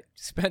was. I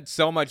spent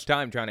so much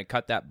time trying to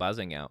cut that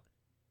buzzing out.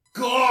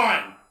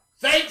 Gone!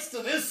 Thanks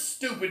to this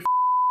stupid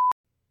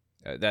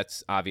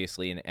That's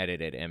obviously an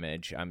edited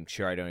image. I'm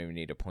sure I don't even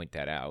need to point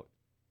that out.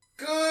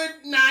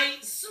 Good night,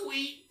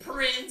 sweet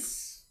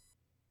prince.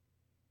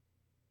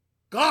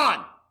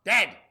 Gone!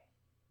 Dead!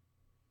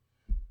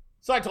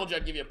 So I told you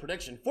I'd give you a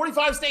prediction.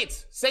 45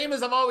 states. Same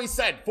as I've always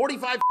said.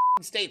 45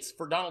 states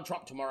for Donald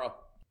Trump tomorrow.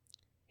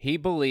 He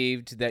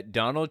believed that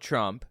Donald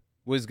Trump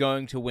was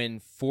going to win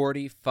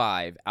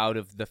 45 out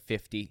of the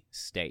 50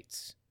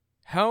 states.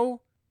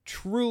 How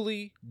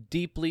truly,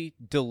 deeply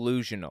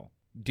delusional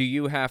do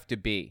you have to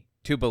be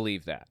to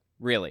believe that?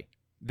 Really.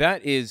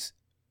 That is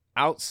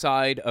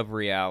outside of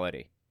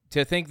reality.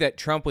 To think that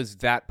Trump was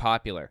that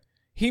popular.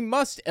 He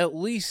must at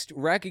least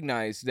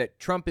recognize that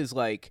Trump is,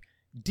 like,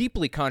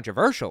 deeply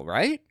controversial,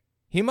 right?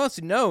 He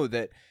must know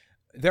that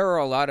there are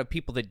a lot of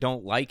people that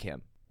don't like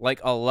him. Like,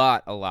 a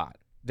lot.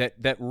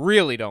 That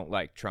really don't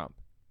like Trump.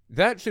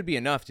 That should be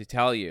enough to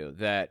tell you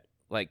that,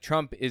 like,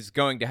 Trump is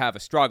going to have a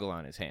struggle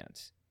on his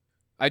hands.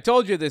 I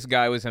told you this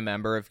guy was a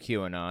member of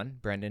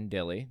QAnon, Brendan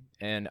Dilley,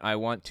 and I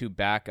want to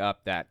back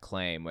up that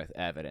claim with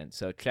evidence.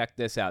 So check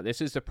this out. This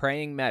is the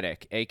praying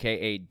medic,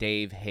 a.k.a.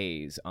 Dave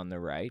Hayes, on the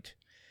right.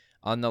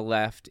 On the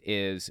left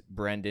is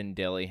Brendan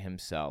Dilley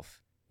himself.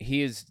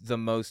 He is the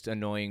most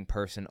annoying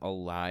person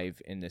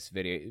alive in this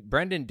video.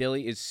 Brendan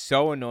Dilley is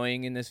so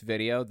annoying in this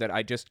video that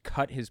I just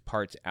cut his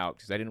parts out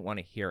because I didn't want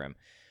to hear him.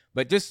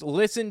 But just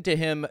listen to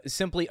him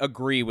simply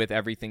agree with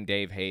everything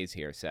Dave Hayes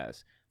here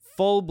says.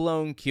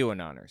 Full-blown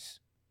QAnoners.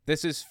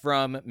 This is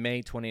from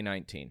May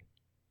 2019.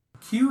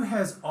 Q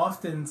has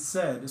often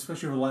said,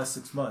 especially over the last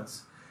 6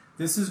 months,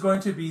 this is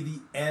going to be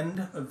the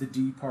end of the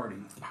D Party.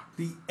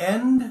 The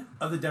end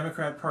of the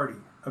Democrat Party.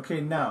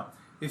 Okay, now,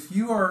 if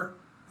you are,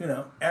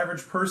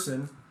 average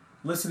person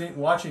listening,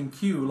 watching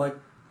Q, like,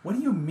 what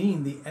do you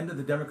mean the end of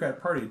the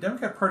Democrat Party? The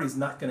Democrat Party is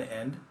not going to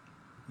end.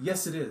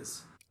 Yes, it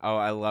is. Oh,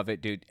 I love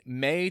it, dude.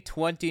 May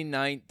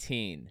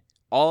 2019.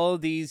 All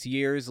these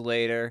years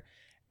later,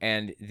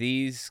 and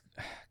these...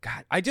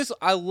 God,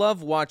 I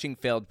love watching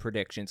failed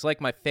predictions. Like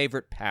my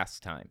favorite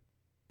pastime.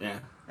 Yeah.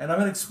 And I'm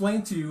going to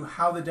explain to you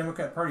how the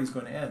Democrat Party is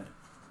going to end.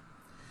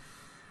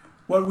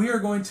 What we are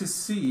going to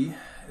see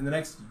in the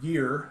next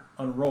year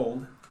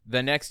unrolled...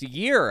 The next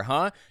year,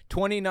 huh?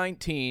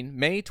 2019,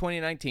 May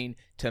 2019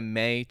 to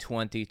May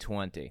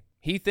 2020.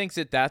 He thinks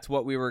that that's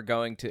what we were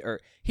going to, or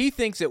he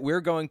thinks that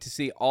we're going to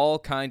see all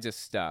kinds of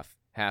stuff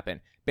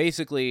happen.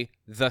 Basically,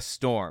 the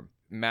storm,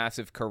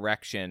 massive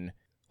correction,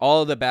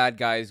 all the bad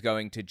guys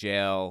going to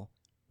jail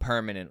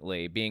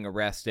permanently, being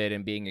arrested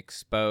and being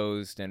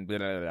exposed and blah,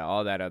 blah, blah,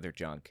 all that other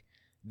junk.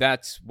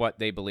 That's what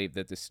they believe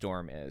that the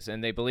storm is.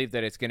 And they believe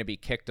that it's going to be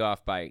kicked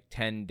off by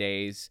 10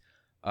 days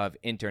of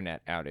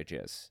internet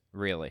outages.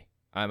 Really.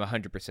 I'm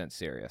 100%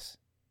 serious.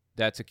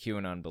 That's a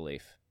QAnon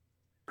belief.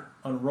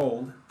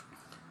 Unrolled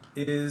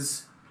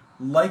is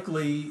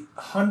likely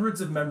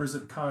hundreds of members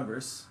of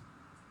Congress,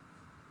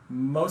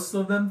 most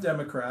of them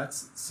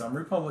Democrats, some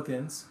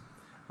Republicans.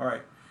 All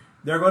right.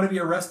 They're going to be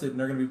arrested and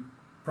they're going to be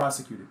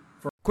prosecuted.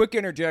 Quick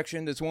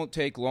interjection, this won't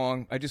take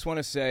long. I just want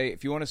to say,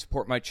 if you want to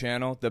support my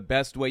channel, the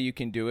best way you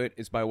can do it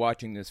is by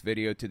watching this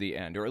video to the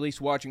end, or at least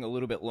watching a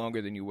little bit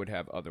longer than you would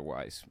have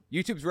otherwise.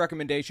 YouTube's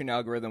recommendation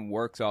algorithm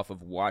works off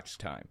of watch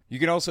time. You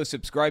can also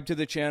subscribe to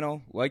the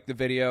channel, like the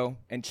video,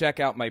 and check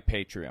out my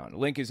Patreon.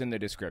 Link is in the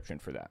description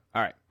for that.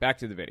 All right, back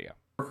to the video.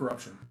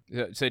 Corruption.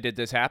 So did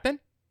this happen?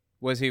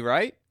 Was he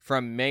right?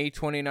 From May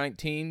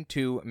 2019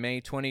 to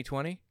May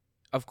 2020?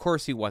 Of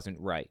course he wasn't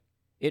right.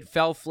 It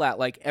fell flat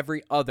like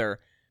every other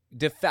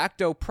de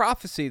facto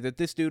prophecy that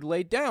this dude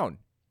laid down.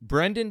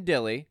 Brendan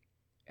Dilley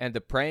and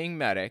the praying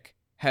medic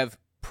have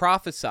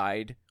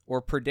prophesied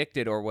or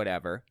predicted or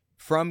whatever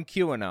from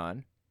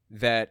QAnon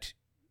that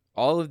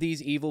all of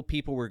these evil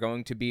people were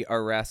going to be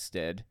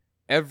arrested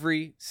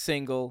every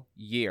single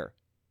year.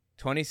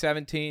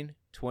 2017,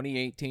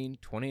 2018,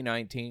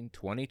 2019,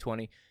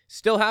 2020.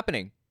 Still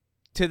happening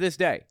to this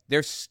day.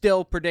 They're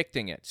still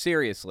predicting it.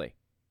 Seriously.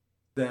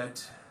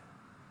 That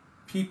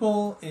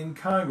people in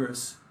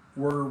Congress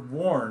were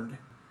warned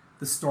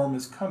the storm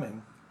is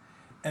coming,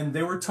 and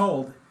they were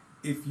told,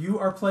 if you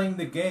are playing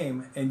the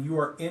game and you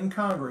are in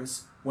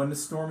Congress when the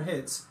storm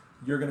hits,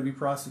 you're going to be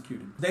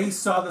prosecuted. They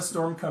saw the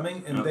storm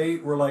coming and they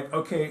were like,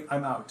 okay,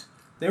 I'm out.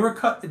 They were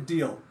cut a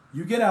deal.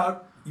 You get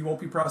out, you won't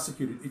be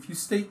prosecuted. If you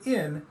stay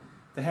in,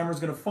 the hammer's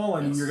going to fall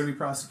on you, you're going to be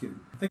prosecuted.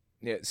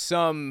 Yeah,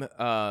 some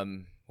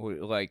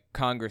like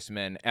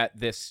congressmen at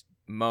this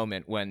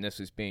moment when this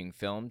was being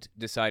filmed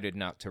decided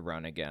not to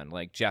run again.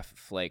 Like Jeff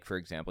Flake, for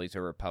example, he's a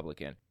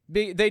Republican.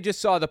 They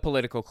just saw the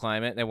political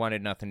climate and they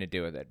wanted nothing to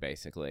do with it,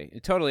 basically.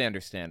 Totally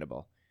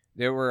understandable.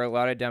 There were a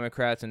lot of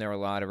Democrats and there were a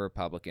lot of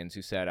Republicans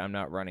who said, I'm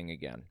not running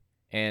again.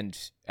 And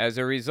as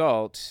a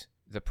result,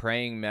 the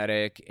praying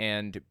medic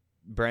and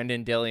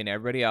Brendan Dilley and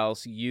everybody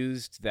else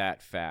used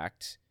that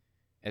fact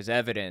as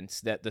evidence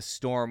that the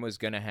storm was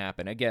going to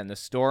happen. Again, the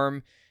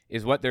storm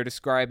is what they're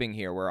describing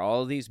here, where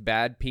all of these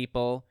bad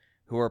people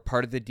who are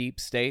part of the deep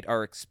state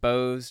are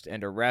exposed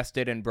and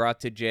arrested and brought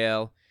to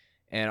jail,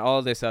 and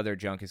all this other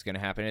junk is going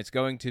to happen. It's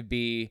going to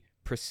be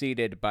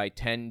preceded by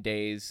 10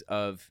 days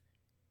of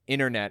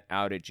internet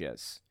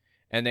outages.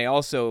 And they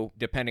also,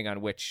 depending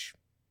on which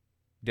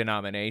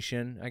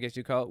denomination, I guess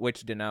you call it,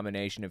 which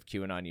denomination of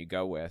QAnon you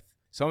go with,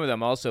 some of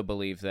them also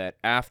believe that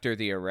after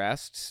the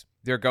arrests,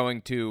 they're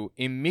going to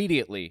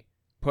immediately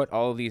put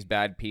all of these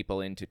bad people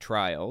into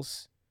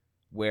trials,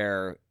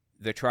 where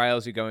the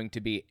trials are going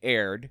to be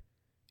aired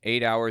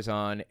 8 hours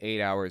on,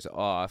 8 hours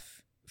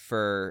off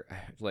for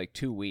like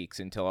 2 weeks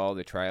until all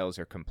the trials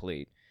are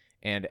complete.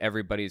 And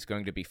everybody's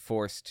going to be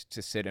forced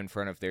to sit in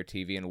front of their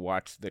TV and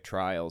watch the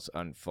trials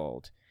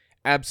unfold.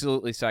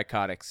 Absolutely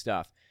psychotic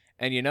stuff.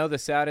 And you know the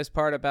saddest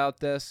part about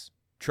this?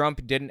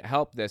 Trump didn't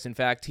help this. In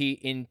fact, he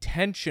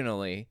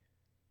intentionally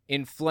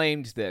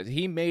inflamed this.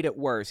 He made it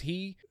worse.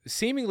 He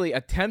seemingly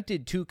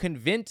attempted to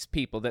convince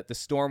people that the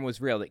storm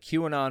was real, that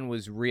QAnon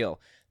was real.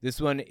 This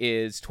one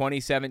is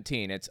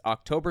 2017. It's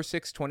October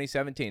 6,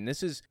 2017.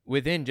 This is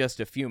within just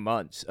a few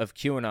months of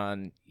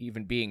QAnon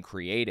even being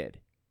created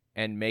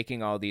and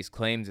making all these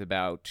claims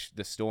about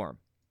the storm.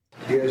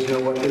 You guys know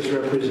what this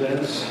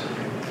represents?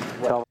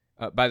 Well,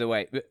 by the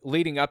way,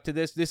 leading up to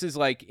this is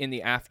like in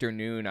the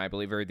afternoon, I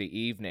believe, or the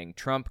evening.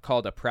 Trump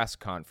called a press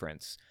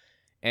conference.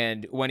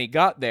 And when he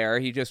got there,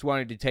 he just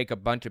wanted to take a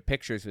bunch of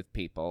pictures with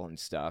people and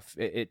stuff.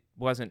 It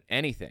wasn't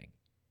anything.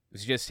 It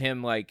was just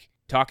him, like,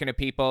 talking to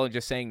people and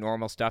just saying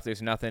normal stuff.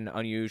 There's nothing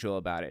unusual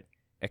about it,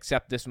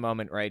 except this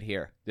moment right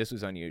here. This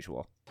was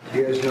unusual.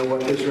 You guys know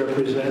what this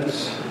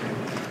represents?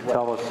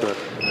 Tell us, sir.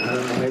 I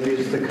don't know, maybe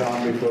it's the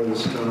calm before the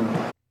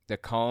storm. The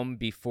calm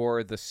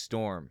before the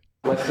storm.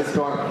 What's the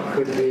storm?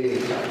 Could be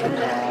the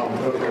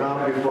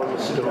calm before the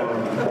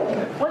storm.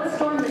 What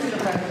storm, Mr.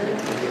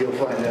 President? You'll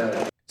find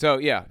out. So,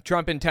 yeah,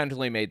 Trump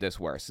intentionally made this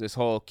worse. This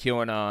whole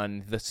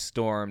QAnon, the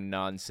storm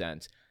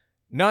nonsense.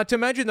 Not to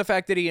mention the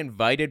fact that he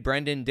invited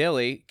Brendan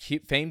Dilley,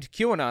 famed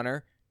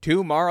QAnoner,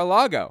 to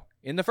Mar-a-Lago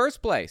in the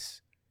first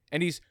place.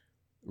 And he's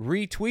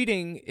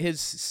retweeting his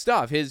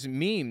stuff, his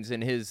memes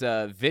and his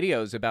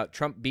videos about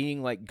Trump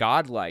being like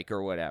godlike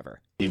or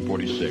whatever.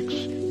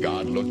 1846,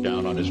 God looked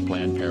down on his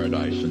planned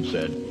paradise and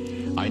said,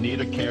 I need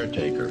a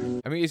caretaker.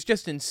 I mean, it's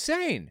just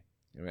insane.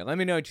 Anyway, let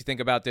me know what you think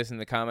about this in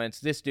the comments.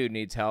 This dude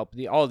needs help.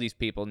 All these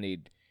people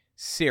need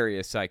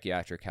serious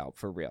psychiatric help,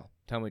 for real.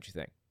 Tell me what you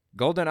think.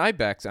 Golden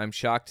Ibex, I'm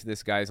shocked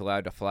this guy's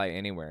allowed to fly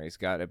anywhere. He's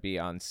got to be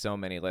on so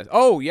many lists.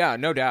 Oh, yeah,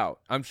 no doubt.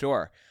 I'm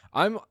sure.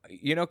 Come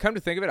to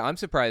think of it, I'm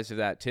surprised of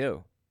that,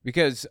 too.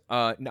 Because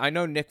I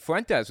know Nick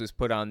Fuentes was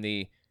put on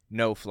the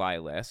no-fly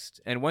list.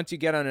 And once you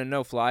get on a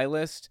no-fly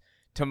list,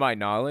 to my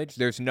knowledge,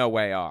 there's no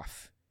way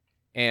off.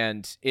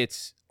 And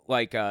it's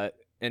like an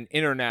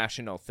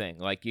international thing.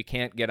 Like, you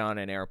can't get on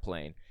an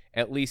airplane,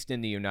 at least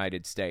in the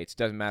United States.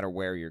 Doesn't matter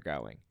where you're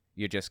going.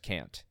 You just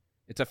can't.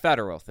 It's a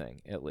federal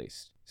thing, at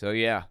least. So,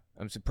 yeah,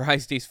 I'm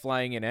surprised he's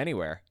flying in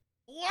anywhere.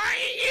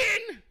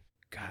 Flying in!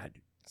 God,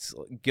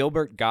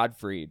 Gilbert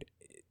Gottfried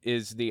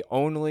is the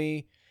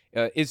only...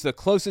 is the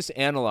closest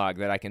analog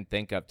that I can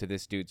think of to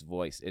this dude's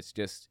voice. It's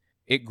just,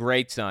 it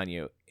grates on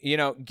you. You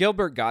know,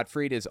 Gilbert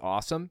Gottfried is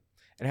awesome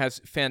and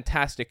has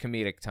fantastic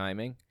comedic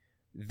timing.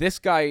 This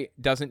guy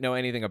doesn't know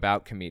anything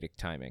about comedic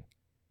timing.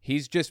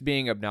 He's just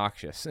being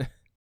obnoxious.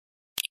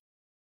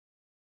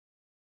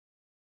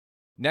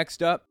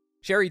 Next up,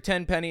 Sherry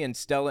Tenpenny and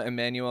Stella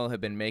Emanuel have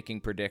been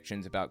making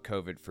predictions about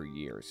COVID for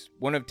years.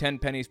 One of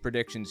Tenpenny's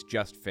predictions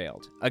just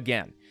failed.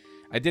 Again.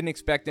 I didn't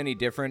expect any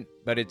different,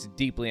 but it's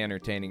deeply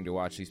entertaining to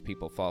watch these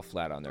people fall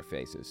flat on their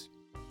faces.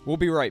 We'll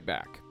be right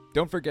back.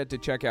 Don't forget to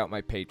check out my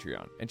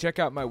Patreon, and check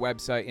out my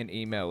website and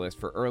email list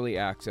for early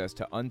access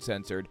to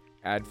uncensored,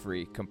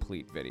 ad-free,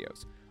 complete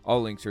videos.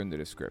 All links are in the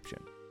description.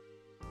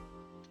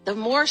 The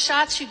more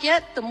shots you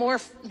get, the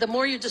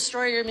more you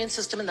destroy your immune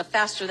system, and the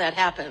faster that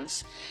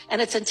happens.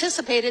 And it's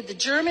anticipated, the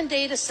German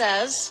data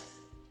says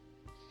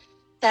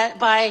that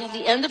by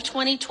the end of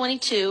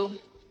 2022,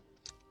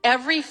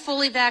 every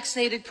fully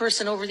vaccinated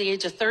person over the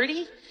age of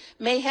 30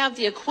 may have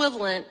the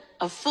equivalent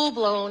of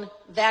full-blown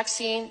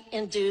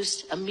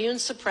vaccine-induced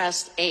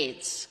immune-suppressed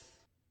AIDS.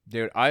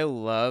 Dude, I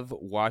love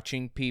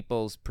watching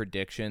people's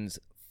predictions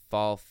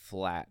fall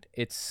flat.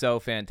 It's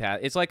so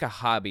fantastic. It's like a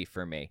hobby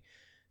for me.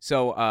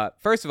 So,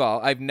 first of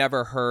all, I've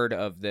never heard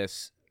of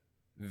this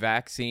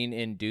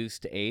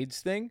vaccine-induced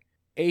AIDS thing.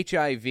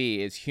 HIV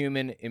is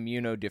human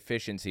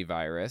immunodeficiency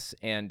virus,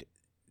 and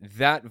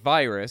that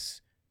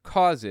virus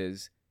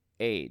causes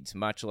AIDS,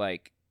 much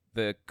like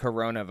the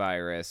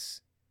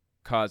coronavirus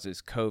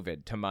causes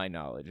COVID, to my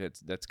knowledge.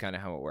 That's kind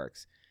of how it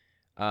works.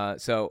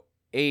 So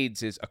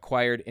AIDS is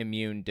acquired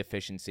immune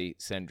deficiency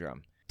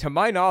syndrome. To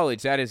my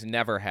knowledge, that has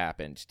never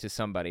happened to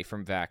somebody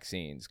from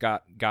vaccines,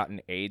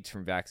 gotten AIDS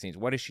from vaccines.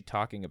 What is she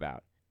talking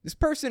about? This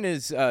person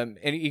is an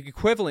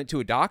equivalent to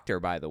a doctor,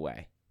 by the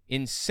way.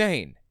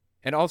 Insane.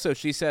 And also,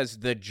 she says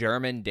the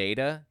German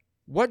data.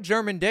 What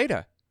German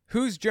data?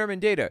 Whose German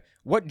data?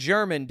 What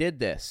German did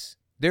this?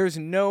 There's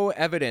no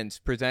evidence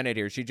presented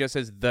here. She just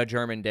says the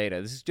German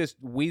data. This is just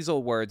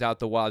weasel words out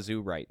the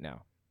wazoo right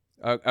now.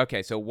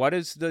 Okay, so what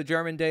does the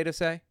German data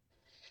say?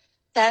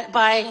 That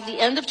by the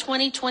end of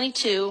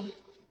 2022,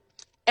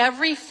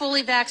 every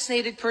fully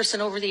vaccinated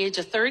person over the age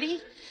of 30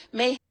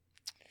 may.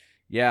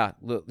 Yeah,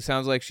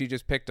 sounds like she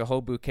just picked a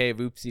whole bouquet of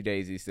oopsie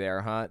daisies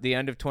there, huh? The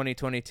end of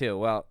 2022.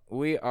 Well,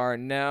 we are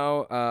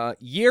now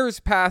years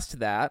past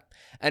that,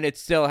 and it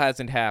still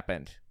hasn't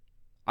happened.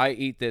 I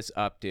eat this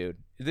up, dude.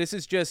 This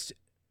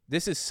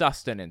is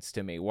sustenance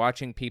to me.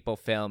 Watching people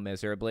fail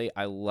miserably,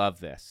 I love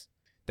this.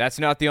 That's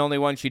not the only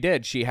one she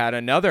did. She had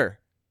another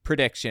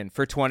prediction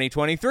for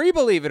 2023,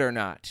 believe it or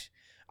not.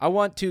 I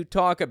want to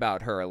talk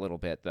about her a little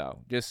bit,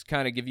 though. Just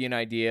kind of give you an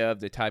idea of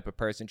the type of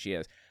person she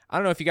is. I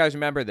don't know if you guys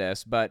remember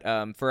this, but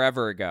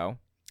forever ago,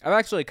 I've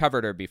actually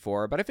covered her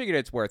before, but I figured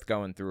it's worth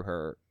going through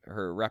her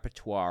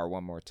repertoire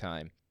one more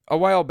time. A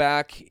while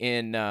back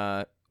in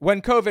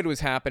when COVID was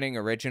happening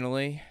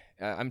originally,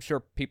 I'm sure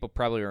people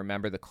probably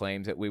remember the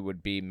claims that we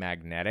would be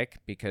magnetic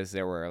because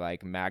there were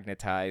like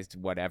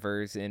magnetized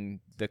whatevers in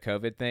the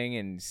COVID thing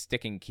and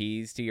sticking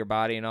keys to your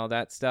body and all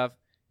that stuff.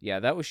 Yeah,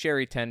 that was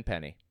Sherry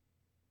Tenpenny.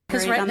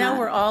 Because right now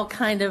we're all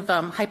kind of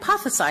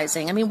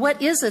hypothesizing. I mean,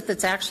 what is it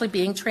that's actually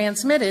being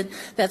transmitted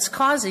that's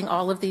causing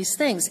all of these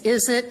things?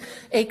 Is it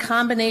a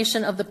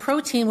combination of the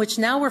protein, which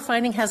now we're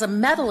finding has a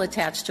metal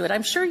attached to it?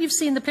 I'm sure you've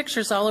seen the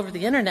pictures all over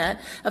the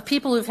internet of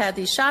people who've had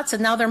these shots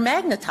and now they're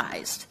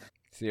magnetized.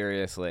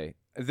 Seriously.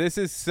 This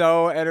is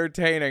so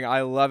entertaining.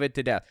 I love it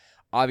to death.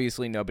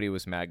 Obviously, nobody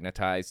was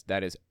magnetized.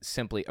 That is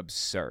simply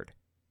absurd.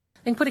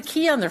 They can put a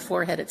key on their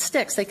forehead. It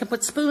sticks. They can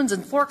put spoons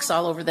and forks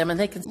all over them, and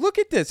they can... Look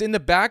at this in the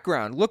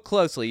background. Look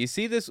closely. You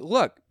see this?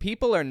 Look,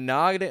 people are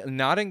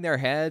nodding their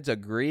heads,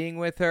 agreeing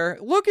with her.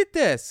 Look at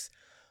this.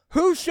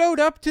 Who showed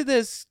up to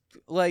this,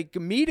 like,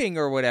 meeting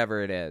or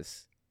whatever it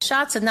is?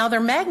 Shots, and now they're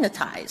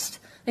magnetized.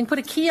 They can put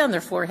a key on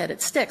their forehead.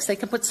 It sticks. They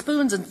can put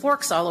spoons and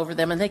forks all over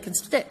them, and they can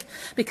stick.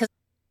 Because...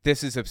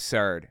 This is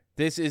absurd.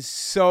 This is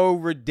so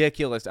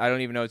ridiculous. I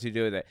don't even know what to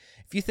do with it.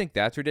 If you think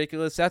that's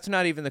ridiculous, that's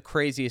not even the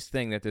craziest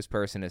thing that this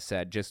person has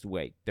said. Just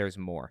wait. There's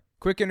more.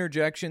 Quick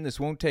interjection. This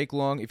won't take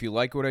long. If you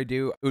like what I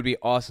do, it would be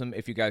awesome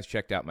if you guys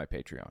checked out my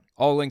Patreon.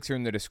 All links are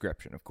in the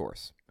description, of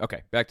course.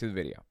 Okay, back to the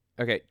video.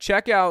 Okay,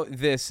 check out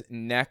this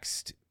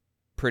next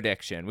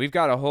prediction. We've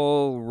got a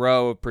whole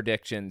row of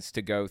predictions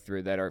to go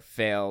through that are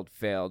failed.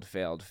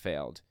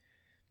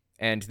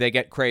 And they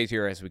get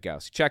crazier as we go.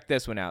 So check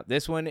this one out.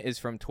 This one is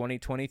from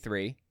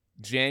 2023,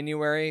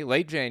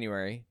 late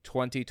January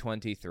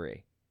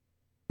 2023.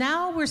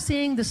 Now we're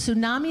seeing the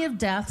tsunami of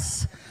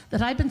deaths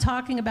that I've been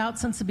talking about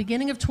since the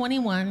beginning of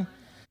 21.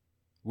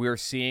 We're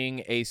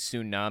seeing a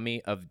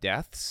tsunami of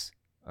deaths?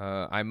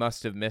 I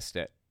must have missed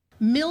it.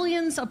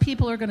 Millions of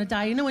people are going to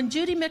die. You know, when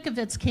Judy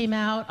Mikovits came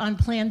out on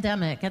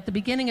Plandemic at the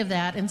beginning of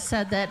that and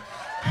said that...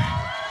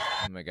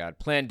 Oh my God.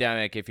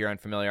 Plandemic, if you're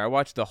unfamiliar, I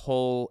watched the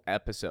whole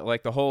episode,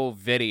 like the whole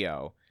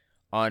video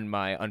on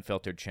my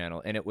Unfiltered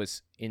channel, and it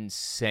was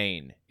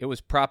insane. It was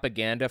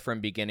propaganda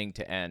from beginning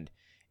to end.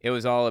 It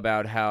was all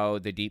about how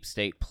the deep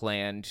state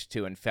planned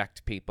to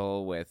infect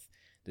people with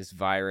this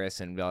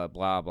virus and blah,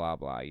 blah, blah,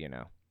 blah, you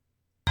know.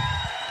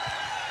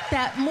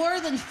 That more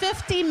than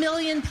 50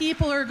 million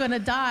people are going to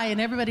die, and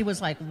everybody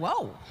was like,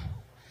 whoa.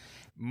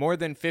 More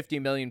than 50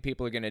 million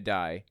people are going to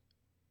die.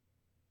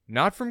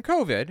 Not from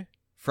COVID.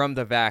 From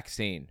the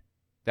vaccine.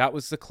 That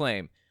was the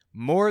claim.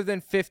 More than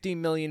 50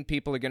 million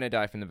people are going to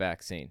die from the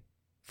vaccine.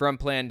 From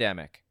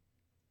Plandemic.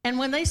 And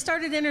when they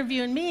started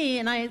interviewing me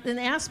and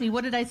asked me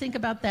what did I think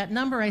about that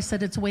number, I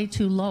said it's way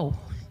too low.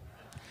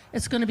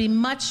 It's going to be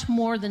much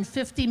more than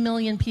 50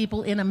 million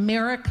people in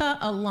America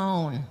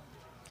alone.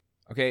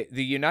 Okay,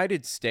 the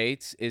United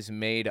States is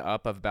made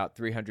up of about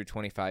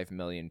 325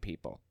 million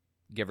people,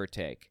 give or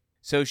take.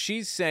 So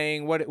she's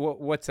saying,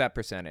 what's that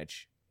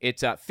percentage?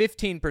 It's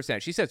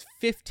 15%. She says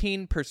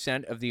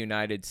 15% of the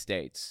United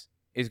States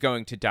is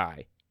going to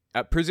die.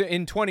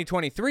 In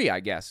 2023, I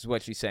guess, is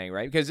what she's saying,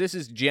 right? Because this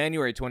is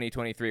January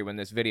 2023 when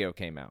this video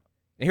came out.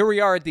 Here we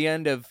are at the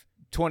end of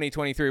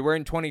 2023. We're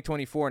in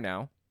 2024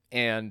 now.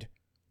 And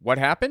what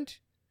happened?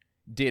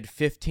 Did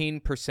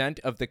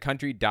 15% of the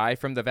country die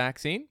from the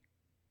vaccine?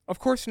 Of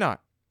course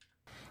not.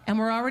 And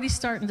we're already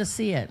starting to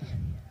see it.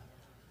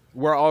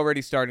 We're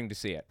already starting to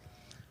see it.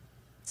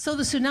 So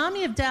the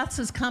tsunami of deaths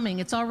is coming.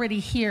 It's already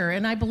here.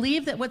 And I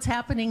believe that what's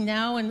happening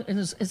now and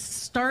is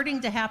starting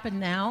to happen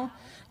now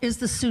is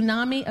the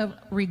tsunami of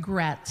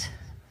regret.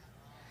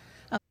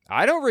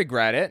 I don't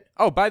regret it.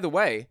 Oh, by the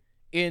way,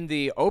 in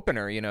the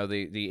opener, you know,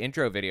 the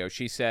intro video,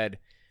 she said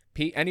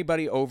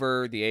anybody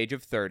over the age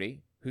of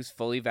 30 who's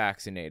fully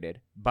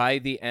vaccinated by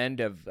the end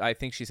of, I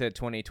think she said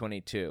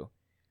 2022,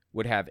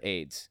 would have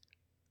AIDS.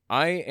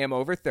 I am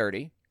over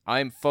 30.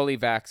 I'm fully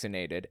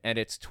vaccinated, and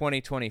it's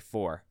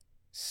 2024.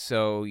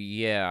 So,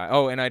 yeah.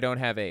 Oh, and I don't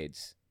have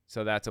AIDS.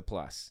 So that's a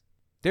plus.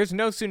 There's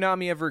no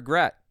tsunami of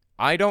regret.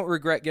 I don't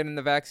regret getting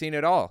the vaccine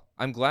at all.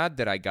 I'm glad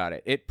that I got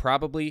it. It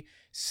probably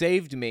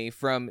saved me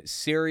from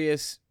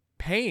serious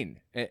pain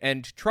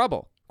and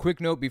trouble, Quick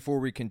note before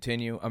we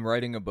continue, I'm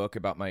writing a book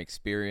about my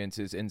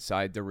experiences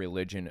inside the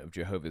religion of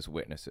Jehovah's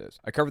Witnesses.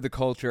 I cover the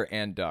culture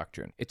and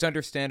doctrine. It's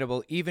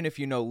understandable even if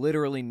you know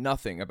literally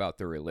nothing about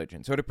the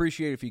religion, so I'd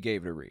appreciate if you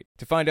gave it a read.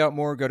 To find out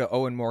more, go to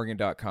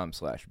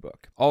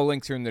owenmorgan.com/book. All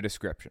links are in the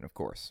description, of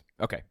course.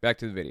 Okay, back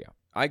to the video.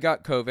 I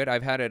got COVID.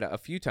 I've had it a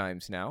few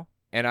times now,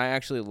 and I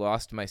actually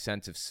lost my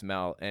sense of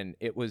smell, and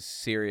it was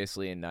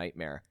seriously a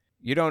nightmare.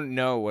 You don't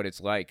know what it's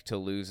like to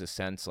lose a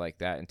sense like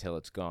that until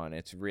it's gone.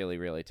 It's really,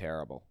 really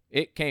terrible.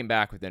 It came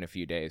back within a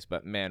few days,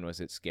 but man, was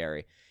it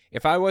scary.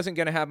 If I wasn't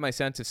going to have my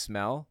sense of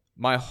smell,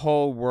 my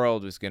whole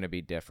world was going to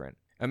be different.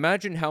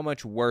 Imagine how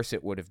much worse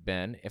it would have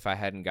been if I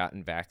hadn't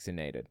gotten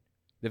vaccinated.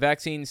 The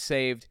vaccine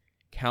saved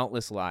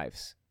countless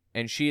lives,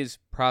 and she is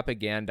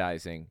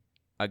propagandizing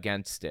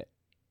against it.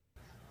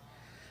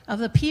 Of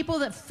the people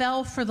that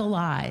fell for the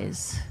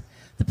lies,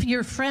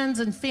 your friends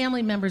and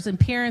family members and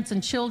parents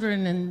and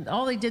children and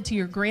all they did to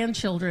your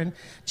grandchildren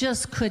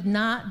just could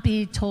not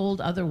be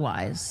told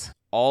otherwise.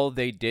 All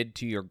they did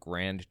to your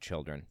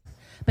grandchildren.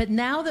 But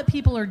now that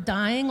people are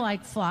dying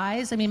like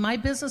flies, I mean, my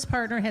business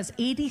partner has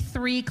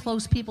 83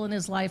 close people in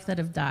his life that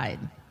have died.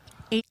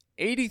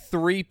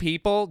 83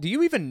 people? Do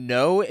you even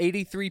know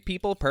 83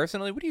 people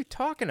personally? What are you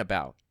talking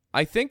about?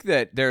 I think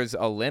that there's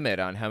a limit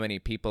on how many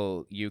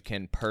people you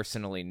can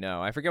personally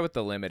know. I forget what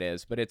the limit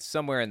is, but it's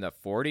somewhere in the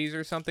 40s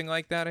or something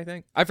like that, I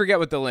think. I forget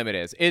what the limit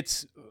is.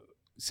 It's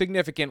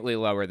significantly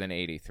lower than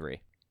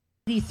 83.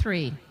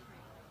 83.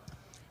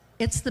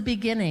 It's the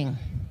beginning.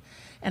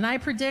 And I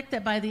predict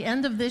that by the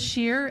end of this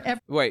year...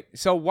 Wait,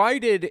 so why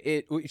did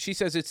it... She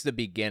says it's the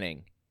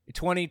beginning.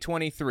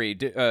 2023,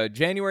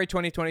 January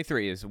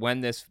 2023 is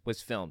when this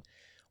was filmed.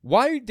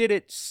 Why did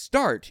it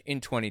start in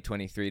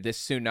 2023,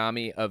 this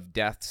tsunami of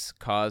deaths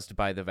caused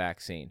by the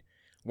vaccine?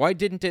 Why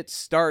didn't it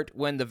start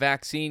when the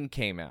vaccine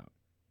came out,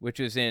 which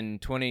is in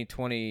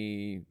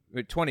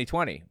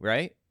 2020,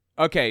 right?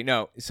 Okay,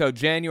 no. So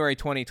January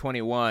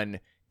 2021,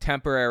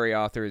 temporary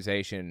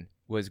authorization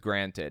was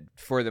granted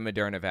for the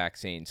Moderna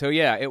vaccine. So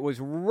yeah, it was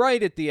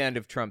right at the end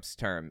of Trump's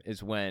term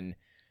is when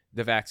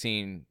the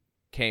vaccine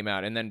came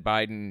out, and then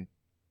Biden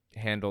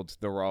handled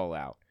the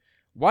rollout.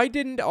 Why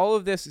didn't all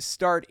of this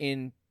start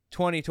in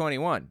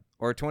 2021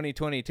 or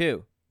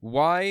 2022?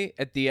 Why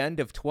at the end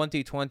of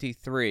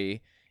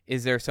 2023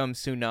 is there some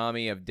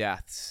tsunami of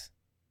deaths?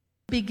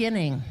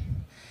 Beginning.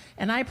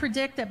 And I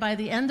predict that by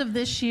the end of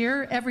this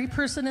year, every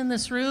person in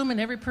this room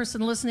and every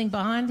person listening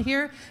behind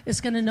here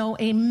is going to know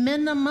a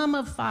minimum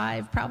of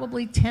 5,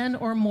 probably 10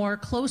 or more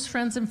close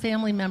friends and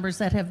family members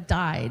that have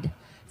died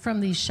from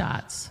these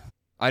shots.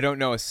 I don't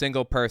know a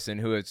single person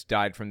who has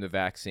died from the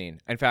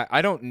vaccine. In fact,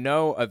 I don't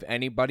know of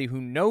anybody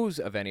who knows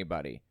of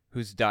anybody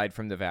who's died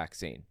from the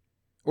vaccine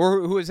or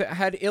who has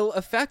had ill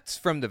effects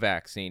from the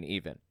vaccine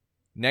even.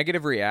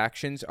 Negative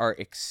reactions are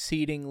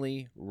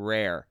exceedingly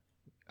rare.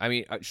 I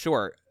mean,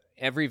 sure,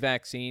 every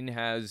vaccine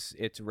has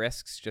its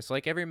risks, just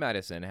like every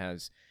medicine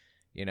has,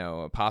 you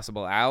know,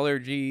 possible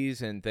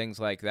allergies and things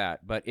like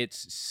that. But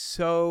it's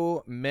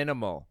so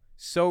minimal,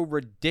 so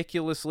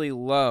ridiculously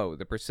low,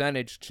 the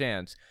percentage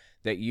chance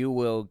that you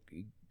will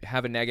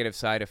have a negative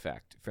side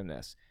effect from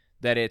this,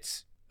 that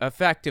it's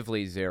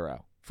effectively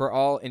zero. For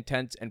all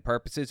intents and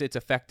purposes, it's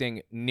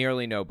affecting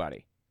nearly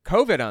nobody.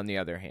 COVID, on the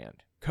other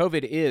hand,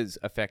 COVID is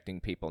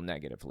affecting people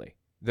negatively.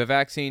 The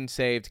vaccine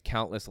saved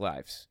countless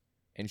lives,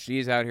 and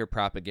she's out here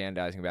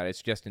propagandizing about it.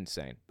 It's just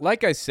insane.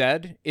 Like I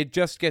said, it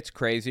just gets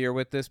crazier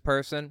with this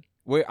person.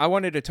 I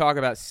wanted to talk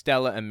about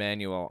Stella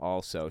Emanuel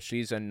also.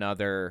 She's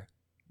another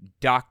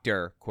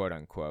doctor, quote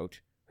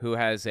unquote, who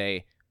has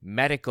a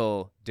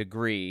medical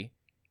degree,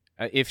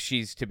 if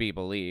she's to be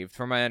believed.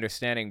 From my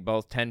understanding,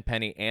 both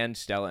Tenpenny and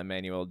Stella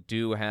Emanuel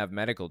do have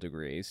medical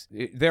degrees.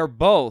 They're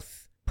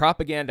both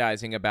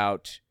propagandizing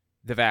about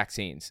the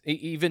vaccines,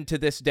 even to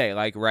this day,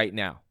 like right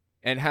now,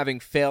 and having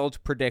failed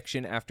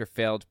prediction after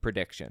failed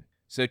prediction.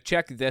 So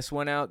check this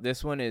one out.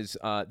 This one is,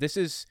 this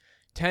is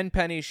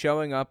Tenpenny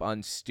showing up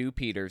on Stu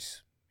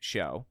Peters'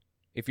 show.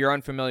 If you're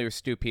unfamiliar with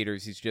Stu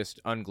Peters, he's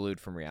just unglued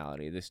from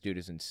reality. This dude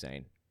is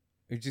insane.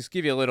 I'll just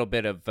give you a little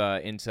bit of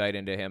insight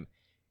into him.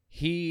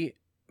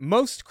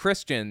 Most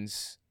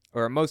Christians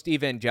or most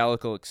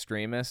evangelical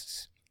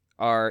extremists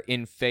are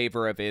in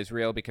favor of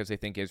Israel because they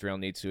think Israel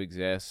needs to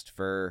exist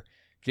for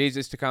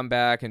Jesus to come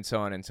back and so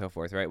on and so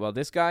forth, right? Well,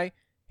 this guy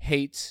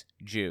hates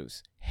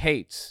Jews.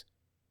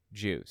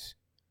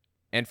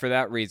 And for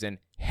that reason,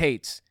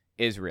 hates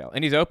Israel.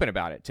 And he's open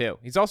about it, too.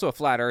 He's also a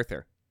flat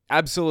earther.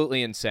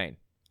 Absolutely insane.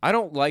 I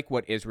don't like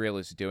what Israel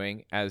is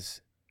doing as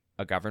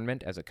a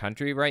government, as a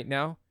country right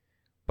now.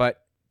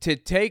 But to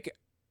take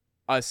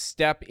a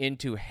step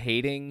into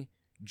hating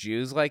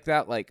Jews like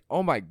that, like,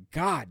 oh my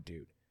God,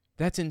 dude,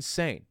 that's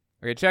insane.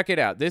 Okay, check it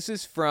out. This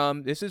is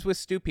with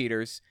Stu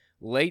Peters,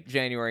 late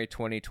January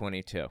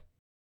 2022.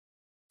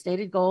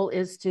 Stated goal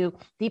is to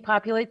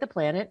depopulate the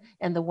planet,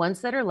 and the ones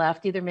that are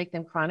left either make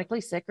them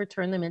chronically sick or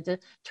turn them into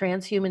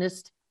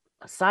transhumanist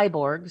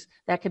cyborgs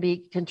that can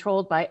be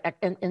controlled by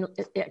and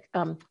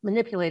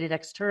manipulated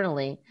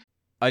externally.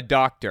 A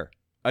doctor.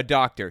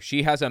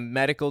 She has a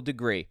medical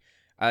degree.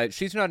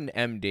 She's not an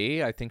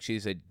MD. I think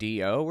she's a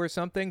DO or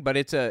something, but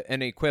it's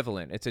an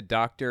equivalent. It's a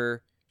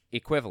doctor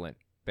equivalent,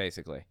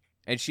 basically.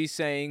 And she's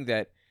saying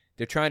that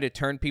they're trying to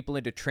turn people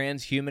into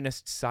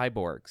transhumanist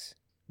cyborgs.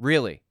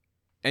 Really.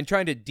 And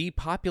trying to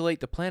depopulate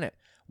the planet.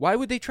 Why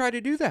would they try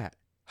to do that?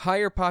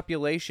 Higher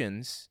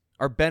populations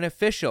are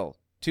beneficial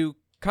to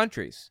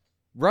countries.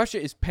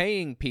 Russia is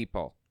paying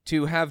people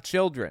to have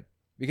children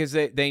because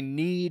they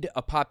need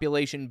a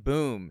population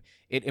boom.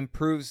 It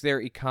improves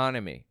their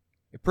economy.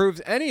 It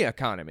improves any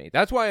economy.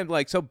 That's why I'm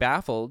like so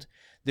baffled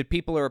that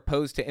people are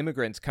opposed to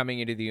immigrants coming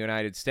into the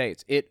United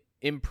States. It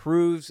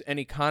improves an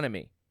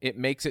economy. It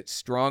makes it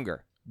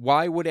stronger.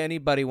 Why would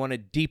anybody want to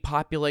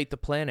depopulate the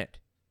planet?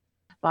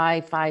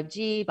 By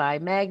 5G, by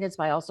magnets,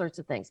 by all sorts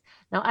of things.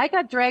 Now, I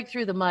got dragged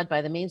through the mud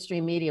by the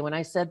mainstream media when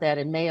I said that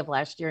in May of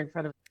last year in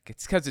front of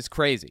It's because it's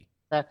crazy.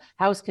 the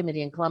House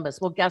committee in Columbus.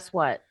 Well, guess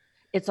what?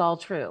 It's all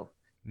true.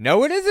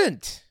 No, it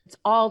isn't. It's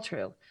all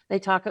true. They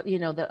talk,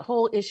 the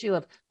whole issue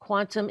of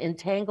quantum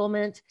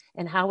entanglement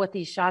and what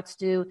these shots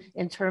do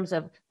in terms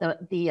of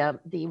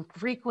the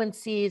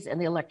frequencies and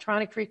the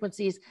electronic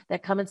frequencies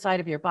that come inside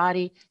of your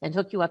body and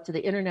hook you up to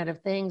the Internet of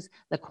Things,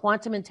 the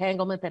quantum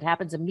entanglement that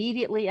happens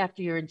immediately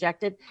after you're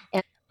injected.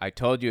 And I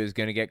told you it was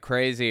going to get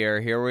crazier.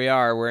 Here we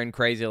are. We're in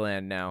crazy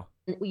land now.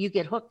 you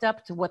get hooked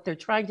up to what they're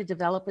trying to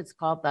develop. It's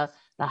called the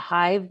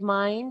hive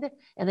mind.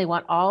 And they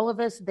want all of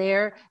us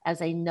there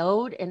as a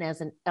node and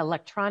as an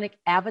electronic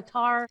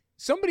avatar.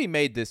 Somebody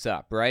made this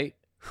up, right?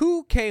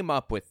 Who came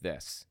up with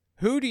this?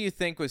 Who do you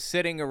think was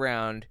sitting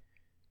around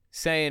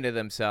saying to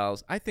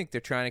themselves, I think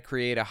they're trying to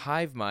create a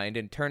hive mind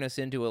and turn us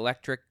into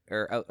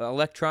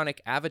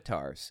electronic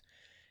avatars.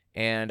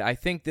 And I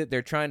think that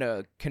they're trying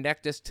to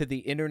connect us to the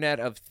Internet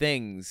of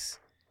Things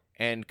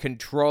and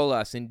control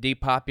us and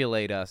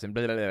depopulate us and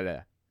blah, blah, blah,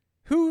 blah.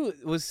 Who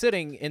was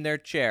sitting in their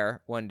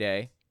chair one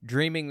day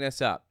dreaming this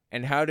up?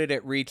 And how did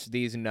it reach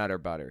these nutter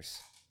butters?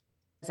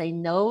 As a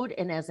node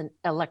and as an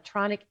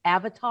electronic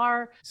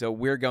avatar. So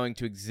we're going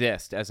to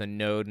exist as a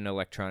node and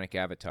electronic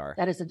avatar.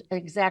 That is an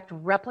exact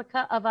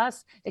replica of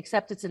us,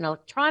 except it's an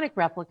electronic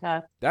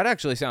replica. That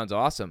actually sounds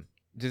awesome.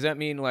 Does that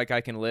mean like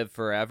I can live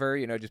forever?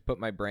 Just put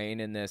my brain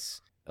in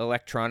this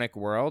electronic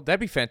world? That'd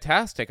be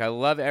fantastic. I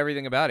love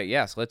everything about it.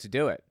 Yes, let's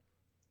do it.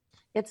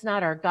 It's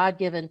not our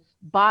God-given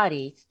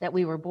body that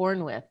we were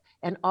born with.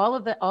 And all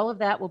of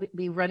that will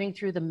be running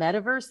through the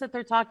metaverse that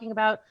they're talking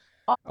about.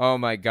 Oh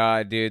my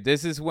God, dude.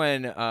 This is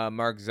when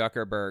Mark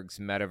Zuckerberg's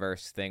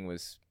metaverse thing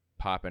was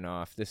popping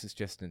off. This is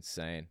just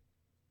insane.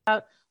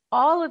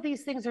 All of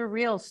these things are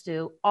real,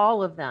 Stu,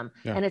 all of them.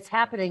 Yeah. And it's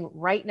happening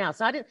right now.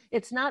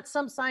 It's not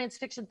some science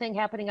fiction thing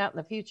happening out in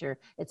the future.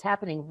 It's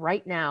happening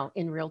right now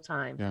in real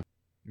time. Yeah.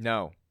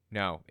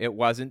 No, it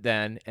wasn't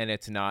then, and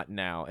it's not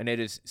now. And it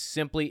is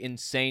simply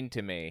insane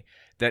to me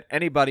that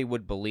anybody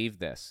would believe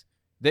this.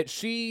 That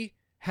she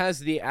has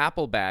the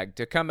apple bag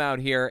to come out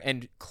here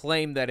and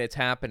claim that it's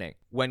happening.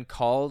 When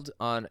called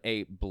on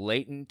a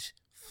blatant,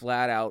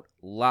 flat-out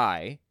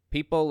lie,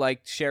 people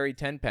like Sherry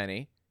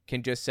Tenpenny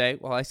can just say,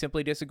 well, I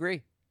simply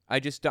disagree. I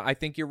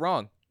think you're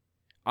wrong.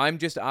 I'm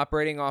just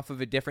operating off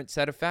of a different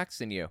set of facts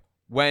than you.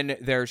 When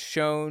there's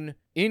shown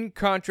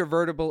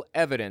incontrovertible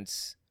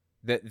evidence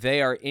that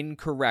they are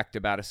incorrect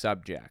about a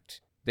subject,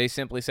 they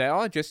simply say, oh,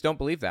 I just don't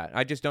believe that.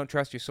 I just don't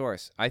trust your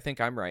source. I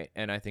think I'm right,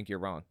 and I think you're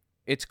wrong.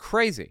 It's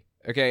crazy.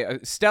 Okay,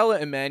 Stella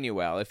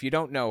Emanuel, if you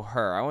don't know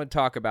her, I want to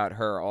talk about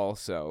her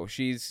also.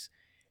 She's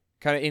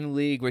kind of in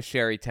league with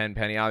Sherry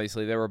Tenpenny.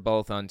 Obviously, they were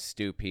both on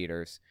Stu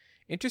Peters.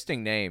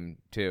 Interesting name,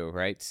 too,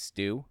 right?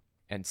 Stu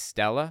and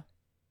Stella.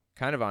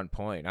 Kind of on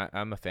point.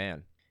 I'm a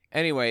fan.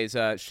 Anyways,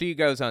 she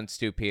goes on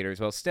Stu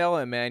Peters. Well,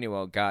 Stella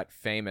Emanuel got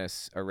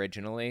famous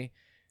originally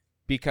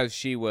because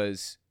she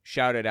was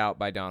shouted out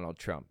by Donald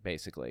Trump,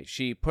 basically.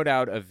 She put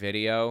out a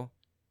video.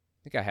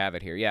 I think I have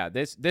it here. Yeah,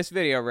 this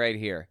video right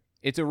here.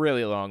 It's a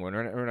really long one.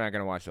 We're not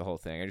going to watch the whole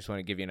thing. I just want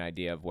to give you an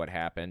idea of what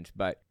happened.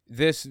 But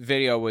this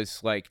video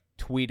was like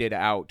tweeted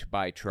out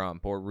by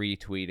Trump or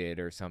retweeted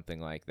or something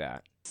like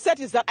that. Said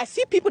is that I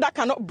see people that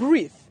cannot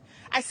breathe.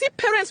 I see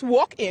parents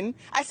walk in.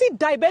 I see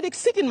diabetics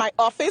sit in my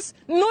office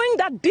knowing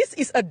that this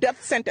is a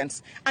death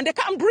sentence and they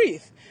can't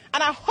breathe.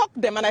 And I hug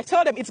them and I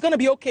tell them it's going to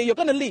be okay. You're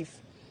going to live.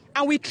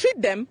 And we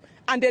treat them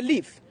and they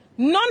live.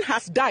 None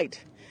has died.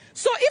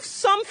 So if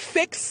some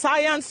fake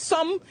science,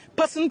 some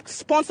person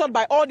sponsored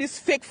by all these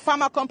fake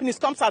pharma companies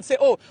comes and say,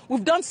 oh,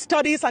 we've done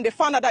studies and they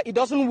found out that it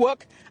doesn't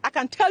work, I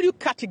can tell you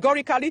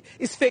categorically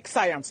it's fake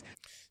science.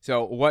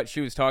 So what she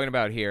was talking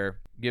about here,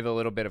 give a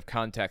little bit of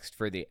context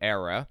for the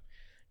era.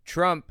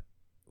 Trump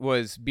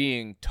was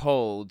being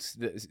told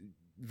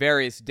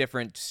various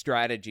different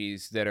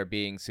strategies that are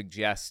being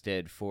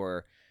suggested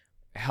for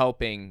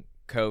helping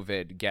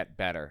COVID get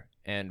better.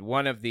 And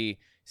one of the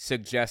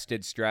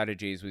suggested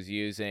strategies was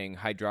using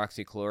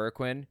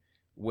hydroxychloroquine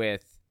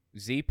with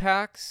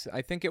Z-Pax,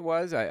 I think it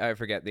was. I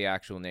forget the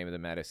actual name of the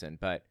medicine,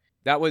 but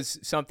that was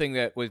something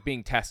that was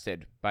being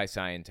tested by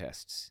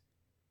scientists.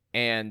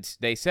 And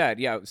they said,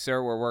 yeah,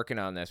 sir, we're working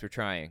on this. We're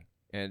trying.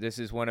 And this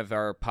is one of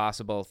our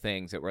possible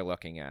things that we're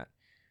looking at.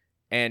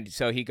 And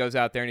so he goes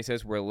out there and he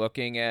says, we're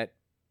looking at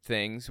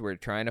things. We're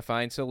trying to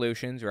find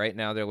solutions. Right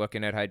now they're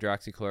looking at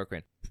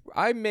hydroxychloroquine.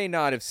 I may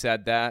not have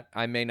said that.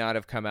 I may not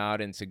have come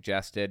out and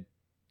suggested.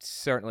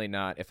 Certainly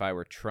not if I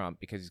were Trump,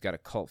 because he's got a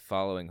cult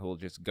following who will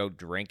just go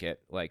drink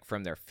it like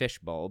from their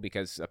fishbowl,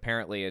 because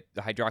apparently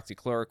the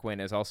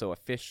hydroxychloroquine is also a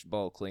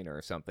fishbowl cleaner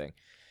or something.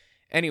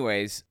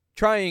 Anyways,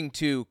 trying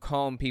to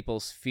calm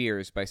people's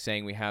fears by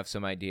saying we have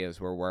some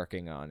ideas, we're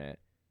working on it,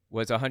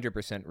 was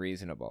 100%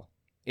 reasonable.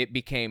 It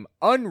became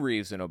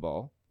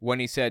unreasonable when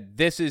he said,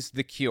 this is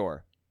the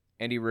cure,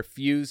 and he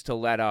refused to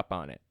let up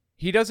on it.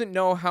 He doesn't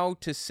know how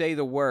to say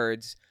the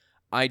words,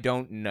 I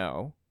don't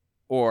know,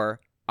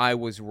 or I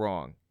was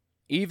wrong.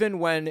 Even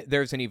when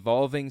there's an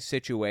evolving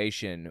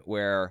situation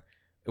where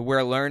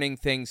we're learning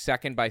things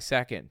second by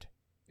second,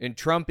 and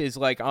Trump is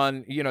like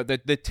on,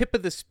 the tip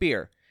of the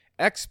spear.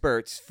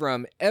 Experts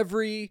from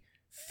every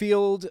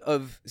field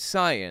of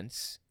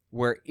science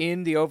were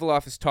in the Oval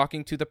Office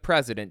talking to the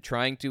president,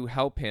 trying to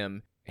help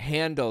him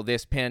handle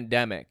this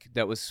pandemic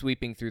that was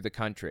sweeping through the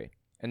country.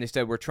 And they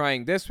said, we're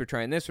trying this, we're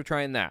trying this, we're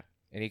trying that.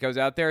 And he goes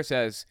out there and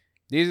says,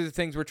 these are the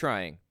things we're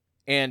trying.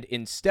 And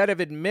instead of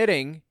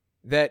admitting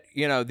that,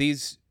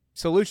 these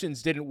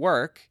solutions didn't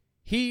work,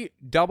 he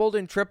doubled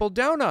and tripled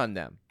down on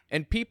them.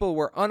 And people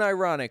were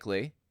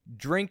unironically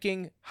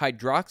drinking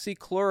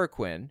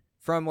hydroxychloroquine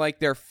from like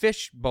their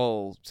fish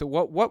bowl. So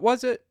what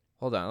was it?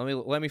 Hold on,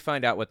 let me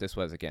find out what this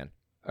was again.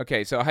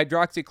 Okay, so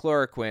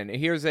hydroxychloroquine.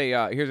 Here's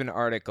an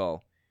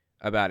article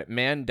about it.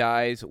 Man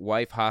dies,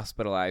 wife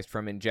hospitalized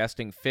from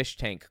ingesting fish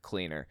tank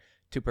cleaner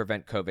to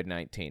prevent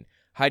COVID-19.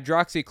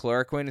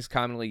 Hydroxychloroquine is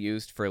commonly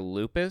used for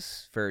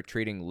lupus, for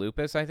treating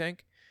lupus, I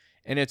think.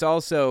 And it's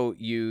also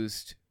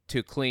used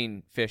to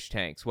clean fish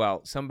tanks.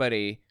 Well,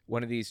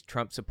 one of these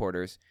Trump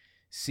supporters,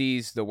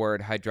 sees the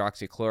word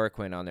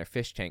hydroxychloroquine on their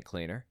fish tank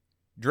cleaner,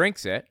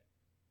 drinks it,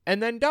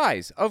 and then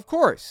dies, of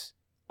course.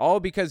 All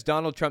because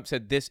Donald Trump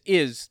said this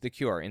is the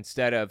cure,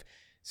 instead of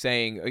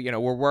saying,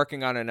 we're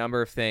working on a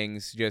number of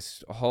things,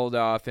 just hold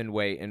off and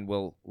wait, and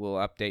we'll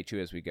update you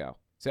as we go.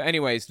 So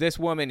anyways, this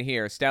woman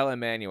here, Stella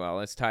Emanuel,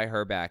 let's tie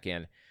her back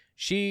in.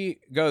 She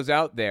goes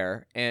out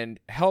there and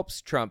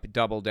helps Trump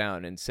double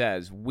down and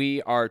says,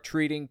 we are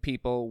treating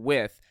people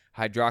with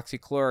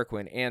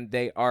hydroxychloroquine, and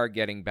they are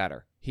getting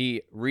better.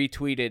 He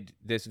retweeted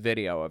this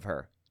video of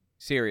her.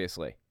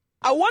 Seriously.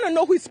 I want to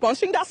know who is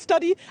sponsoring that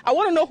study. I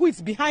want to know who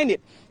is behind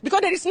it. Because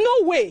there is no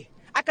way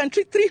I can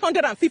treat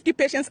 350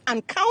 patients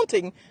and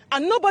counting,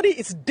 and nobody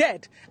is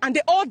dead, and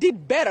they all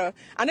did better.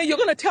 And then you're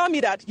going to tell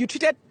me that you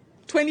treated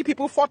 20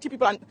 people, 40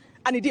 people,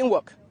 and it didn't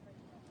work.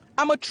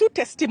 I'm a true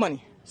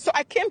testimony. So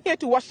I came here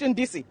to Washington,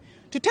 D.C.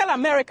 to tell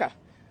America,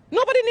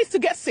 nobody needs to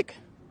get sick.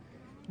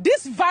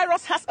 This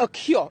virus has a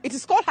cure. It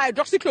is called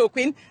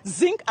hydroxychloroquine,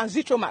 zinc, and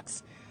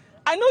Zithromax.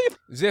 I know you...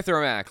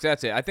 Zithromax,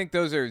 that's it. I think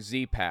those are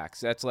Z-Packs.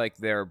 That's like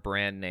their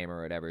brand name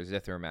or whatever,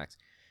 Zithromax.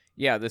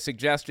 Yeah, the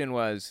suggestion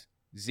was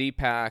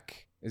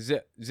Z-Pack,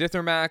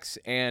 Zithromax,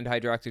 and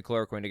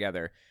hydroxychloroquine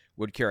together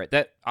would cure it.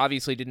 That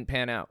obviously didn't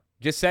pan out.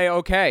 Just say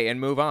okay and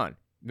move on.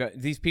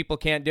 These people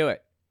can't do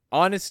it.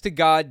 Honest to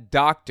God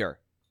doctor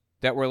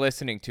that we're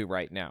listening to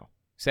right now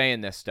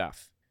saying this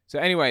stuff. So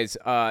anyways,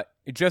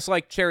 just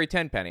like Cherry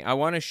Tenpenny, I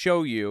want to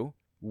show you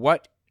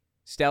what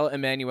Stella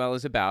Emanuel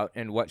is about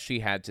and what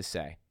she had to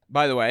say.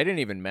 By the way, I didn't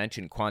even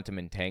mention quantum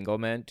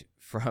entanglement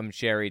from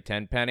Cherry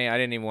Tenpenny. I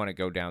didn't even want to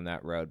go down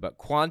that road. But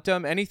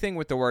quantum, anything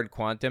with the word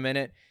quantum in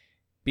it,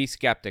 be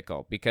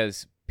skeptical,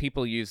 because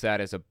people use that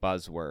as a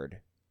buzzword,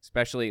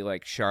 especially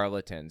like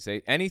charlatans.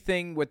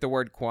 Anything with the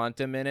word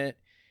quantum in it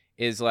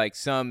is like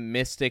some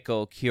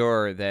mystical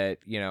cure that,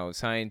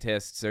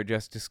 scientists are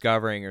just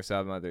discovering or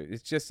some other.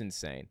 It's just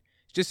insane.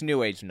 It's just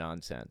new age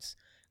nonsense.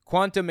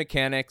 Quantum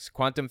mechanics,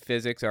 quantum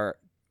physics are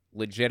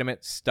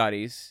legitimate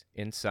studies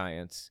in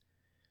science.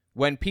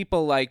 When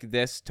people like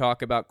this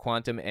talk about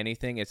quantum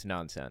anything, it's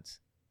nonsense.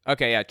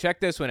 Okay, yeah, check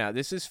this one out.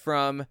 This is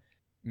from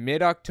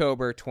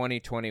mid-October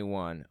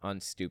 2021 on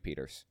Stu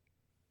Peters.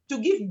 To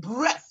give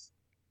breath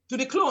to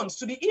the clones,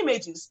 to the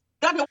images,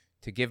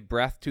 to give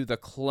breath to the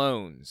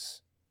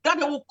clones. That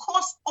they will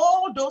cause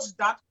all those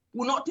that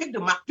will not take the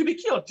mark to be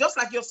killed. Just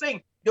like you're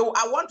saying, I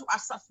want to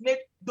assassinate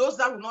those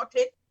that will not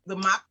take the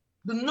mark,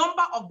 the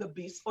number of the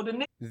beast, or the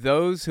name.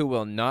 Those who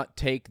will not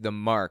take the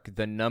mark,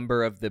 the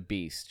number of the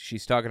beast.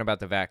 She's talking about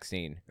the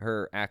vaccine.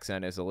 Her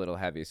accent is a little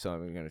heavy, so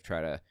I'm going to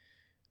try to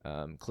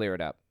clear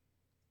it up.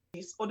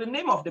 Or the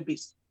name of the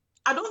beast.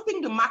 I don't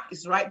think the mark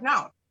is right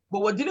now,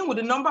 but we're dealing with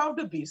the number of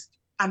the beast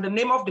and the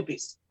name of the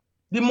beast.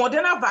 The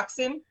Moderna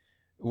vaccine.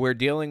 We're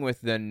dealing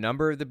with the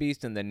number of the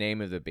beast and the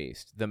name of the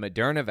beast. The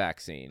Moderna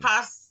vaccine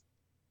has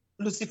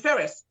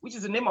luciferase, which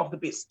is the name of the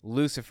beast.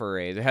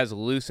 Luciferase. It has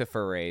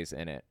luciferase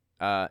in it.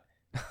 Oh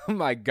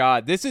my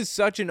God. This is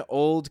such an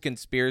old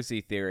conspiracy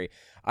theory.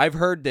 I've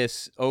heard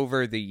this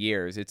over the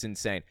years. It's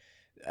insane.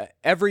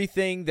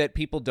 Everything that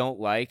people don't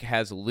like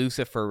has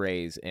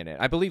luciferase in it.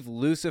 I believe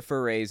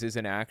luciferase is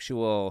an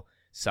actual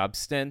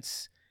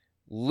substance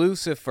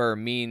Lucifer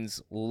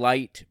means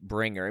light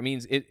bringer. It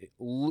means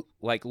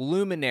like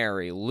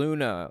luminary,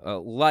 luna,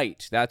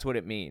 light. That's what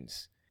it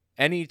means.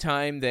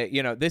 Anytime that,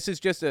 this is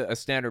just a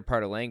standard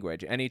part of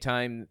language.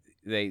 Anytime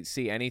they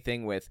see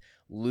anything with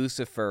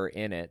Lucifer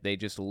in it, they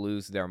just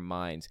lose their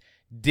minds.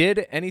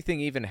 Did anything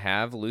even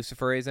have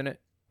luciferase in it?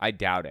 I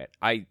doubt it.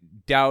 I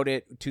doubt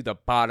it to the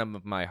bottom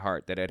of my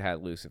heart that it had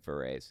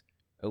luciferase.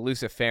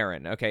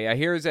 Luciferin. Okay,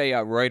 here's a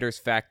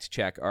Reuters fact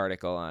check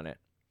article on it.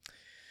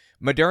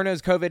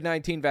 Moderna's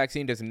COVID-19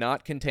 vaccine does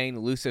not contain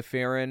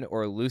luciferin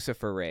or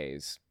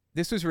luciferase.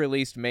 This was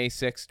released May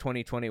 6,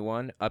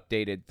 2021,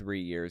 updated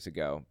 3 years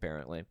ago,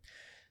 apparently.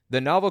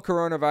 The novel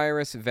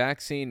coronavirus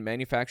vaccine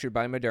manufactured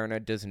by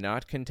Moderna does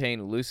not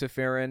contain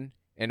luciferin,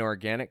 an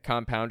organic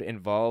compound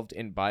involved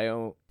in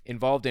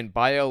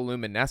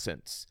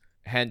bioluminescence.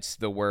 Hence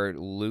the word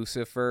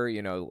Lucifer,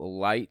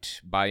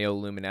 light,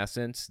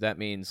 bioluminescence. That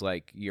means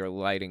like you're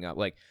lighting up.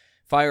 Like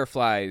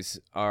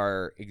fireflies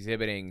are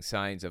exhibiting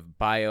signs of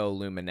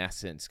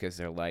bioluminescence because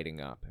they're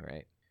lighting up,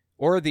 right?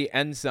 Or the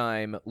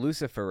enzyme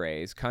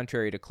luciferase,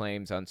 contrary to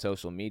claims on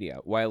social media.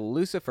 While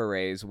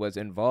luciferase was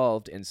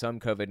involved in some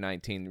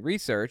COVID-19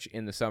 research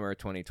in the summer of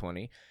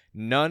 2020,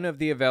 none of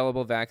the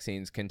available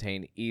vaccines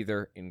contain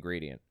either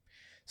ingredient.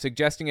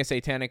 Suggesting a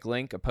satanic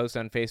link, a post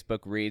on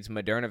Facebook reads,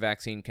 Moderna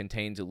vaccine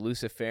contains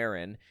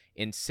luciferin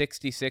in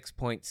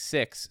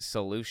 66.6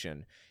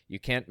 solution. You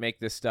can't make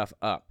this stuff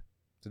up.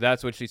 So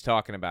that's what she's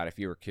talking about, if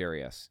you were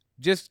curious.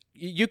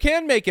 You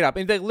can make it up,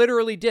 and they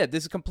literally did.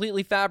 This is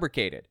completely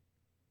fabricated.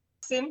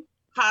 Vaccine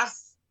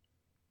has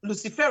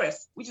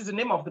luciferase, which is the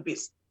name of the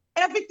beast.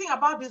 Everything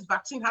about this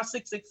vaccine has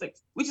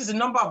 666, which is the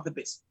number of the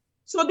beast.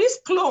 So these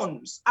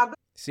clones are...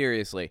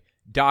 Seriously,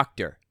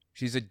 doctor.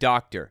 She's a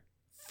doctor.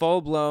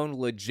 Full-blown,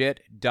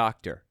 legit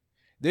doctor.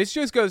 This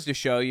just goes to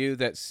show you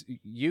that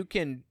you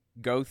can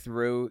go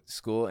through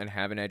school and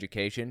have an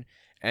education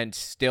and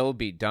still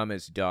be dumb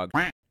as dog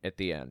at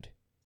the end.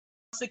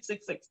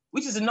 666,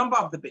 which is the number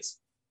of the beast.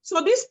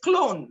 So these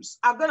clones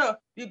are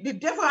the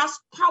devil has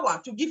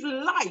power to give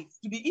life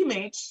to the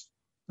image,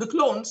 the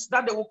clones,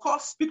 that they will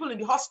cause people in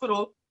the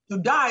hospital to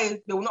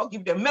die. They will not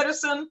give them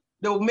medicine.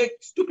 They will make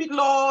stupid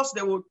laws.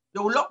 They will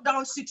lock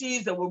down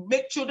cities. They will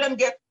make children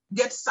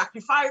get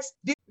sacrificed.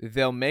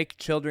 They'll make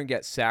children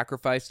get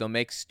sacrificed. They'll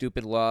make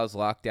stupid laws,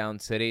 lock down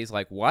cities.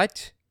 Like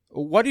what?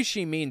 What does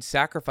she mean,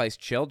 sacrifice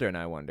children,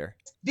 I wonder?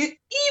 The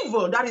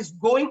evil that is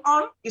going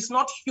on is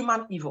not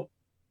human evil.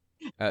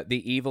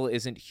 The evil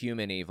isn't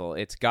human evil.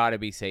 It's got to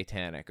be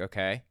satanic,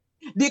 okay?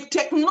 The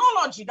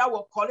technology that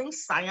we're calling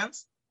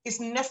science is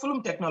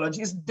Nephilim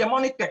technology. It's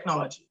demonic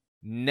technology.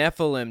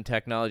 Nephilim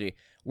technology.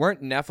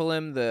 Weren't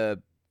Nephilim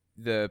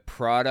the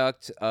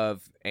product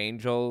of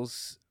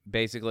angels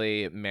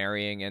basically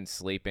marrying and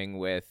sleeping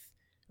with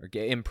or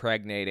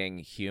impregnating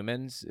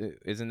humans?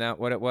 Isn't that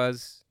what it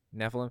was?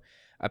 Nephilim?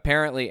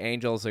 Apparently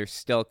angels are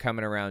still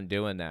coming around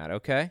doing that,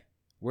 okay?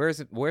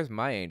 Where's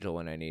my angel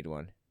when I need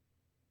one?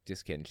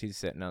 Just kidding. She's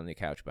sitting on the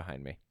couch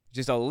behind me.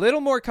 Just a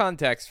little more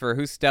context for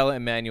who Stella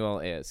Immanuel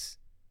is.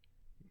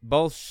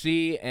 Both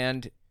she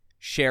and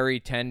Sherry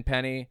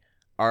Tenpenny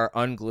are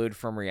unglued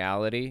from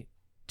reality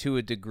to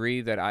a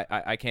degree that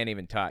I can't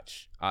even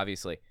touch,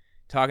 obviously.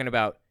 Talking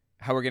about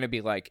how we're going to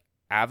be like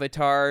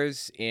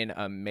avatars in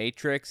a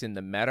matrix in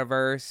the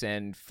metaverse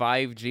and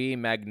 5G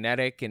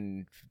magnetic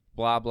and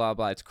blah, blah,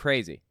 blah. It's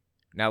crazy.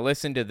 Now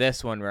listen to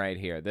this one right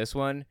here. This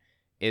one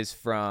is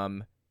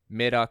from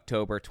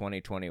mid-October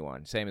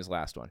 2021, same as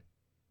last one.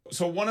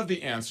 So one of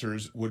the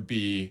answers would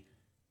be,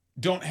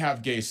 don't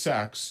have gay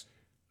sex,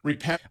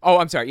 repent. Oh,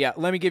 I'm sorry. Yeah,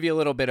 let me give you a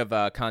little bit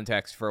of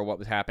context for what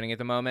was happening at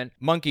the moment.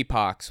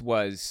 Monkeypox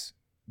was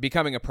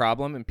becoming a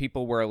problem, and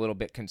people were a little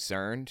bit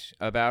concerned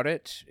about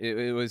it.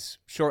 It was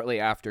shortly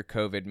after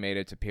COVID made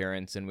its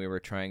appearance, and we were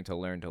trying to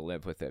learn to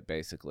live with it,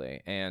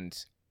 basically. And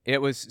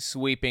it was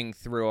sweeping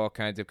through all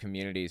kinds of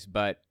communities,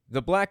 but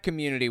the black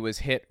community was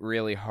hit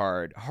really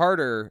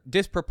harder,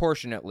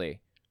 disproportionately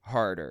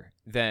harder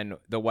than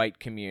the white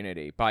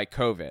community by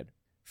COVID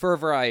for a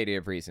variety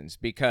of reasons,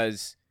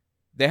 because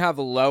they have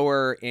a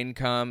lower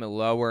income, a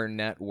lower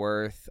net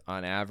worth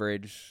on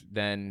average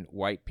than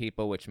white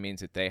people, which means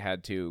that they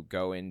had to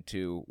go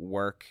into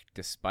work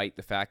despite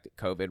the fact that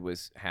COVID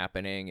was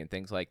happening and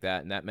things like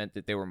that. And that meant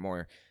that they were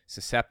more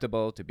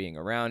susceptible to being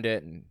around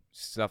it and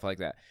stuff like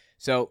that.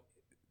 So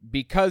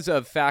because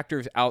of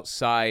factors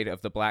outside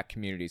of the black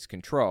community's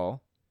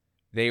control,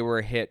 they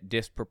were hit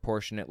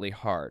disproportionately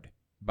hard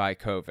by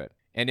COVID.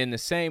 And in the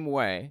same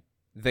way,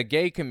 the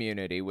gay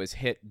community was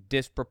hit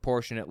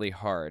disproportionately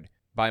hard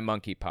by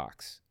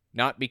monkeypox.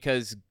 Not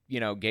because,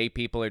 gay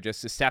people are just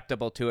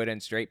susceptible to it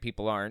and straight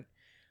people aren't,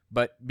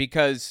 but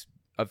because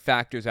of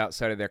factors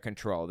outside of their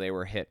control. They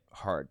were hit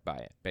hard by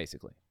it,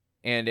 basically.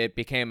 And it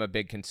became a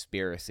big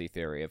conspiracy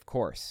theory, of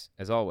course,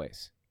 as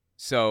always.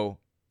 So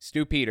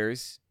Stu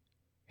Peters,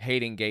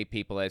 hating gay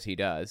people as he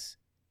does,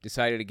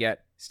 decided to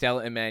get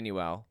Stella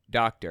Immanuel,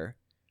 doctor,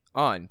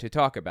 on to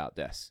talk about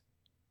this.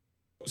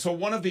 So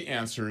one of the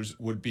answers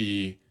would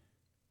be,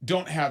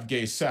 don't have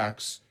gay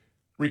sex,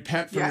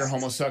 repent from your Yes.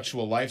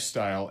 homosexual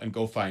lifestyle and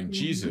go find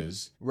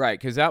Jesus. Right,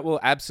 because that will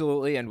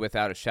absolutely and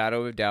without a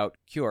shadow of doubt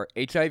cure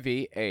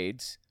HIV,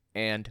 AIDS,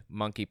 and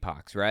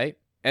monkeypox, right?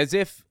 As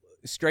if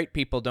straight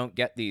people don't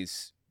get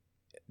these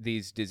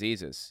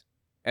diseases.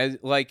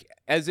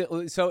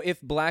 So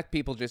if black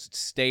people just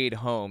stayed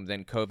home,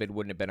 then COVID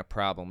wouldn't have been a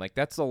problem. Like,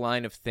 that's the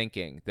line of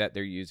thinking that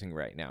they're using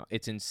right now.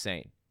 It's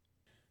insane.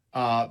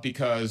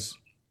 Because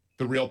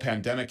the real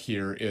pandemic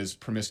here is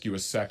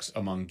promiscuous sex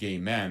among gay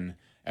men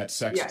at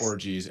sex Yes.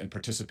 orgies and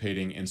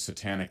participating in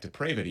satanic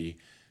depravity.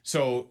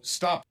 So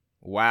stop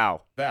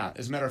Wow. that.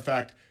 As a matter of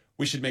fact,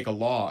 we should make a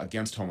law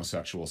against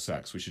homosexual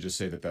sex. We should just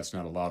say that that's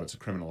not allowed. It's a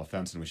criminal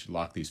offense, and we should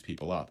lock these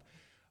people up.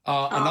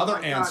 Another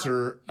my God.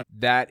 answer.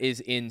 That is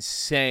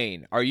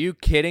insane. Are you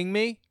kidding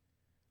me?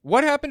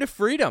 What happened to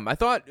freedom? I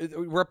thought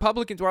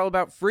Republicans were all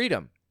about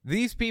freedom.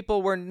 These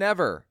people were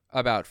never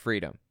about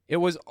freedom. It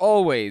was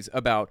always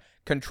about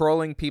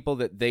controlling people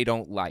that they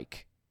don't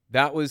like.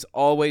 That was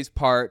always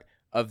part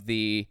of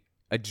the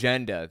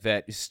agenda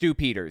that Stu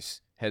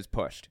Peters has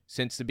pushed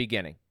since the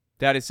beginning.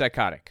 That is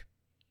psychotic.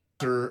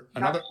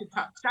 Another.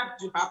 That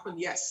should happen,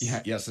 yes.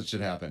 Yeah, yes, it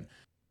should happen.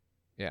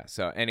 Yeah,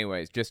 so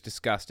anyways, just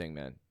disgusting,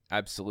 man.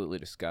 Absolutely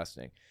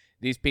disgusting.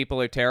 These people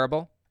are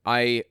terrible.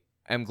 I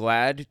am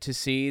glad to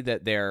see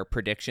that their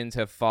predictions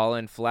have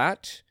fallen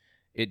flat.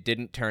 It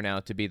didn't turn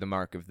out to be the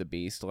mark of the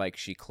beast like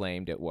she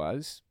claimed it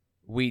was.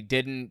 We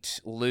didn't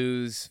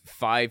lose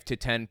 5 to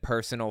 10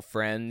 personal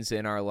friends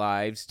in our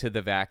lives to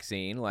the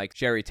vaccine, like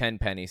Sherry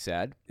Tenpenny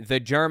said.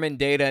 The German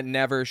data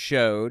never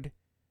showed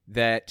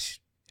that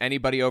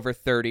anybody over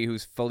 30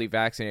 who's fully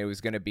vaccinated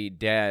was going to be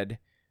dead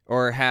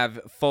or have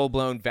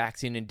full-blown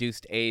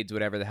vaccine-induced AIDS,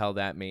 whatever the hell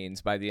that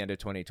means, by the end of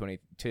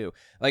 2022.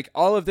 Like,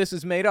 all of this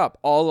is made up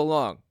all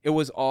along. It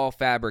was all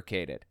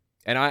fabricated.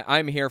 And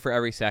I'm here for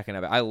every second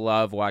of it. I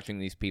love watching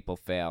these people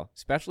fail,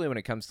 especially when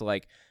it comes to,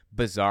 like,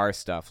 bizarre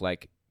stuff,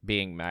 like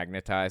being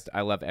magnetized.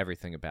 I love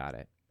everything about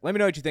it. Let me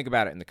know what you think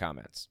about it in the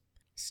comments.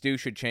 Stu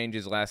should change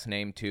his last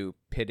name to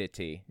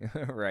Pidity.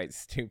 Right,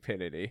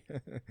 stupidity.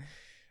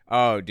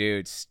 Oh,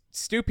 dude.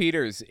 Stu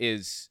Peters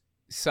is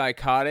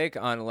psychotic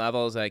on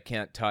levels I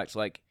can't touch.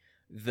 Like,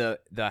 the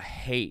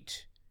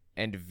hate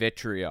and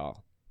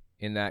vitriol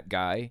in that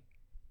guy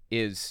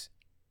is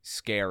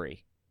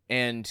scary.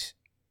 And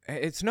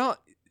it's not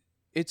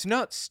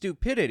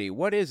stupidity.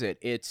 What is it?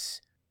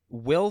 It's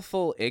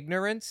willful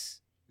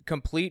ignorance,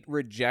 complete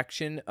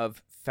rejection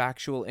of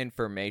factual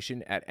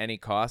information at any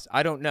cost.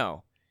 I don't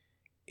know.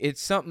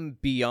 It's something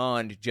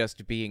beyond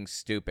just being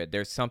stupid.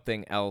 There's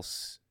something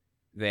else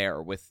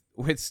there with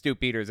Stu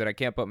Peters that I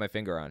can't put my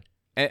finger on.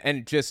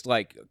 And just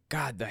like,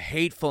 God, the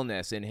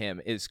hatefulness in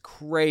him is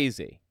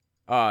crazy.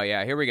 Oh,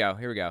 yeah, here we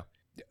go.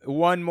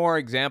 One more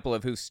example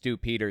of who Stu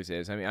Peters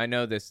is. I mean, I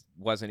know this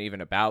wasn't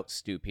even about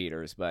Stu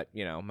Peters, but,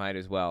 might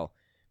as well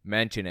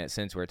mention it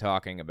since we're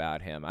talking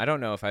about him. I don't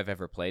know if I've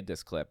ever played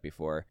this clip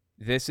before.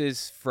 This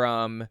is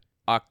from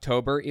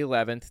October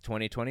 11th,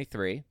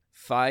 2023,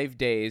 5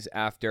 days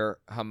after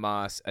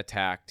Hamas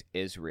attacked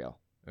Israel,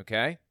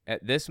 okay?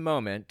 At this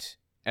moment,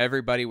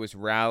 everybody was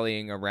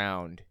rallying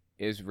around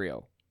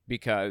Israel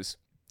because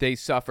they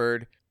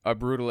suffered a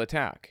brutal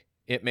attack.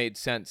 It made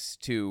sense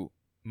to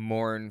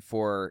mourn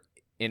for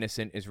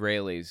innocent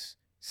Israelis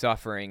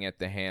suffering at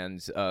the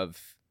hands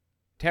of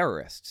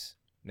terrorists.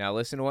 Now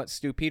listen to what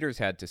Stu Peters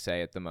had to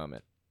say at the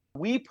moment.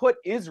 We put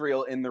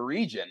Israel in the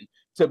region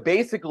to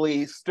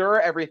basically stir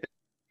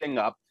everything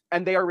up,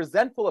 and they are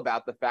resentful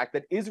about the fact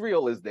that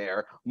Israel is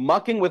there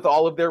mucking with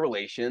all of their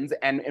relations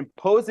and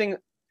imposing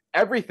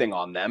everything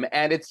on them,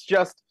 and it's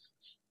just,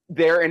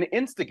 they're an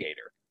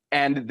instigator.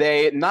 And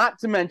they, not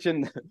to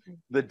mention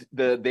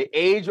the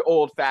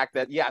age-old fact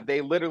that, yeah,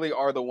 they literally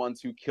are the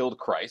ones who killed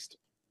Christ.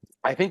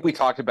 I think we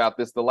talked about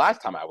this the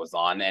last time I was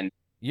on, and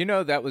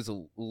that was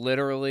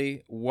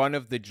literally one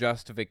of the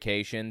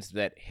justifications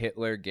that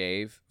Hitler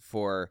gave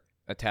for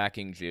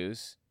attacking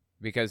Jews,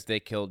 because they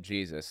killed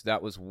Jesus.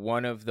 That was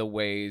one of the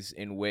ways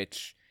in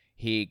which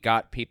he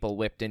got people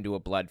whipped into a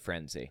blood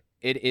frenzy.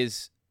 It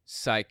is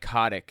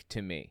psychotic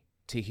to me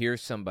to hear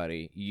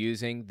somebody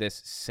using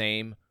this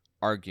same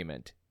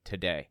argument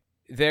today.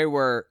 They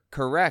were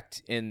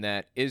correct in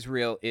that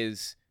Israel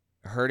is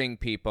hurting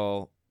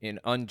people in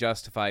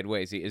unjustified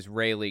ways, the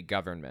Israeli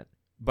government.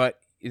 But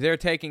they're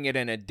taking it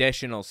an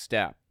additional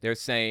step. They're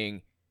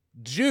saying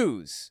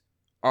Jews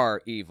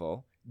are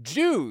evil,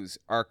 Jews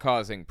are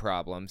causing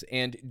problems,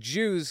 and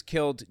Jews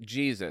killed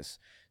Jesus,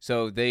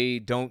 so they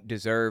don't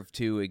deserve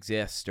to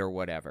exist or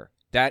whatever.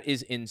 That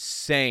is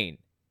insane.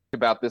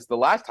 About this the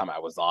last time I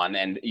was on,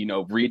 and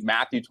read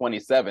Matthew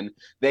 27.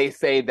 They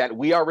say that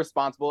we are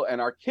responsible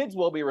and our kids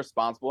will be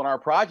responsible and our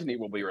progeny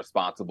will be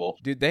responsible.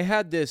 Dude, they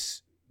had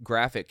this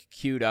graphic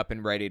queued up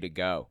and ready to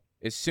go.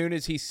 As soon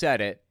as he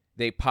said it,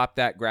 they popped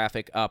that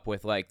graphic up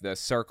with like the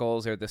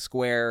circles or the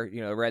square,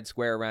 red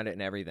square around it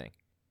and everything.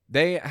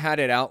 They had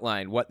it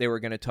outlined what they were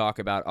going to talk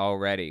about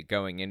already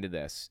going into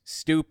this.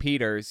 Stu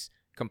Peters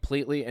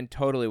completely and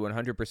totally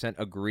 100%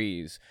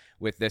 agrees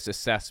with this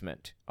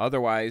assessment.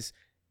 Otherwise,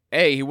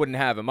 A, he wouldn't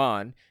have him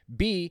on.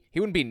 B, he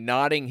wouldn't be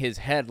nodding his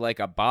head like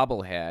a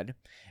bobblehead.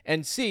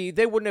 And C,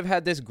 they wouldn't have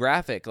had this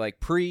graphic like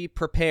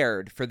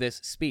pre-prepared for this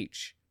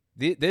speech.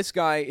 This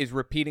guy is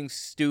repeating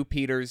Stu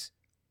Peters'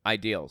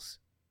 ideals.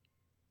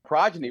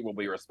 Progeny will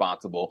be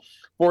responsible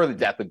for the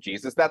death of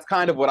Jesus. That's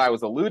kind of what I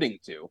was alluding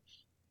to.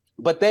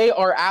 But they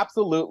are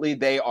absolutely,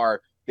 they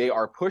are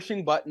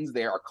pushing buttons.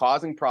 They are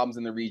causing problems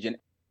in the region.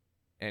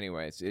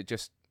 Anyways, it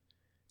just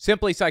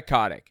simply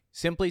psychotic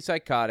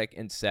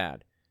and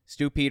sad.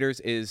 Stu Peters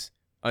is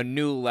a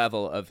new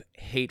level of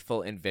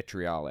hateful and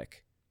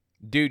vitriolic.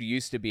 Dude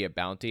used to be a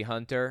bounty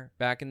hunter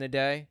back in the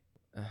day.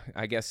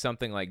 I guess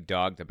something like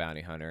Dog the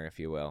Bounty Hunter, if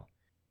you will.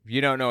 If you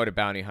don't know what a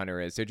bounty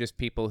hunter is, they're just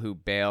people who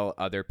bail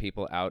other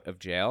people out of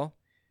jail.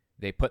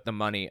 They put the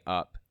money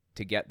up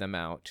to get them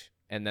out,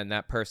 and then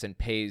that person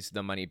pays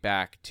the money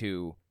back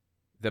to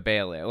the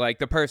bailiff, like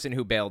the person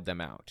who bailed them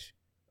out.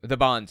 The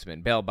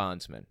bondsman, bail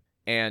bondsman.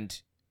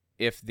 And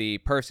if the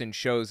person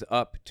shows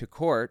up to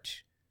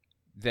court,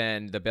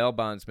 then the bail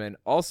bondsman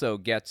also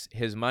gets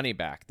his money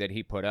back that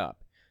he put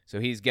up. So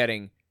he's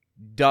getting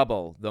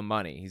double the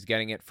money. He's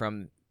getting it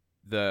from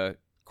the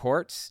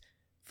courts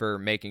for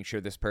making sure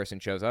this person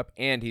shows up,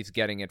 and he's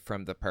getting it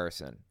from the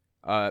person.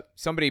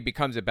 Somebody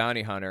becomes a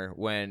bounty hunter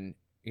when,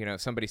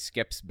 somebody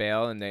skips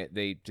bail and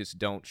they just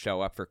don't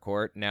show up for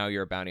court. Now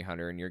you're a bounty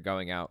hunter and you're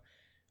going out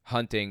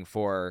hunting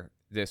for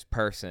this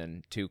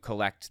person to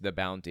collect the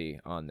bounty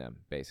on them,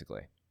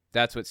 basically.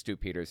 That's what Stu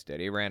Peters did.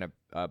 He ran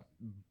a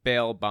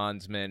bail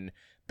bondsman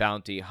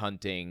bounty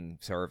hunting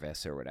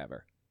service or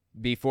whatever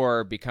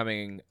before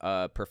becoming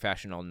a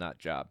professional nut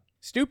job.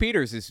 Stu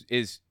Peters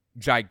is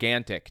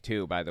gigantic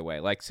too, by the way,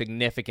 like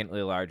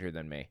significantly larger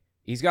than me.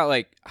 He's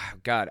got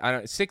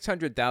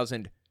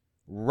 600,000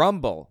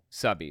 Rumble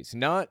subbies,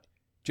 not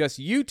just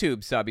YouTube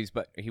subbies,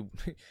 but he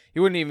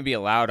wouldn't even be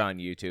allowed on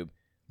YouTube,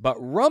 but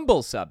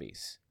Rumble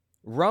subbies.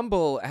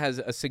 Rumble has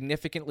a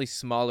significantly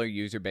smaller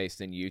user base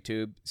than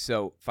YouTube,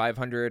 so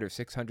 500 or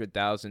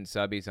 600,000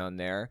 subbies on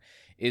there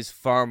is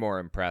far more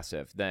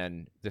impressive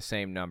than the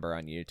same number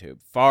on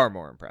YouTube. Far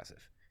more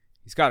impressive.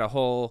 He's got a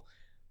whole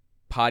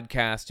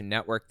podcast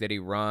network that he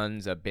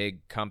runs, a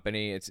big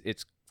company.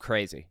 It's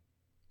crazy.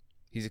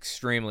 He's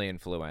extremely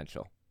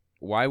influential.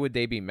 Why would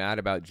they be mad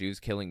about Jews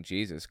killing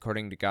Jesus?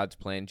 According to God's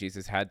plan,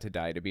 Jesus had to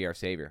die to be our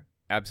Savior.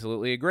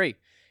 Absolutely agree.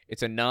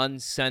 It's a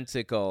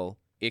nonsensical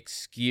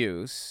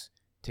excuse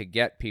to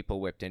get people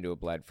whipped into a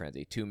blood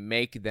frenzy, to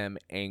make them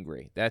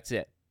angry. That's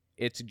it.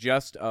 It's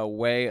just a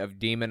way of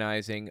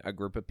demonizing a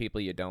group of people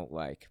you don't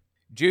like.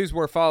 Jews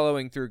were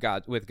following through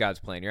with God's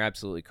plan. You're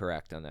absolutely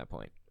correct on that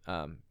point.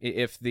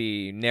 If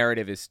the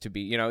narrative is to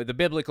be, the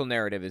biblical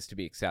narrative is to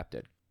be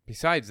accepted.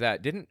 Besides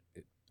that,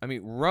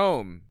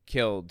 Rome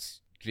killed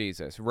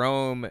Jesus.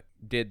 Rome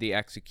did the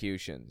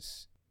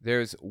executions.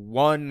 There's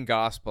one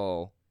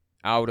gospel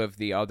out of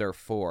the other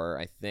four,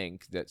 I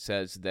think, that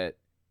says that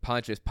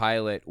Pontius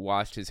Pilate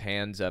washed his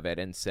hands of it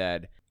and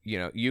said,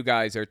 you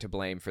guys are to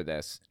blame for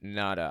this,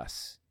 not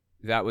us.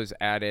 That was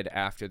added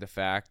after the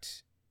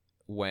fact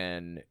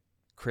when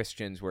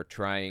Christians were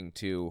trying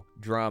to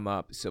drum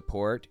up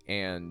support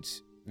and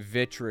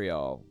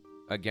vitriol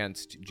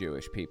against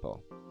Jewish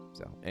people.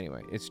 So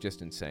anyway, it's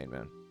just insane,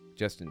 man.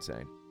 Just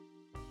insane.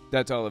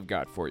 That's all I've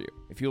got for you.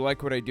 If you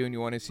like what I do and you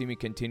want to see me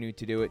continue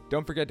to do it,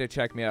 don't forget to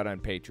check me out on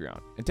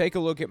Patreon. And take a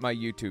look at my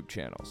YouTube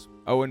channels.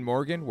 Owen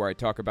Morgan, where I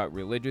talk about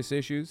religious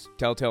issues.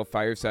 Telltale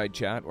Fireside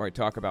Chat, where I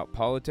talk about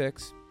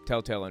politics.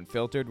 Telltale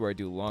Unfiltered, where I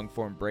do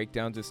long-form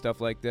breakdowns of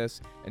stuff like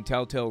this. And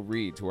Telltale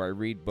Reads, where I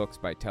read books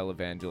by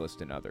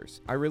televangelists and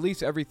others. I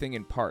release everything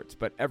in parts,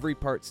 but every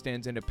part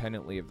stands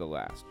independently of the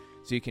last.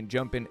 So you can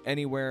jump in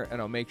anywhere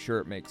and I'll make sure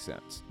it makes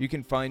sense. You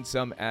can find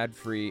some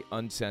ad-free,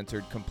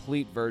 uncensored,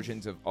 complete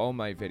versions of all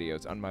my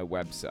videos on my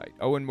website,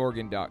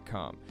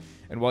 owenmorgan.com.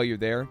 And while you're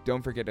there,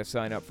 don't forget to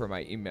sign up for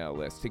my email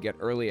list to get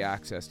early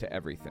access to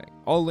everything.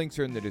 All links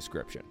are in the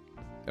description.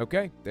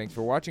 Okay, thanks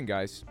for watching,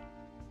 guys.